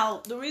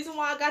Smile. The reason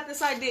why I got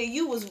this idea,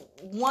 you was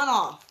 1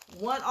 off.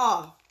 1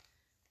 off.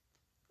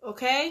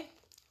 Okay?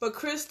 But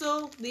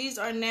Crystal, these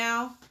are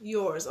now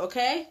yours,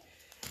 okay?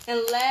 And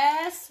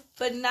last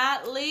but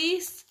not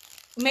least,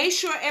 make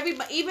sure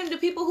everybody, even the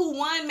people who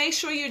won, make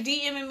sure you're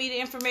DMing me the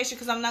information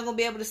because I'm not going to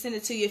be able to send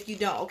it to you if you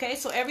don't, okay?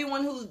 So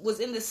everyone who was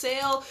in the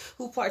sale,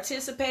 who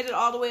participated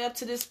all the way up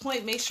to this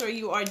point, make sure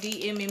you are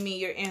DMing me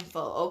your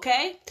info,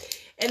 okay?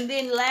 And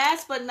then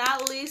last but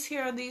not least,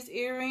 here are these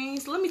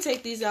earrings. Let me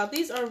take these out.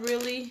 These are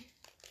really,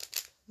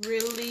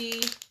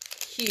 really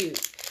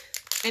cute.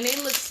 And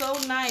they look so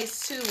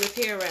nice, too, with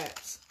hair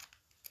wraps.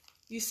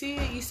 You see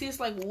it? You see it's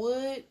like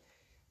wood?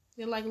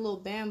 They're like a little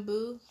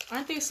bamboo.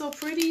 Aren't they so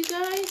pretty, you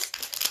guys?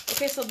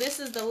 Okay, so this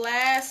is the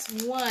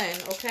last one,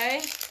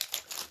 okay?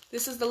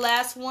 This is the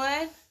last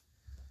one.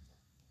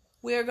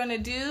 we're going to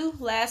do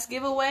last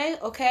giveaway,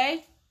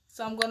 okay?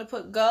 So I'm going to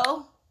put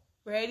go,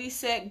 ready,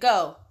 set,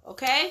 go,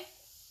 okay?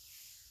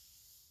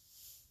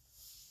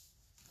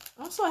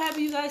 I'm so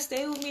happy you guys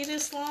stayed with me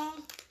this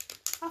long.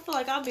 I feel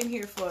like I've been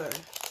here for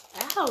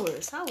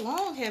hours. How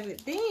long have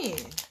it been?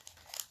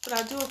 But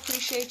I do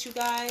appreciate you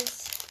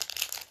guys.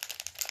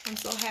 I'm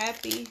so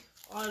happy.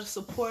 All the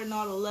support and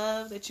all the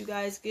love that you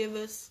guys give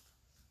us.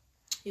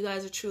 You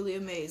guys are truly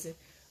amazing.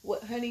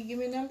 What, honey, give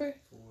me a number?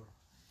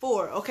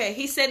 4. Okay,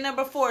 he said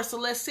number 4, so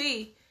let's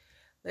see.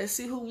 Let's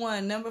see who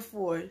won. Number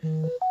 4.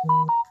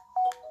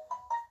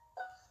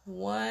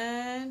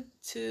 1,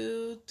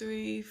 2,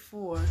 3,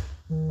 4.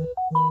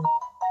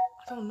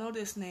 I don't know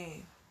this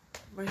name.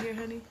 Right here,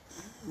 honey.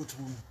 Which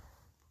one?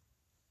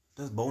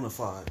 That's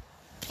Bonafide.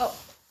 Oh.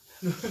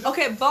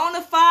 Okay,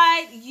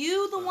 Bonafide.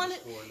 You the one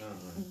that...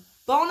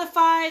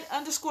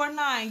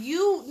 Bonafide_9.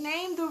 You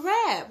named the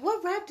rap.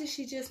 What rap did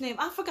she just name?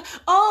 I forgot.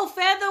 Oh,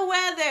 Feather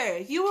Weather.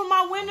 You were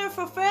my winner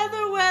for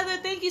Feather Weather.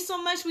 Thank you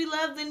so much. We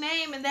love the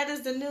name, and that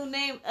is the new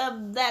name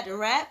of that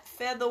rap,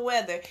 Feather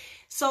Weather.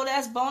 So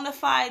that's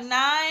Bonafide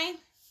 9.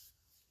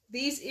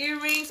 These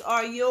earrings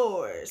are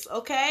yours,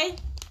 okay?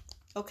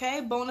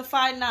 Okay,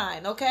 Bonafide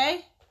 9,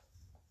 okay?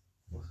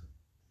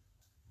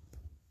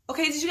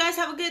 Okay, did you guys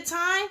have a good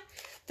time?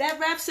 That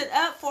wraps it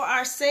up for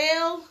our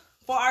sale,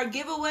 for our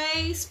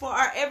giveaways, for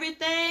our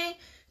everything.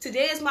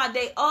 Today is my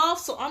day off,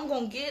 so I'm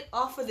going to get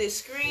off of this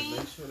screen.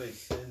 Make sure they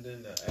send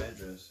in the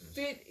addresses.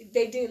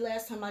 They did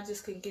last time. I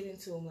just couldn't get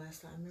into them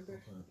last time,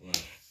 remember?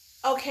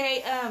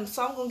 Okay,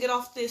 so I'm going to get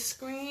off this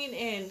screen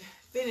and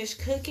finish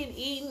cooking,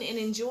 eating, and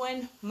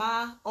enjoying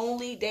my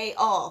only day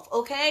off,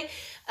 okay?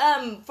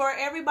 For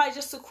everybody,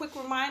 just a quick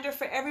reminder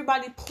for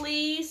everybody,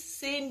 please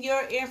send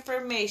your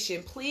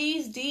information.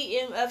 Please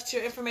DM us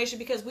your information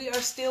because we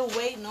are still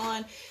waiting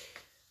on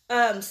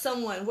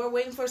someone. We're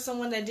waiting for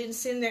someone that didn't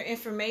send their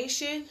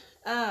information.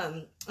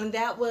 And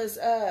that was,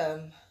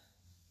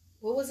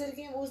 what was it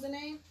again? What was the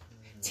name?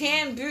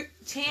 Tambrew,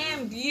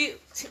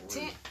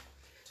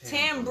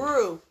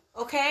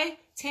 okay?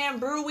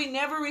 Tambrew, we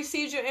never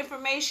received your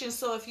information.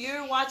 So if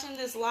you're watching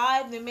this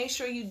live, then make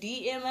sure you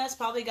DM us.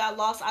 Probably got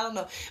lost. I don't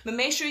know. But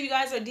make sure you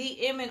guys are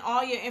DMing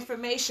all your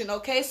information,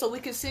 okay? So we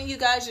can send you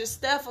guys your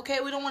stuff, okay?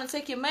 We don't want to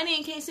take your money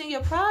and can't send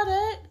your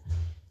product.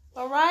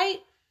 All right?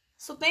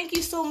 So thank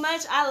you so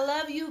much. I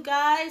love you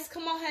guys.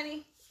 Come on,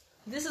 honey.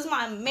 This is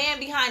my man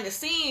behind the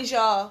scenes,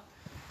 y'all.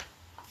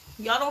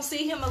 Y'all don't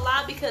see him a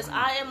lot because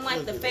I am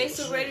like the face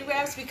of Readi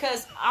Wrapz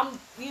because I'm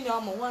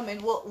a woman.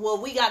 Well,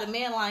 we got a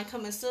man line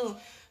coming soon.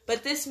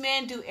 But this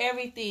man do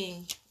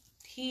everything.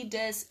 He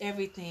does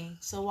everything.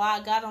 So while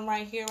I got him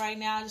right here, right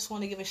now, I just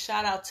want to give a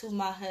shout out to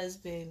my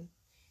husband.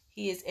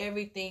 He is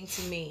everything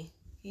to me.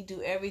 He do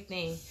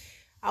everything.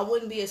 I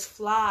wouldn't be as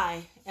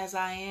fly as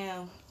I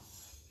am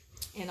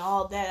and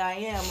all that I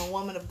am, a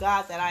woman of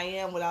God that I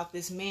am without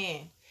this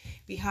man.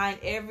 Behind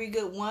every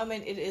good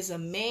woman, it is a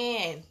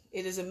man.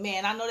 It is a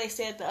man. I know they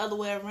say it the other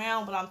way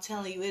around, but I'm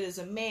telling you, it is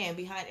a man.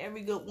 Behind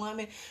every good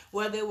woman,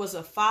 whether it was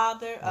a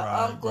father,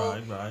 an uncle,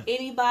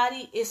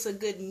 anybody, it's a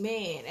good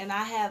man. And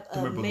I have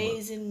an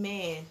amazing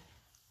man.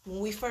 When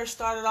we first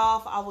started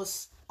off, I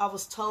was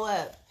toe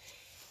up.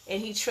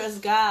 And he trusts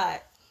God.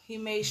 He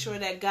made sure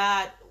that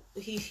God,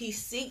 he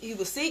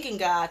was seeking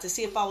God to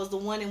see if I was the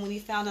one. And when he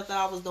found out that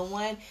I was the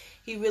one,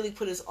 he really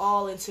put his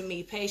all into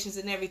me, patience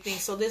and everything.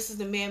 So this is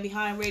the man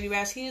behind Readi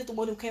Wrapz. He is the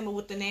one who came up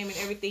with the name and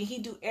everything. He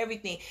do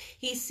everything.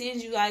 He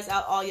sends you guys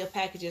out all your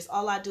packages.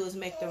 All I do is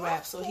make the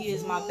wrap. So he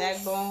is my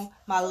backbone,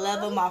 my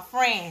lover, my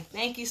friend.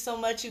 Thank you so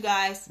much, you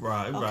guys.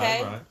 Right. We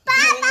love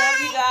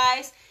you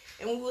guys.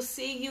 And we will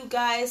see you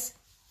guys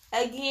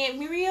again.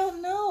 Muriel,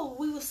 no.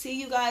 We will see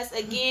you guys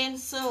again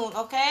soon,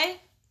 okay?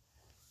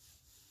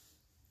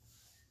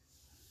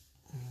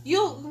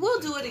 We'll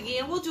do it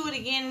again. We'll do it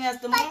again. And as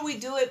the more we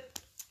do it,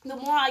 the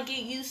more I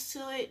get used to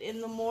it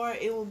and the more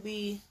it will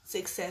be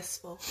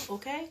successful.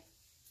 Okay?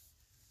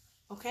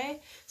 Okay?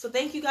 So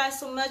thank you guys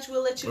so much.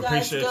 We'll let you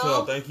guys go. Appreciate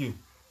y'all. Thank you.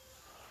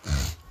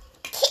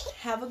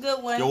 Have a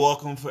good one. You're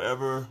welcome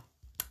forever,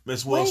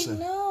 Miss Wilson.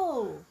 Wait,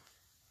 no.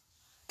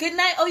 Good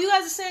night. Oh, you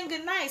guys are saying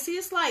good night. See,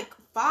 it's like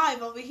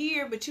 5 over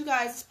here, but you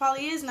guys, it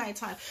probably is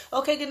nighttime.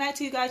 Okay, good night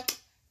to you guys.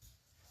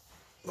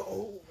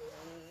 Oh.